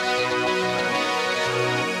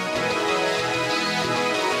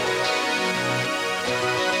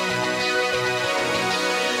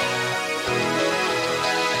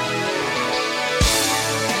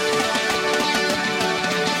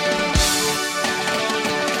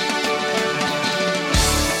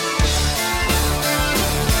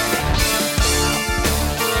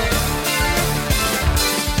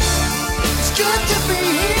 It's good to be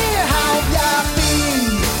here. How have ya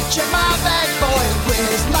been? Check my bag, boy.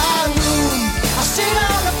 Where's my room? I sit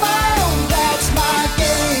on the phone. That's my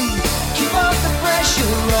game. Keep up the pressure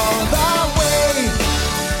all the way.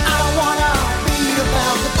 I don't wanna beat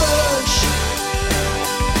about the bush,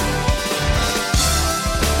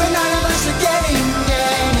 but none of us are getting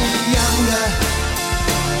any younger.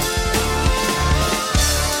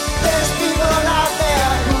 There's people out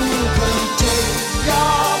there who can take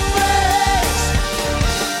your place.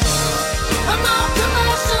 I'm not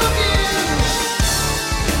commercial views,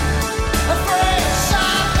 afraid of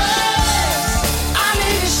silence. I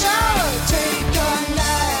need a shower, take a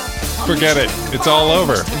nap. Forget it. It's all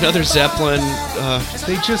over. Another Zeppelin.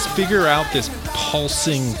 They just figure out this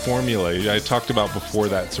pulsing formula I talked about before,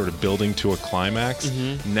 that sort of building to a climax.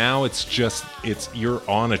 Mm-hmm. Now it's you're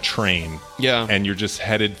on a train. Yeah. And you're just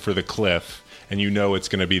headed for the cliff, and you know it's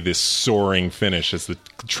going to be this soaring finish as the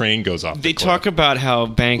train goes off They the cliff. talk about how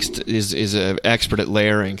Banks is an expert at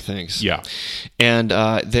layering things. Yeah. And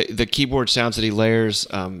the keyboard sounds that he layers,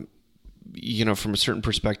 from a certain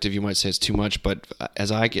perspective, you might say it's too much, but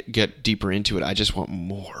as I get deeper into it, I just want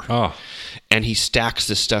more. Oh. And he stacks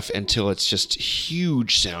this stuff until it's just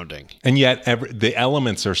huge sounding. And yet the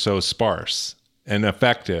elements are so sparse and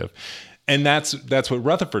effective. And that's what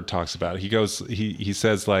Rutherford talks about. He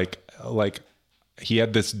says like he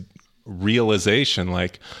had this realization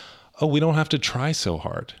like, oh, we don't have to try so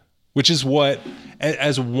hard, which is what,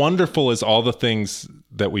 as wonderful as all the things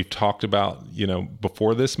that we've talked about,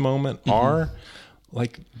 before this moment are,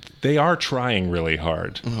 like, they are trying really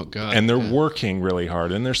hard. Oh, God. And they're working really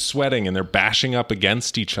hard, and they're sweating, and they're bashing up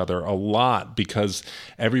against each other a lot because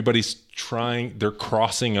everybody's trying, they're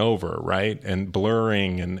crossing over, right? And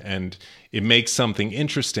blurring, and it makes something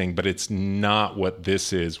interesting, but it's not what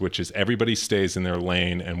this is, which is everybody stays in their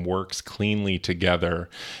lane and works cleanly together.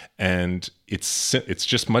 And it's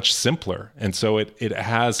just much simpler. And so it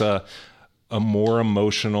has a more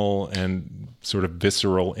emotional and sort of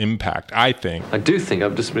visceral impact, I think. I do think,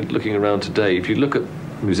 I've just been looking around today, if you look at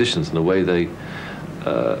musicians and the way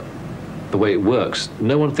it works,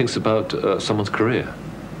 no one thinks about someone's career.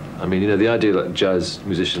 I mean, the idea that jazz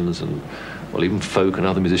musicians and, well, even folk and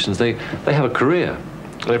other musicians, they have a career.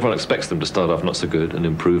 And everyone expects them to start off not so good and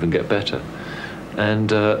improve and get better.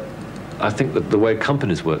 And I think that the way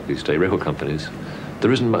companies work these days, record companies,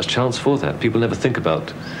 there isn't much chance for that. People never think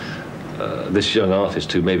about this young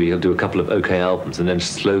artist who maybe he'll do a couple of okay albums and then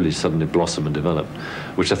slowly, suddenly blossom and develop,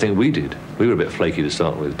 which I think we did. We were a bit flaky to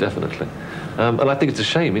start with, definitely. And I think it's a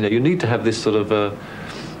shame. You need to have this sort of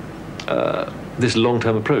this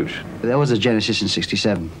long-term approach. There was a Genesis in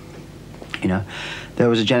 67. There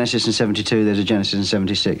was a Genesis in 72. There's a Genesis in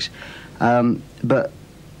 76. But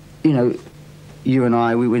you and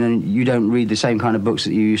I, you don't read the same kind of books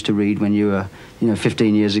that you used to read when you were,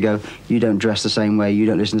 15 years ago. You don't dress the same way. You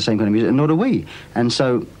don't listen to the same kind of music, and nor do we. And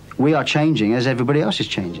so we are changing as everybody else is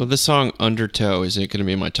changing. Well, the song Undertow is going to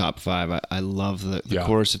be in my top 5. I love the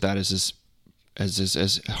chorus of that is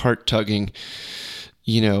as heart-tugging.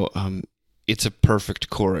 It's a perfect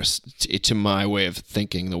chorus to my way of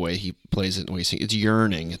thinking, the way he plays it and the way he sings. It's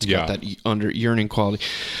yearning. It's got that yearning quality.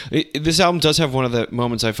 This album does have one of the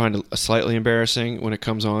moments I find slightly embarrassing when it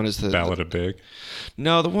comes on. Is the Ballad of Big?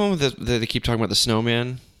 No, the one with they keep talking about the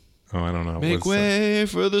snowman. Oh, I don't know. Make way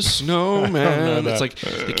for the snowman. It's like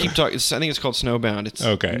they keep talking. I think it's called Snowbound. It's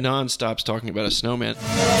non-stops talking about a snowman. There's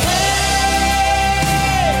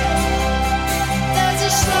a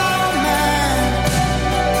snowman.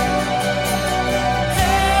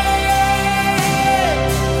 Hey,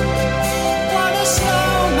 what a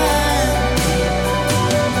snowman.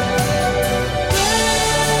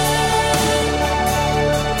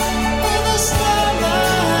 With a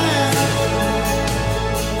snowman.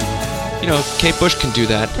 Kate Bush can do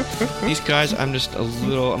that. These guys, I'm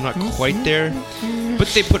not quite there. But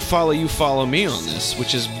they put Follow You, Follow Me on this,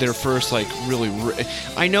 which is their first,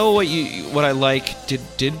 I know what I like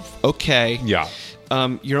did okay. Yeah.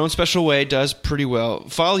 Your Own Special Way does pretty well.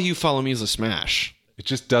 Follow You, Follow Me is a smash. It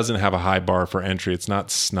just doesn't have a high bar for entry. It's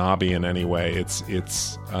not snobby in any way. It's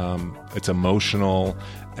emotional,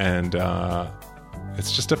 and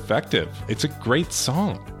it's just effective. It's a great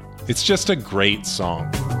song. It's just a great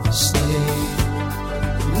song. Stay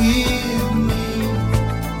with me,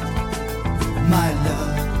 my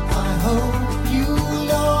love. I hope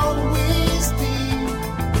you'll always be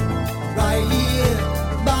right here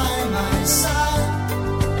by my side.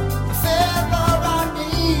 If ever I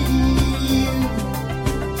need you,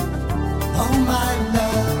 oh my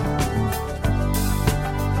love,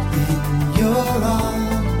 in your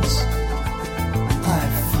arms I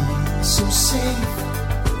feel so safe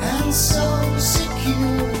and so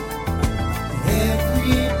secure.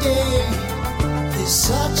 Every day is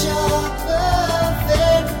such a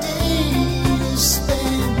perfect day to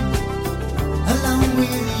spend along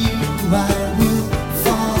with you. I will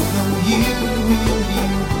follow you. Will you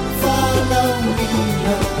follow me?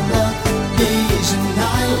 All the days and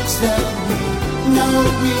nights that we know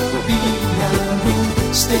will be. I will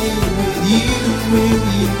stay with you. Will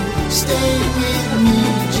you stay with me?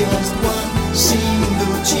 Just one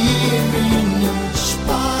single tear in each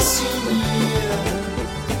passing year.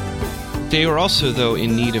 They were also, though,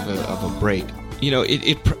 in need of a break. You know,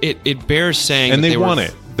 it bears saying, And that they want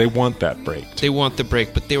it. They want that break. They want the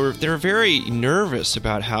break, but they were very nervous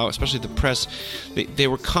about how, especially the press, they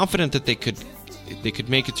were confident that they could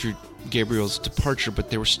make it through Gabriel's departure, but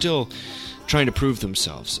they were still trying to prove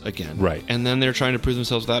themselves again. Right. And then they're trying to prove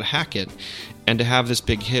themselves without Hackett. And to have this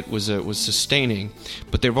big hit was sustaining,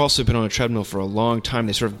 but they've also been on a treadmill for a long time.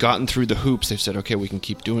 They sort of gotten through the hoops. They've said, okay, we can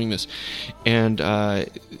keep doing this. And I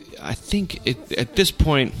think at this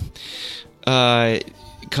point,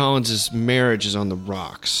 Collins' marriage is on the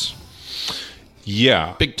rocks.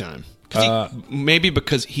 Yeah. Big time. Maybe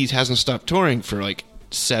because he hasn't stopped touring for like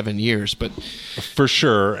 7 years, but for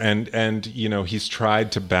sure. And you know, he's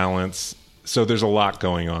tried to balance. So there's a lot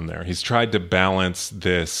going on there. He's tried to balance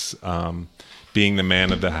this being the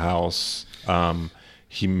man of the house.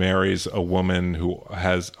 He marries a woman who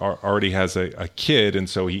already has a kid, and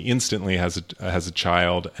so he instantly has a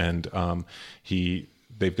child. And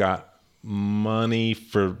they've got money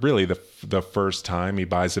for really the first time. He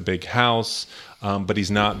buys a big house, but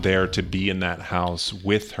he's not there to be in that house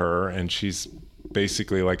with her, and she's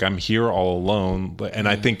basically like, I'm here all alone. And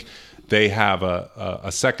I think they have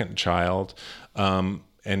a second child, and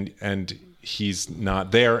he's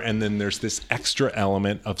not there. And then there's this extra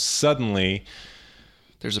element of suddenly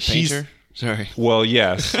there's a painter. Sorry. Well,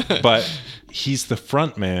 yes, but he's the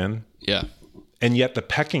front man. Yeah. And yet the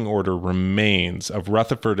pecking order remains of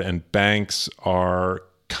Rutherford, and Banks are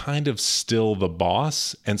kind of still the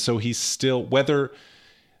boss. And so he's still, whether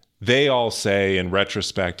they all say in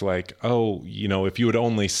retrospect, like, oh, you know, if you had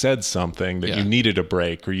only said something that you needed a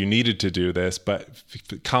break or you needed to do this. But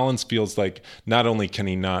Collins feels like not only can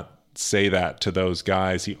he not say that to those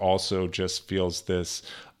guys, he also just feels this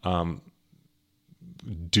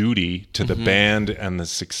duty to the band and the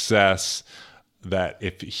success, that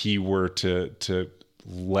if he were to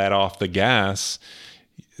let off the gas,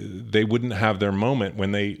 they wouldn't have their moment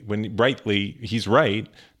when rightly, he's right,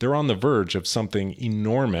 they're on the verge of something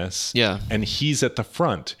enormous. Yeah. And he's at the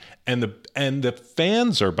front, and the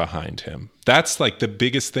fans are behind him. That's like the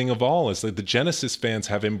biggest thing of all, is like the Genesis fans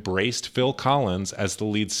have embraced Phil Collins as the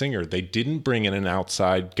lead singer. They didn't bring in an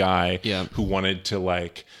outside guy who wanted to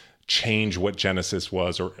like change what Genesis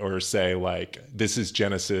was, or say like, this is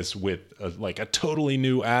Genesis with a totally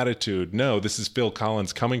new attitude. No, this is Phil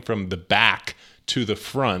Collins coming from the back to the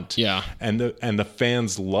front. Yeah. And the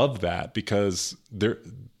fans love that, because they're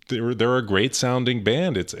a great sounding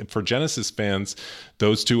band. It's, for Genesis fans,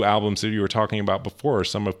 those two albums that you were talking about before are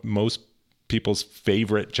some of most people's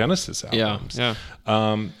favorite Genesis albums. Yeah.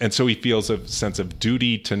 And so he feels a sense of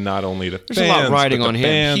duty to not only the There's fans, a lot riding on him,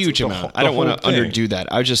 bands, huge amount. I don't want to underdo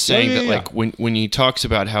that. I was just saying that like when he talks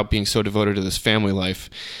about how being so devoted to this family life,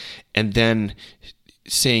 and then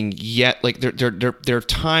saying like there are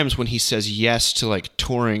times when he says yes to like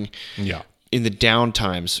touring in the down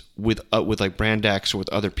times with like Brand X or with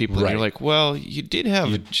other people, and you're like, well, you did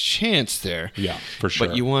have a chance there, for sure,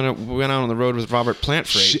 but you went out on the road with Robert Plant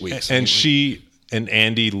for 8 weeks, and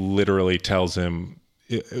Andy literally tells him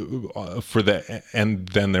and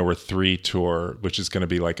then there were 3 tour, which is going to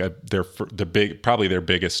be like probably their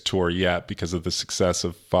biggest tour yet, because of the success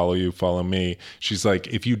of Follow You, Follow Me. She's like,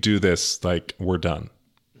 if you do this, like, we're done.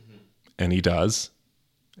 And he does,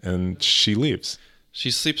 and she leaves. She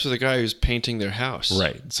sleeps with a guy who's painting their house.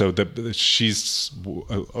 Right. So she's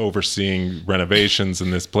overseeing renovations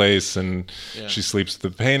in this place, and she sleeps with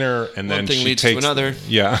the painter, and One then thing she leads takes to another.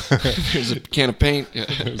 Yeah. There's a can of paint.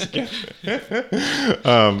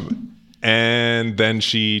 And then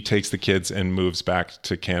she takes the kids and moves back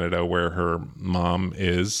to Canada where her mom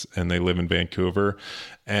is, and they live in Vancouver.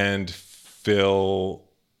 And Phil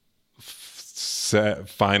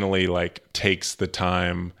finally like takes the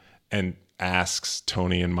time and asks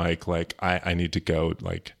Tony and Mike, like, I need to go,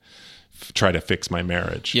 like, try to fix my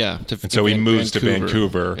marriage. Yeah. And so he moves to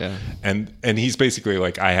Vancouver. Yeah. And he's basically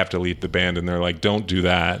like, I have to leave the band. And they're like, don't do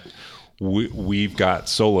that. We've got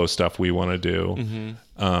solo stuff we want to do. Mm-hmm.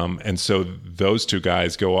 And so those two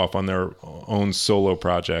guys go off on their own solo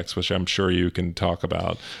projects, which I'm sure you can talk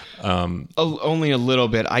about. Only a little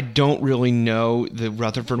bit. I don't really know the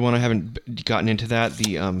Rutherford one. I haven't gotten into that.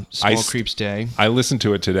 The Small Creeps Day. I listened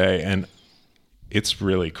to it today, and it's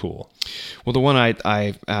really cool. Well, the one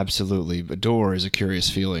I absolutely adore is A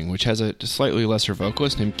Curious Feeling, which has a slightly lesser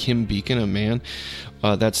vocalist named Kim Beacon, a man.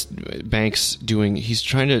 That's Banks doing. He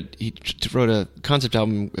wrote a concept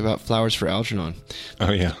album about Flowers for Algernon.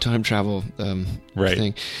 Oh yeah, time travel right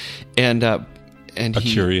thing, and A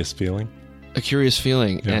Curious Feeling. A Curious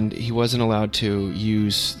Feeling, yeah. And he wasn't allowed to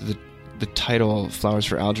use the title Flowers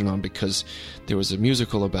for Algernon because there was a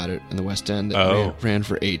musical about it in the West End that ran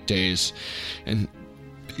for 8 days, and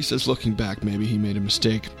he says, looking back, maybe he made a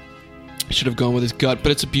mistake. He should have gone with his gut,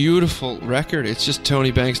 but it's a beautiful record. It's just Tony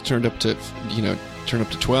Banks turned up to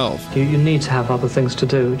 12. You need to have other things to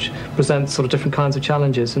do, which present sort of different kinds of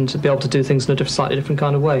challenges, and to be able to do things in a slightly different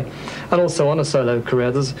kind of way. And also on a solo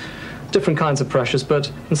career, there's different kinds of pressures,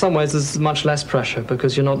 but in some ways there's much less pressure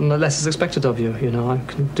because less is expected of you. I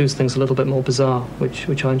can do things a little bit more bizarre,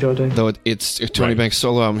 which I enjoy doing. Though it's a Tony Banks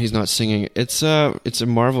solo album, he's not singing. It's a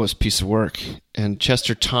marvelous piece of work. And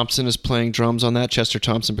Chester Thompson is playing drums on that. Chester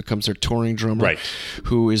Thompson becomes their touring drummer, right?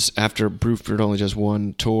 Who is, after Bruford only does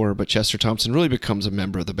one tour, but Chester Thompson really becomes a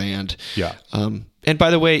member of the band. Yeah. And by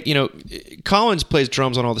the way, Collins plays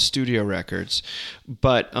drums on all the studio records,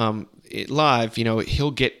 but live,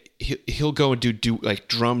 he'll go and do like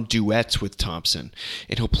drum duets with Thompson,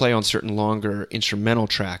 and he'll play on certain longer instrumental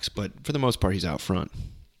tracks, but for the most part he's out front.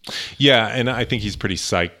 Yeah, and I think he's pretty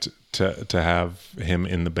psyched to have him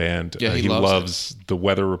in the band. Yeah, he loves the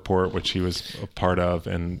Weather Report, which he was a part of,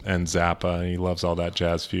 and Zappa, and he loves all that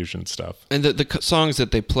jazz fusion stuff. And the songs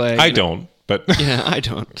that they play, I don't. But yeah, I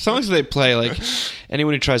don't. Songs that they play, like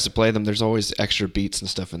anyone who tries to play them, there's always extra beats and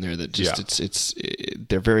stuff in there that just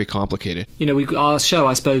they're very complicated. Our show,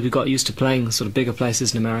 I suppose, we got used to playing sort of bigger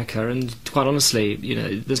places in America, and quite honestly,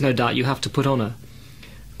 there's no doubt you have to put on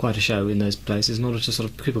quite a show in those places in order to sort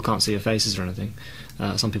of, people can't see your faces or anything.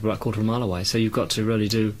 Some people are a quarter of a mile away, so you've got to really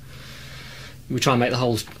we try and make the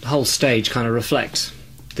whole stage kind of reflect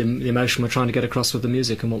the emotion we're trying to get across with the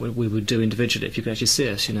music and what we would do individually if you could actually see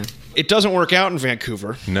us, It doesn't work out in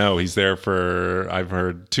Vancouver. No, he's there for, I've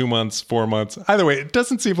heard, 2 months, 4 months. Either way, it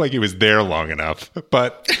doesn't seem like he was there long enough,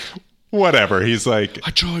 but whatever. He's like,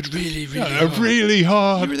 I tried really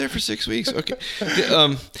hard. You were there for 6 weeks. Okay.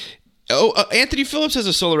 Anthony Phillips has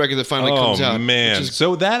a solo record that finally comes out. Oh, man.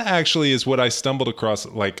 So that actually is what I stumbled across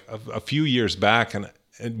like a few years back, and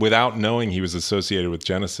without knowing he was associated with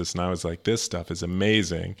Genesis, and I was like, this stuff is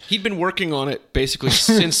amazing. He'd been working on it basically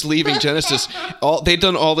since leaving Genesis. They've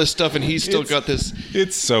done all this stuff, and he's still got this.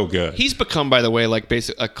 It's so good. He's become, by the way, like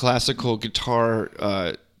a classical guitar.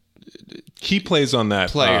 He plays on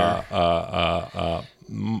that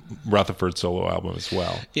Rutherford solo album as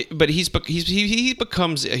well. But he's got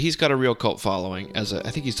a real cult following. I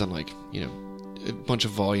think he's done a bunch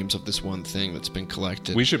of volumes of this one thing that's been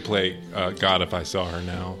collected. We should play God If I Saw Her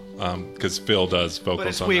Now, because Phil does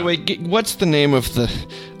vocals on that. Wait, what's the name of the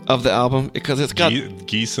album? Because it's got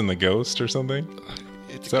Geese and the Ghost or something.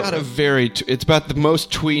 It's got it's about the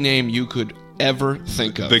most twee name you could ever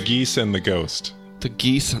think of. The Geese and the Ghost. The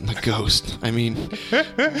Geese and the Ghost. I mean,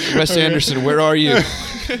 Wes Anderson, where are you?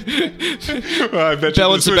 Well, I bet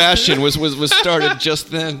Belle and Sebastian was started just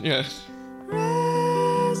then. Yeah.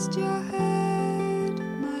 Rest your head,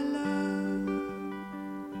 my love.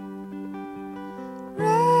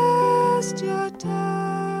 Rest your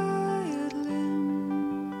tired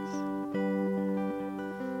limbs.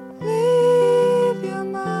 Leave your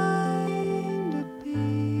mind at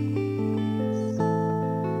peace.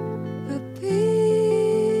 At peace.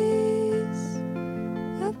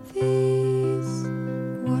 At peace.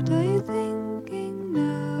 What are you thinking now?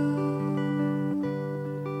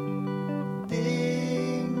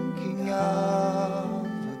 Thinking of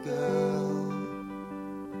a girl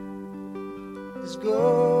whose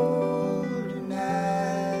golden eyes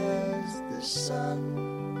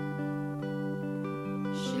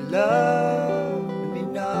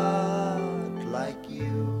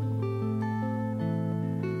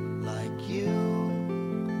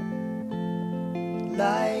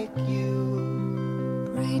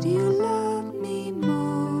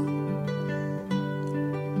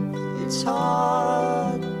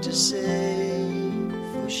hard to say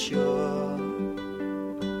for sure.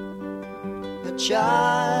 A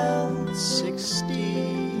child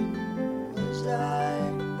 16 was I.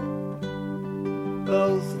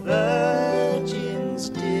 Both virgins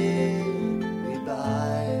did we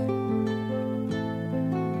buy.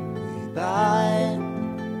 We buy.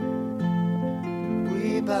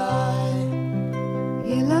 We buy.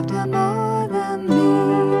 He loved her more than me.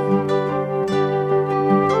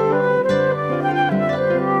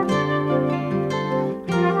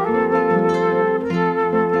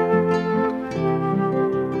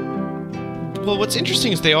 Well, what's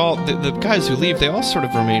interesting is they all, the guys who leave, they all sort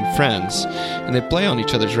of remain friends, and they play on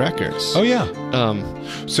each other's records. Oh, yeah.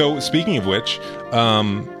 So, speaking of which,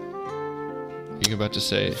 you're about to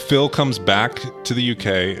say, Phil comes back to the UK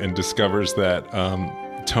and discovers that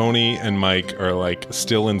Tony and Mike are like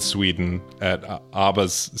still in Sweden at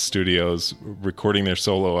ABBA's studios recording their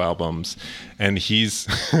solo albums, and he's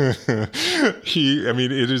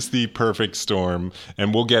it is the perfect storm,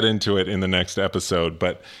 and we'll get into it in the next episode,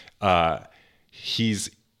 but he's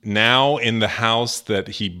now in the house that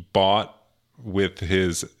he bought with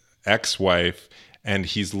his ex-wife, and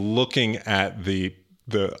he's looking at the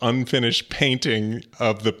unfinished painting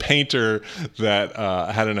of the painter that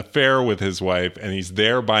had an affair with his wife, and he's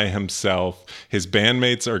there by himself. His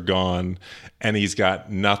bandmates are gone, and he's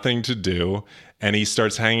got nothing to do. And he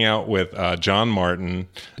starts hanging out with John Martin.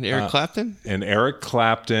 And Eric Clapton? And Eric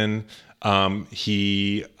Clapton.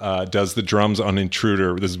 He does the drums on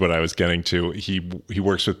Intruder. This is what I was getting to. He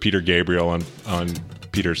works with Peter Gabriel on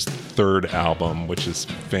Peter's third album, which is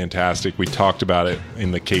fantastic. We talked about it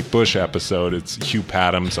in the Kate Bush episode. It's Hugh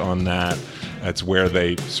Padgham on that. That's where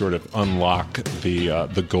they sort of unlock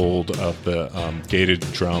the gold of the gated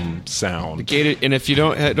drum sound. And if you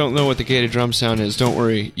don't know what the gated drum sound is, don't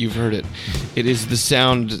worry, you've heard it. It is the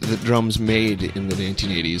sound that drums made in the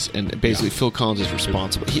 1980s, and basically Phil Collins is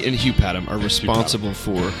responsible. He and Hugh Padgham are responsible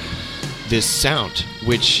for this sound,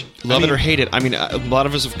 which, love it or hate it, I mean, a lot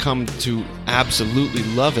of us have come to absolutely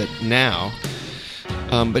love it now.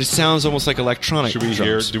 But it sounds almost like electronic drums. Should we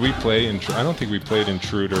hear? Do we play? I don't think we played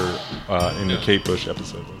Intruder in the Kate Bush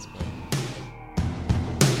episode.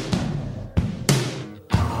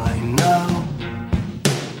 I know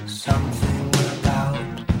something about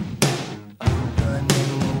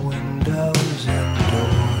opening windows and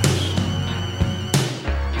doors.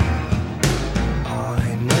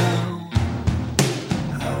 I know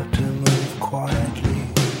how to move quietly,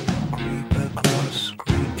 creep across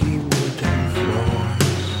creaky wooden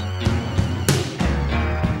floors.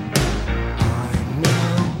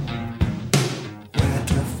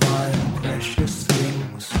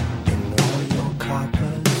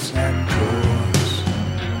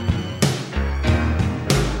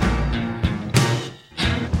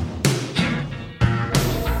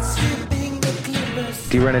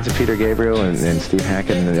 Do you run into Peter Gabriel and Steve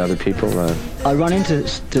Hackett and the other people? I run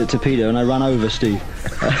into Peter and I run over Steve.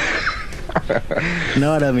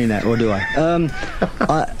 No, I don't mean that, or do I?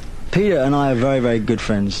 Peter and I are very, very good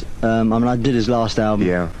friends. I mean, I did his last album.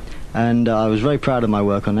 Yeah. And I was very proud of my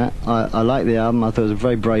work on that. I liked the album. I thought it was a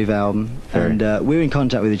very brave album. Very. And we were in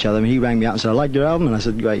contact with each other. I mean, he rang me up and said, I like your album. And I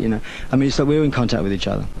said, great, you know. I mean, so we were in contact with each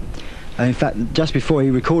other. And in fact, just before he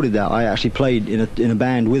recorded that, I actually played in a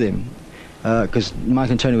band with him. Because Mike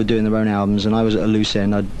and Tony were doing their own albums, and I was at a loose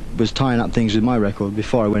end. I was tying up things with my record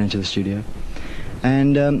before I went into the studio.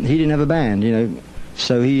 And he didn't have a band, you know.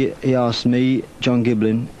 So he asked me, John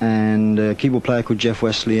Giblin, and a keyboard player called Jeff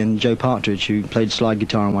Wesley, and Joe Partridge, who played slide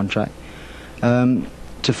guitar on one track,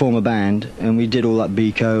 to form a band. And we did all that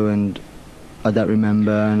Biko and I Don't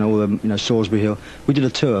Remember and all the, you know, Salisbury Hill. We did a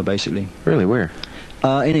tour, basically. Really? Where?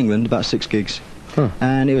 In England, about 6 gigs. Huh.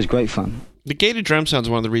 And it was great fun. The gated drum sound is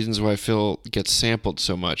one of the reasons why Phil gets sampled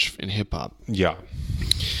so much in hip hop. Yeah,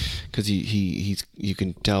 because he's you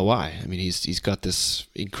can tell why. I mean, he's got this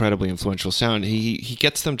incredibly influential sound. He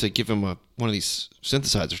gets them to give him one of these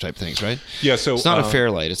synthesizer type things, right? Yeah. So it's not a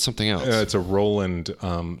Fairlight; it's something else. It's a Roland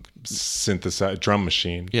synthesizer drum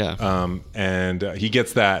machine. Yeah. And he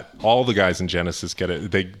gets that. All the guys in Genesis get it.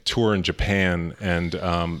 They tour in Japan, and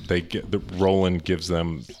Roland gives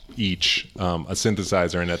them each a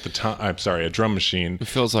synthesizer, and at the time, I'm sorry, a drum machine. It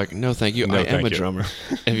feels like, no thank you, no, I am a drummer.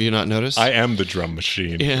 Have you not noticed? I am the drum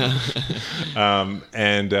machine. Yeah.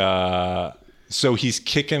 So he's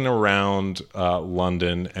kicking around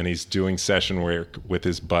London, and he's doing session work with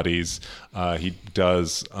his buddies. He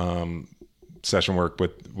does session work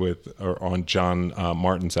on John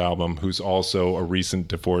Martin's album, who's also a recent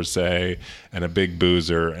divorcee and a big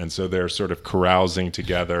boozer, and so they're sort of carousing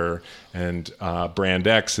together. And Brand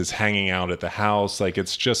X is hanging out at the house, like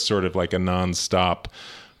it's just sort of like a nonstop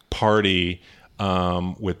party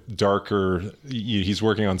with darker. He's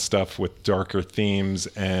working on stuff with darker themes,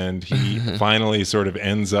 and he finally sort of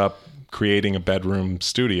ends up creating a bedroom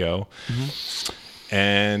studio.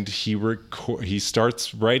 And he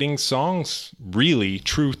starts writing songs really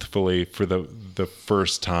truthfully for the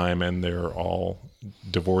first time, and they're all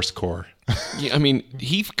divorcecore. Yeah, I mean,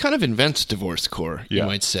 he kind of invents divorcecore, you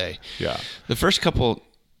might say. Yeah. The first couple,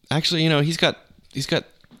 actually, he's got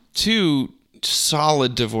 2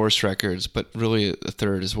 solid divorce records, but really a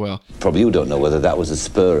third as well. Probably you don't know whether that was a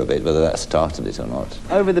spur of it, whether that started it or not.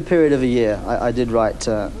 Over the period of a year, I did write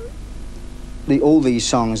all these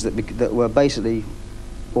songs that were basically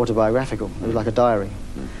autobiographical. It was like a diary.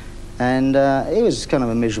 And it was kind of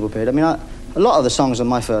a miserable period. I mean, a lot of the songs on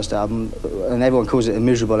my first album, and everyone calls it a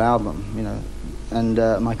miserable album, and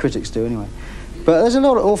my critics do anyway. But there's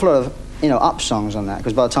awful lot of, up songs on that,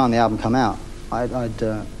 because by the time the album came out,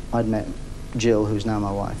 I'd met Jill, who's now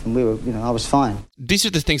my wife, and we were, I was fine. These are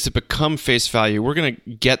the things that become face value. We're going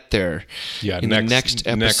to get there in the next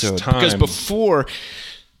episode. Next time. Because before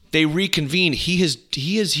they reconvene, he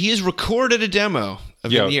has recorded a demo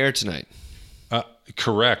of In the Air Tonight.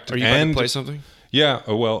 Correct. Are you about to play something? Yeah.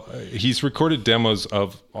 Well, he's recorded demos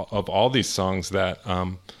of all these songs that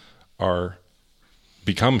are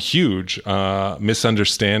become huge.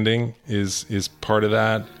 Misunderstanding is part of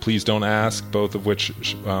that. Please Don't Ask, both of which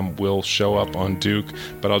will show up on Duke.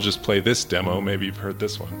 But I'll just play this demo. Maybe you've heard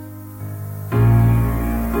this one.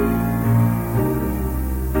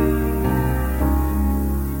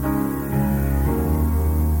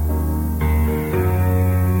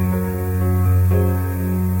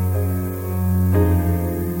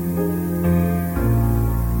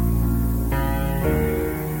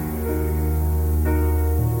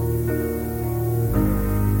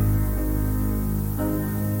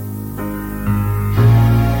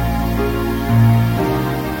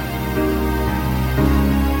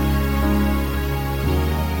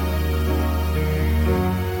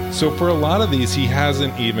 So for a lot of these, he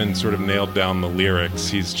hasn't even sort of nailed down the lyrics.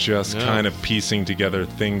 He's just kind of piecing together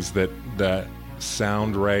things that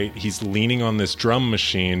sound right. He's leaning on this drum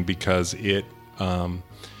machine because it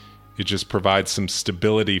just provides some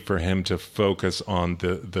stability for him to focus on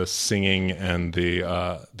the singing and the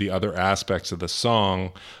other aspects of the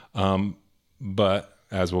song. But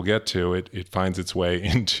as we'll get to, it finds its way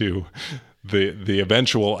into the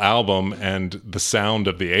eventual album and the sound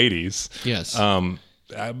of the 80s. Yes.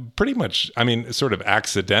 Pretty much, I mean, sort of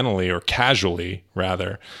accidentally or casually,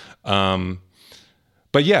 rather.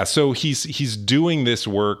 But yeah, so he's doing this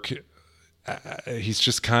work. He's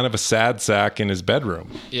just kind of a sad sack in his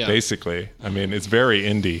bedroom, basically. I mean, it's very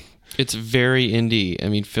indie. It's very indie. I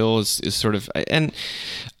mean, Phil is sort of, and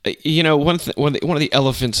one of the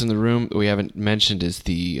elephants in the room that we haven't mentioned is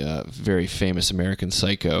the very famous American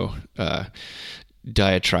Psycho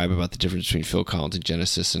diatribe about the difference between Phil Collins and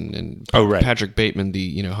Genesis, and Patrick Bateman,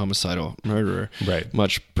 the homicidal murderer,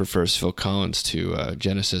 much prefers Phil Collins to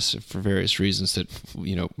Genesis for various reasons that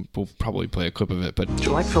we'll probably play a clip of it. But do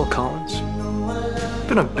you like Phil Collins? I've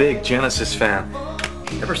been a big Genesis fan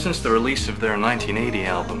ever since the release of their 1980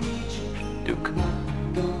 album, Duke.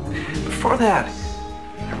 Before that,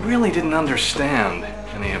 I really didn't understand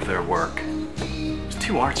any of their work. It was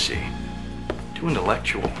too artsy, too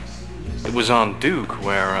intellectual. It was on Duke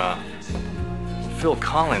where Phil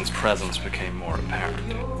Collins' presence became more apparent.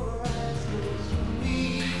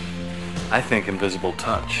 I think Invisible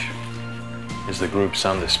Touch is the group's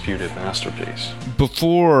undisputed masterpiece.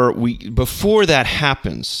 Before that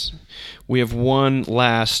happens, we have one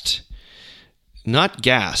last, not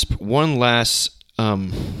gasp, one last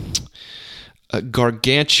a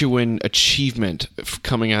gargantuan achievement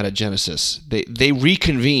coming out of Genesis. They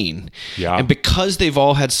reconvene, and because they've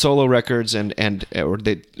all had solo records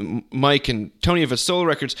Mike and Tony have had solo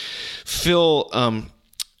records, Phil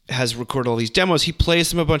has recorded all these demos. He plays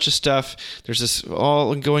them a bunch of stuff. There's this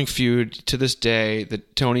all-ongoing feud to this day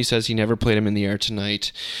that Tony says he never played him In the Air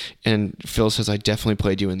Tonight, and Phil says, I definitely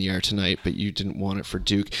played you In the Air Tonight, but you didn't want it for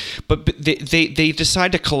Duke. But they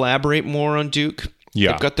decide to collaborate more on Duke.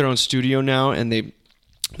 Yeah. They've got their own studio now, and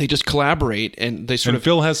they just collaborate, and they sort of...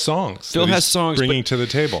 Phil has songs. Phil has songs. Bringing to the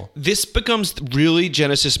table. This becomes really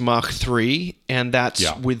Genesis Mach 3, and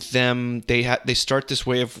that's with them. They start this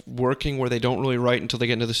way of working where they don't really write until they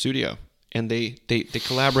get into the studio, and they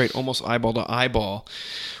collaborate almost eyeball to eyeball,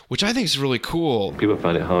 which I think is really cool. People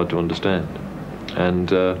find it hard to understand,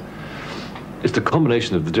 and it's the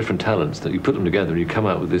combination of the different talents that you put them together and you come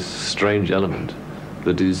out with this strange element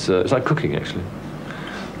that is, it's like cooking, actually.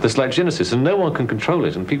 That's like Genesis, and no one can control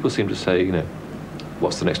it, and people seem to say, you know,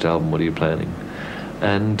 what's the next album, what are you planning?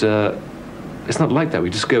 And it's not like that. We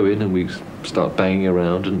just go in and we start banging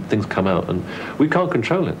around and things come out, and we can't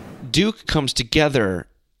control it. Duke comes together,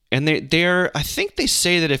 and they're I think they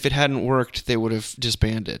say that if it hadn't worked, they would have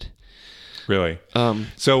disbanded. Really?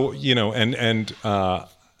 So, you know, and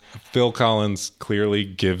Phil Collins clearly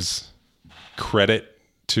gives credit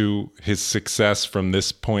to his success from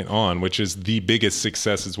this point on, which is the biggest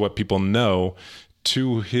success, is what people know,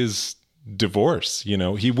 to his divorce. You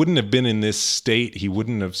know, he wouldn't have been in this state. He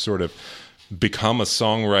wouldn't have sort of become a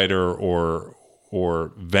songwriter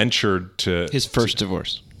or ventured to his first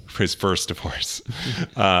divorce,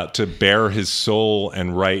 to bare his soul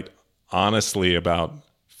and write honestly about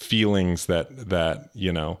feelings that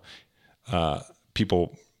you know,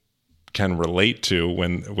 people can relate to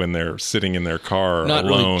when they're sitting in their car not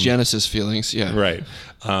alone. Really Genesis feelings, yeah, right.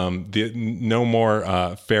 No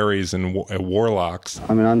more fairies and warlocks.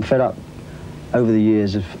 I mean, I'm fed up over the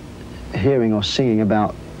years of hearing or singing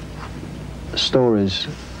about stories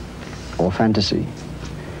or fantasy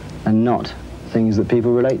and not things that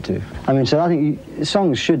people relate to. I mean, so I think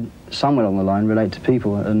songs should somewhere along the line relate to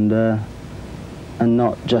people and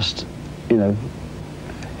not just, you know,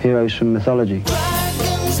 heroes from mythology.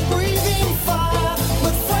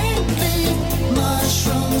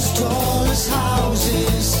 Tall as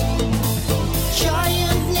houses,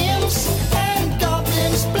 giant nymphs and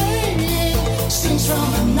goblins playing, sings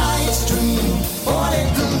from a night's dream.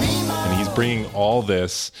 And he's bringing all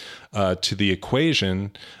this to the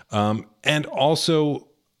equation, and also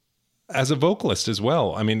as a vocalist as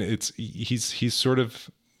well. I mean, he's sort of,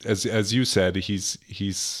 as you said,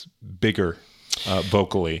 he's bigger.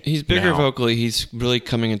 Vocally, he's bigger now. vocally. He's really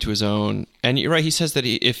coming into his own. And you're right. He says that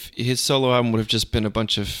if his solo album would have just been a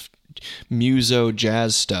bunch of muso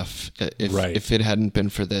jazz stuff, if it hadn't been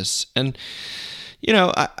for this. And you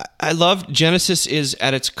know, I love Genesis. Is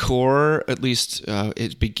at its core, at least,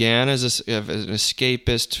 it began as an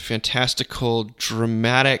escapist, fantastical,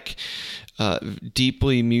 dramatic,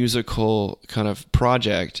 deeply musical kind of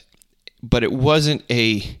project. But it wasn't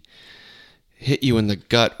a hit you in the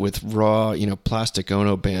gut with raw, you know, Plastic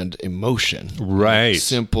Ono Band emotion. Right.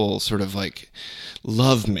 Simple, sort of like,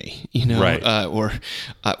 love me, you know, right. Or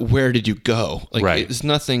where did you go? Like, right. It's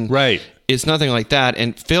nothing. Right. It's nothing like that.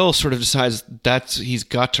 And Phil sort of decides he's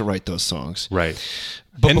got to write those songs. Right.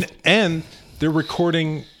 But and they're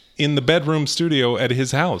recording in the bedroom studio at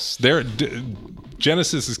his house.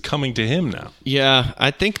 Genesis is coming to him now. Yeah,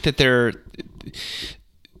 I think that they're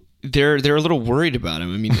a little worried about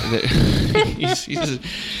him. I mean, his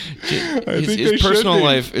personal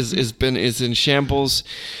life is in shambles.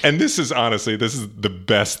 And this is the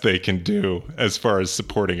best they can do as far as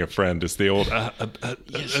supporting a friend. Is the old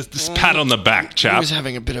this pat on the back, chap. He was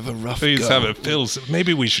having a bit of a rough go.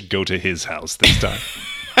 Maybe we should go to his house this time.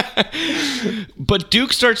 But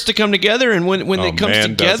Duke starts to come together, and when they come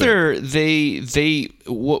together,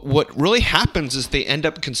 what really happens is they end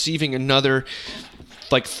up conceiving another,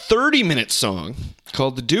 like, 30-minute song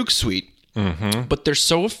called the Duke Suite. Mm-hmm. But they're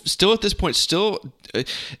still at this point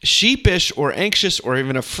sheepish or anxious or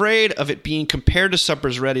even afraid of it being compared to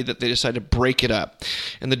Supper's Ready that they decide to break it up.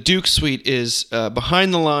 And the Duke Suite is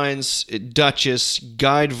Behind the Lines, Duchess,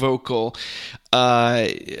 guide vocal,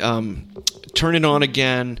 Turn It On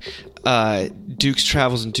Again, Duke's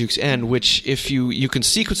Travels and Duke's End, which if you can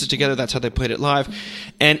sequence it together, that's how they played it live.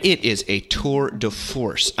 And it is a tour de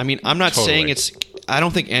force. I mean, I'm not saying I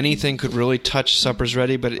don't think anything could really touch Supper's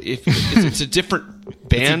Ready, but it's a different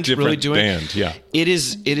band really doing it. Yeah. It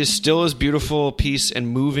is still as beautiful a piece and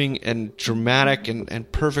moving and dramatic and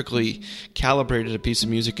perfectly calibrated a piece of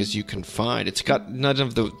music as you can find. It's got none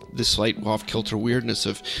of the slight off-kilter weirdness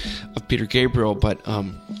of Peter Gabriel, but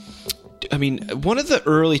I mean, one of the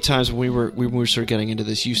early times when we were sort of getting into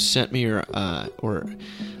this, you sent me or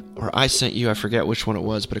I sent you, I forget which one it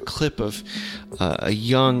was, but a clip of a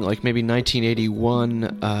young, like maybe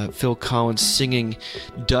 1981 Phil Collins singing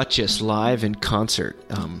Duchess live in concert.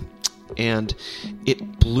 And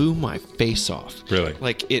it blew my face off. Really?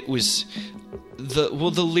 Like, it was... The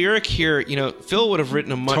lyric here, you know, Phil would have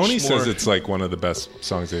written a much more... Tony says it's like one of the best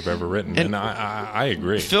songs they've ever written, and I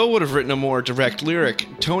agree. Phil would have written a more direct lyric.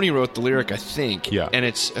 Tony wrote the lyric, I think. Yeah. And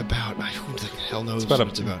it's about... Who the hell knows what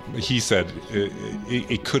it's about? He said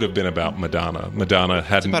it could have been about Madonna. Madonna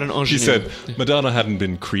hadn't... It's about an ingenue. He said Madonna hadn't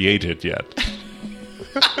been created yet.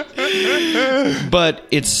 But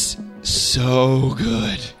it's so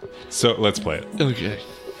good. So let's play it. Okay.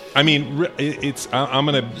 I mean, I'm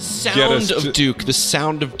gonna The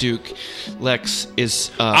sound of Duke, Lex,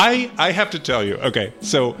 is. I have to tell you. Okay,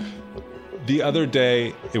 so the other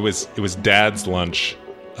day it was Dad's lunch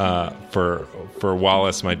for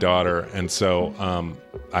Wallace, my daughter, and so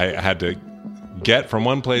I had to get from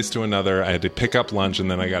one place to another. I had to pick up lunch, and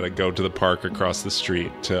then I got to go to the park across the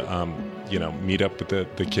street to meet up with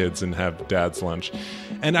the kids and have Dad's lunch.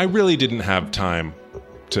 And I really didn't have time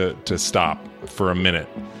to stop for a minute.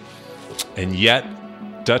 And yet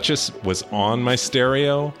Duchess was on my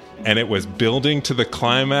stereo, and it was building to the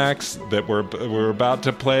climax that we're about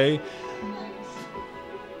to play.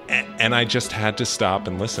 And I just had to stop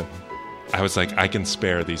and listen. I was like, I can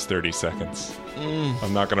spare these 30 seconds.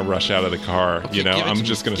 I'm not going to rush out of the car. Okay, I'm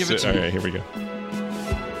just going to sit. All right, here we go.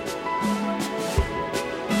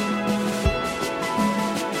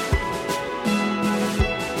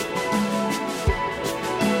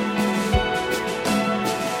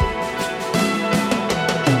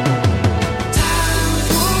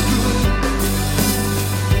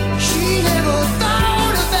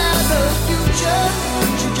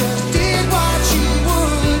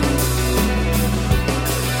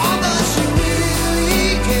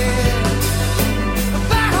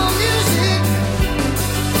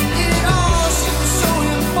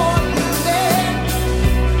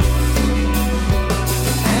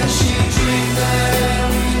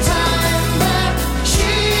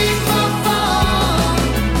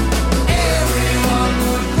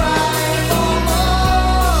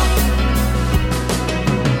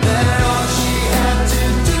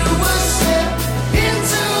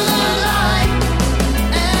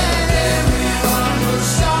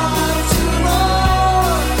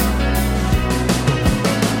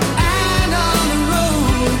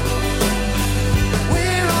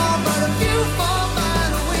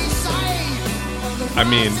 I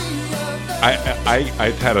mean, I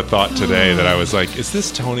had a thought today that I was like, is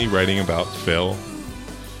this Tony writing about Phil?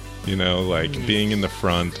 Being in the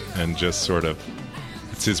front and just sort of,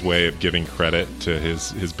 it's his way of giving credit to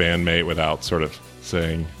his bandmate without sort of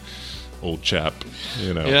saying, old chap,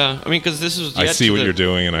 Yeah, I mean, because this is. I see what you're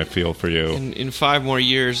doing, and I feel for you. In 5 more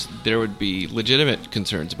years, there would be legitimate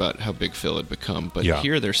concerns about how big Phil had become, but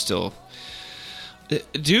here they're still.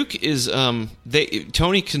 Duke is.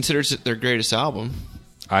 Tony considers it their greatest album.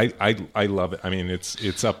 I love it. I mean,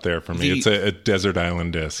 it's up there for me. It's a Desert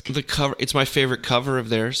Island disc. The cover. It's my favorite cover of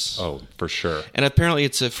theirs. Oh, for sure. And apparently,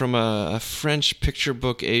 it's from a French picture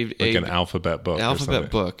book, an alphabet book. Alphabet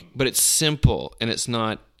book, but it's simple and it's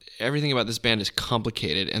not. Everything about this band is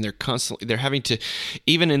complicated, and they're having to,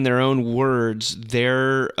 even in their own words,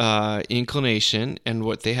 their inclination and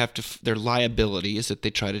what they have to, their liability is that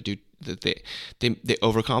they try to do, that they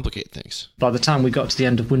overcomplicate things. By the time we got to the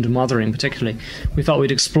end of Wind and Wuthering particularly, we felt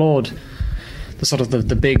we'd explored the sort of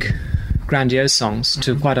the big grandiose songs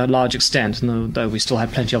to quite a large extent, and though we still had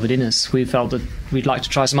plenty of it in us, we felt that we'd like to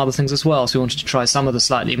try some other things as well. So we wanted to try some of the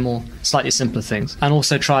slightly simpler things, and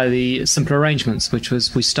also try the simpler arrangements, which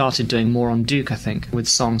was, we started doing more on Duke, I think, with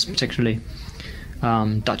songs particularly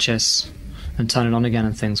Duchess and Turn It On Again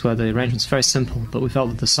and things, where the arrangement's very simple, but we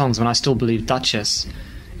felt that the songs, and I still believe Duchess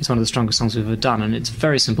is one of the strongest songs we've ever done, and it's a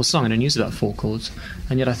very simple song. I don't use about 4 chords,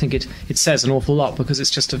 and yet I think it says an awful lot because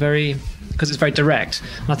it's very direct.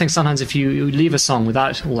 And I think sometimes if you leave a song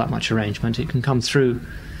without all that much arrangement, it can come through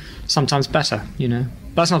sometimes better, But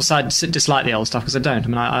that's not to say I dislike the old stuff, because I don't. I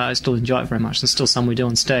mean, I still enjoy it very much. There's still some we do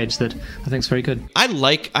on stage that I think is very good.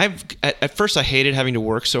 At first I hated having to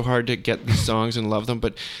work so hard to get these songs and love them,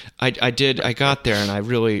 but I got there and I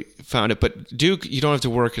really found it. But Duke, you don't have to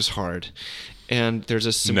work as hard. And there's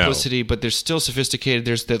a simplicity, but there's still sophisticated.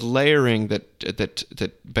 There's the layering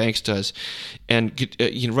that Banks does, and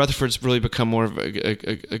Rutherford's really become more of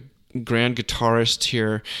a grand guitarist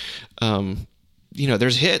here.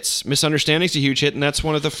 There's hits. Misunderstanding's a huge hit, and that's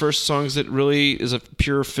one of the first songs that really is a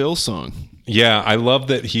pure Phil song. Yeah, I love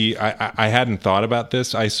that I hadn't thought about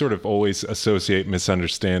this. I sort of always associate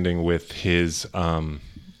Misunderstanding with his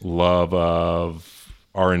love of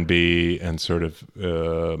R&B and sort of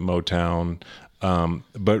Motown,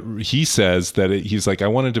 but he says that he's like, I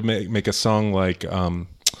wanted to make a song like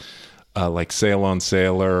Sail on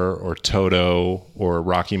Sailor or Toto or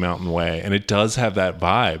Rocky Mountain Way, and it does have that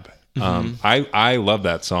vibe. Mm-hmm. I love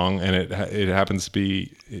that song, and it happens to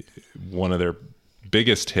be one of their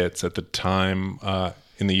biggest hits at the time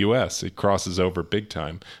in the U.S. It crosses over big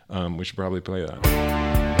time. We should probably play that.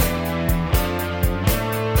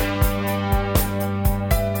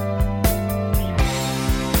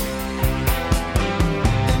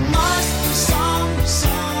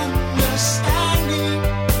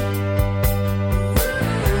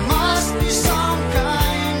 Must be some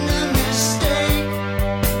kind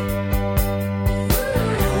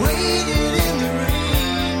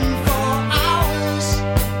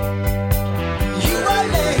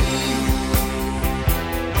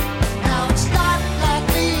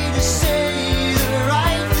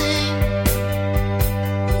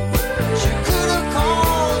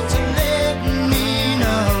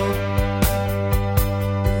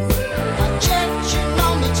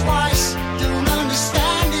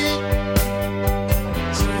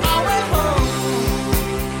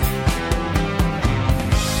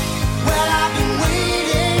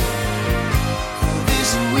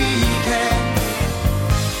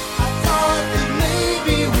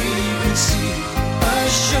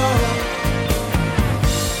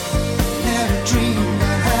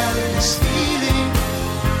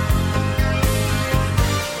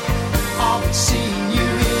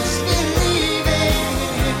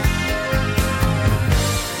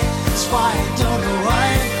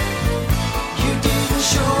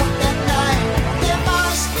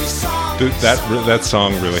That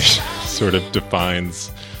song really sort of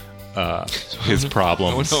defines his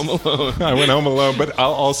problems. I went home alone. I went home alone, but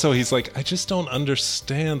also he's like, I just don't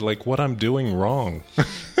understand like what I'm doing wrong.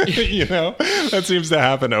 You know, that seems to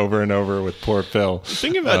happen over and over with poor Phil. The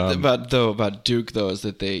thing about Duke though is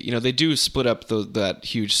that they do split up that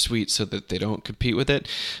huge suite so that they don't compete with it,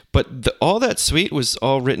 but all that suite was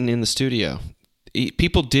all written in the studio.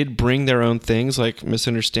 People did bring their own things like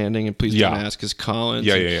Misunderstanding and Please Don't Ask is Collins.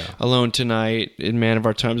 Alone Tonight, In Man of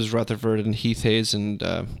Our Times is Rutherford, and Heath Hayes and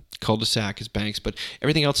Cul-de-sac is Banks. But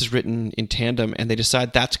everything else is written in tandem, and they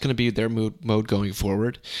decide that's going to be their mode going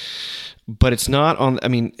forward. But it's not on. I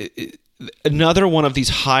mean, another one of these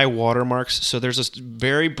high watermarks. So there's this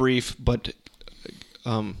very brief but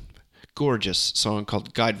gorgeous song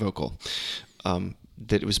called Guide Vocal.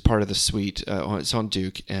 That it was part of the suite. It's on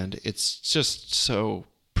Duke, and it's just so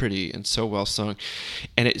pretty and so well sung.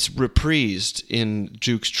 And it's reprised in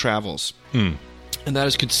Duke's Travels. And that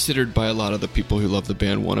is considered by a lot of the people who love the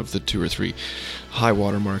band one of the 2 or 3 high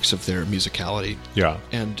watermarks of their musicality. Yeah.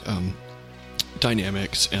 And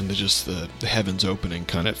dynamics and the heavens opening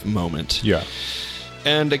kind of moment. Yeah.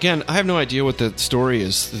 And again, I have no idea what the story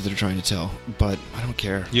is that they're trying to tell, but I don't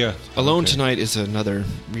care. Yeah. Alone Tonight is another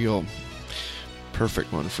real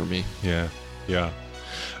perfect one for me. Yeah.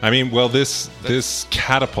 I mean, well, this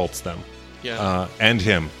catapults them. Yeah. And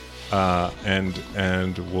him.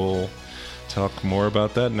 And we'll talk more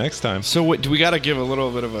about that next time. So do we got to give a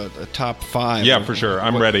little bit of a top 5? Yeah, for sure.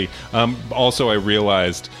 I'm ready. Also, I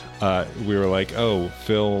realized we were like, oh,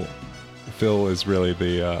 Phil is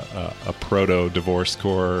really a proto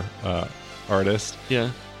divorcecore artist.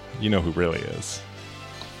 Yeah. You know who really is?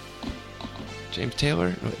 James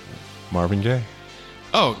Taylor? Marvin Gaye.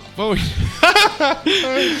 Oh, well,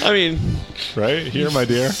 I mean, right here, my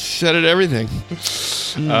dear. Said it everything.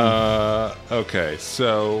 Okay,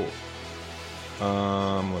 so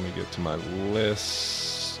let me get to my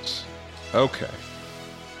list. Okay,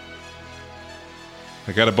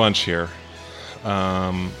 I got a bunch here.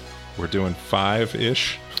 We're doing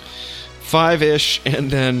 5-ish,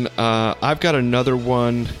 and then I've got another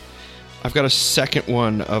one. I've got a second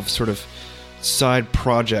one of sort of side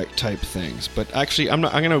project type things, but actually I'm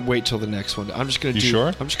gonna wait till the next one. I'm just gonna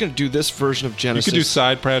sure? I'm just gonna do this version of Genesis. You could do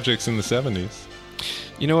side projects in the 70s.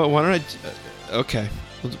 You know what, why don't I okay,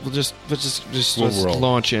 we'll just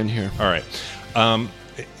launch in here. All right.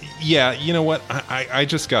 Yeah, you know what, I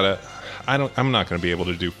just gotta, I'm not gonna be able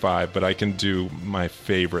to do 5, but I can do my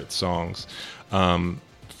favorite songs.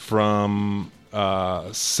 From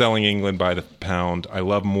Selling England by the Pound, I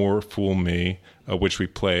love More Fool Me, which we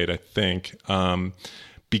played, I think,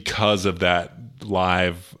 because of that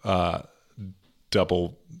live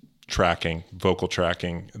double tracking, vocal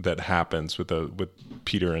tracking that happens with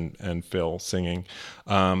Peter and Phil singing.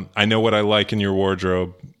 I Know What I Like in Your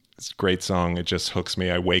Wardrobe. It's a great song. It just hooks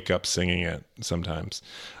me. I wake up singing it sometimes.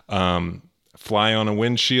 Fly on a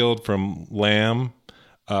Windshield from Lamb.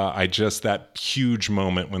 That huge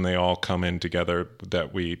moment when they all come in together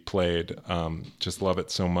that we played, just love it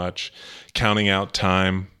so much. Counting Out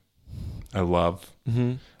Time, I love.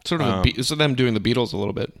 Mm-hmm. Sort of so them doing the Beatles a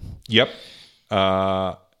little bit. Yep.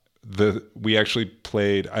 We actually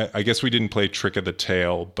played, I guess we didn't play Trick of the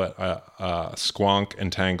Tail, but Squonk,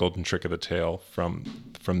 Entangled, and Trick of the Tail from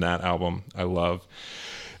that album, I love.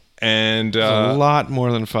 And a lot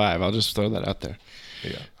more than 5. I'll just throw that out there.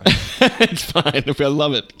 Yeah, it's fine. I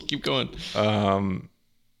love it. Keep going.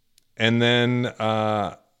 And then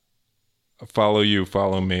Follow You,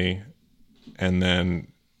 Follow Me, and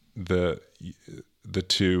then the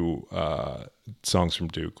 2 songs from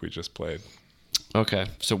Duke we just played. Okay,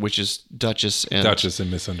 so which is Duchess and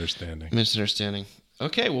Misunderstanding.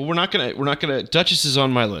 Okay, well we're not gonna. Duchess is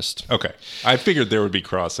on my list. Okay, I figured there would be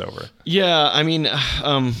crossover. Yeah, I mean,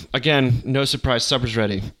 again, no surprise. Supper's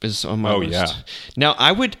Ready is on my list. Yeah. Now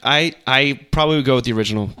I probably would go with the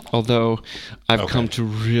original, although I've come to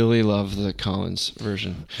really love the Collins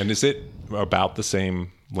version. And is it about the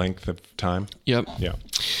same length of time? Yep. Yeah.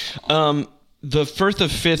 The Firth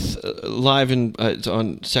of Fifth live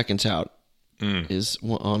on Seconds Out is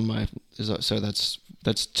on my. So that's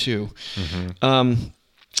 2. Mm-hmm.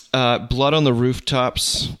 Blood on the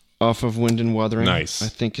Rooftops off of Wind and Wuthering, nice. I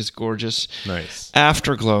think is gorgeous. Nice.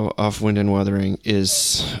 Afterglow off Wind and Wuthering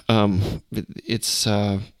is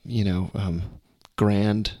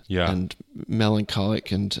grand and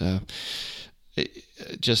melancholic and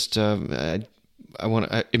it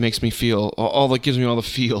makes me feel all that gives me all the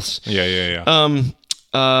feels. Yeah.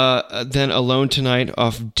 Then Alone Tonight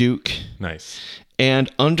off Duke. Nice.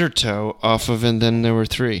 And Undertow off of And Then There Were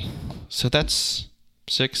 3. So that's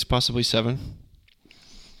 6, possibly 7.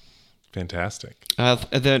 Fantastic.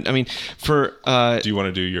 Then, I mean, for... do you want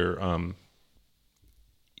to do your...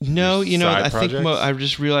 no, your I side think I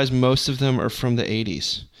just realized most of them are from the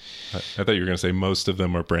 80s. I thought you were going to say most of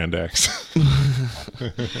them are Brand X.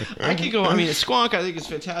 I could go. I mean, Squonk, I think is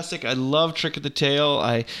fantastic. I love Trick of the Tail.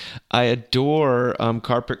 I adore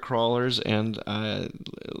Carpet Crawlers and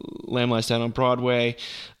Lamb Lies Down on Broadway.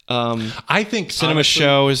 I think Cinema honestly,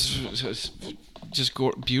 Show is just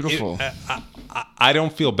beautiful. I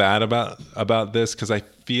don't feel bad about this because I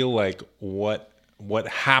feel like what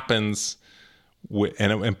happens,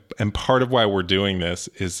 and part of why we're doing this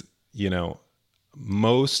is,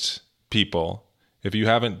 most people, if you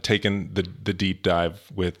haven't taken the deep dive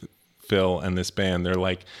with Phil and this band, they're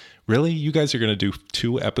like, really? You guys are going to do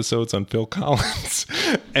 2 episodes on Phil Collins?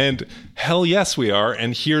 And hell yes, we are.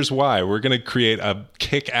 And here's why. We're going to create a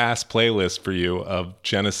kick-ass playlist for you of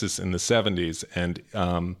Genesis in the 70s. And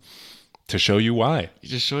to show you why.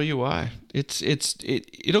 Just show you why.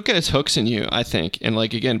 It'll get its hooks in you, I think. And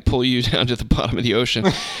again, pull you down to the bottom of the ocean.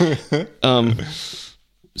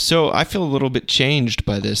 So I feel a little bit changed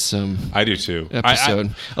by this. I do too.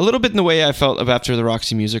 Episode a little bit in the way I felt after the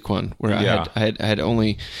Roxy Music one, where I had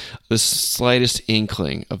only the slightest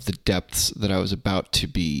inkling of the depths that I was about to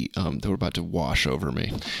be that were about to wash over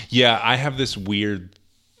me. Yeah, I have this weird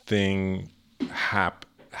thing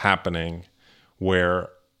happening where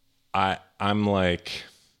I'm like.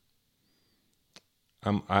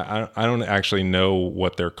 I don't actually know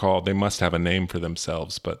what they're called. They must have a name for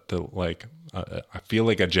themselves, but I feel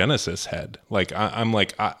like a Genesis head.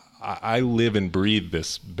 I live and breathe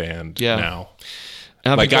this band now.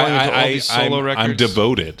 I'm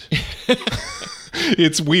devoted.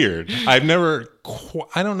 It's weird. I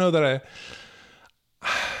don't know that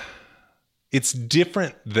it's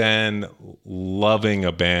different than loving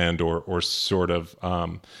a band or sort of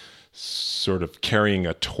carrying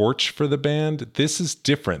a torch for the band. This is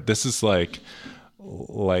different. This is like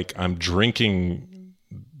I'm drinking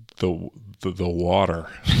the water.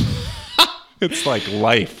 It's like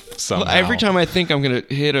life somehow. Well, every time I think I'm going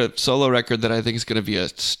to hit a solo record that I think is going to be a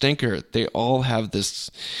stinker, they all have this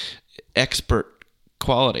expert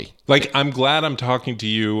quality. I'm glad I'm talking to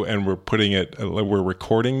you and we're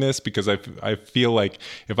recording this, because I feel like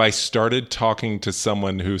if I started talking to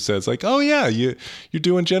someone who says oh yeah, you're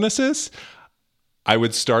doing Genesis, I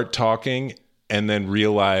would start talking and then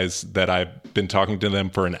realize that I've been talking to them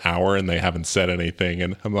for an hour and they haven't said anything,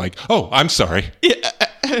 and I'm like, oh, I'm sorry. Yeah.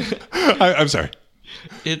 I'm sorry.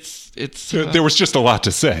 It's there was just a lot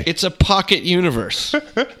to say. It's a pocket universe.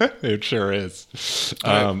 It sure is.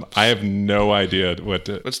 I have no idea what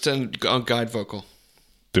to... Let's send on guide vocal.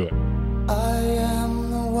 Do it. I am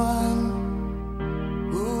the one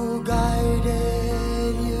who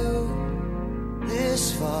guided you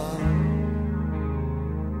this far.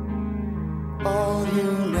 All you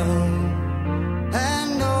know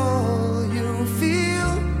and all you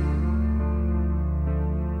feel.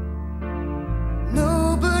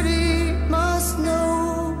 Nobody must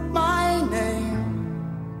know my name,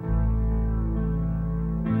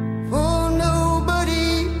 for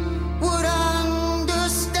nobody would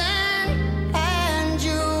understand, and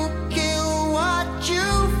you kill what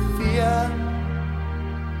you fear.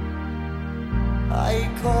 I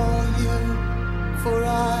call you, for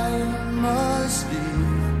I must leave.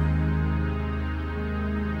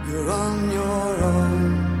 You're on your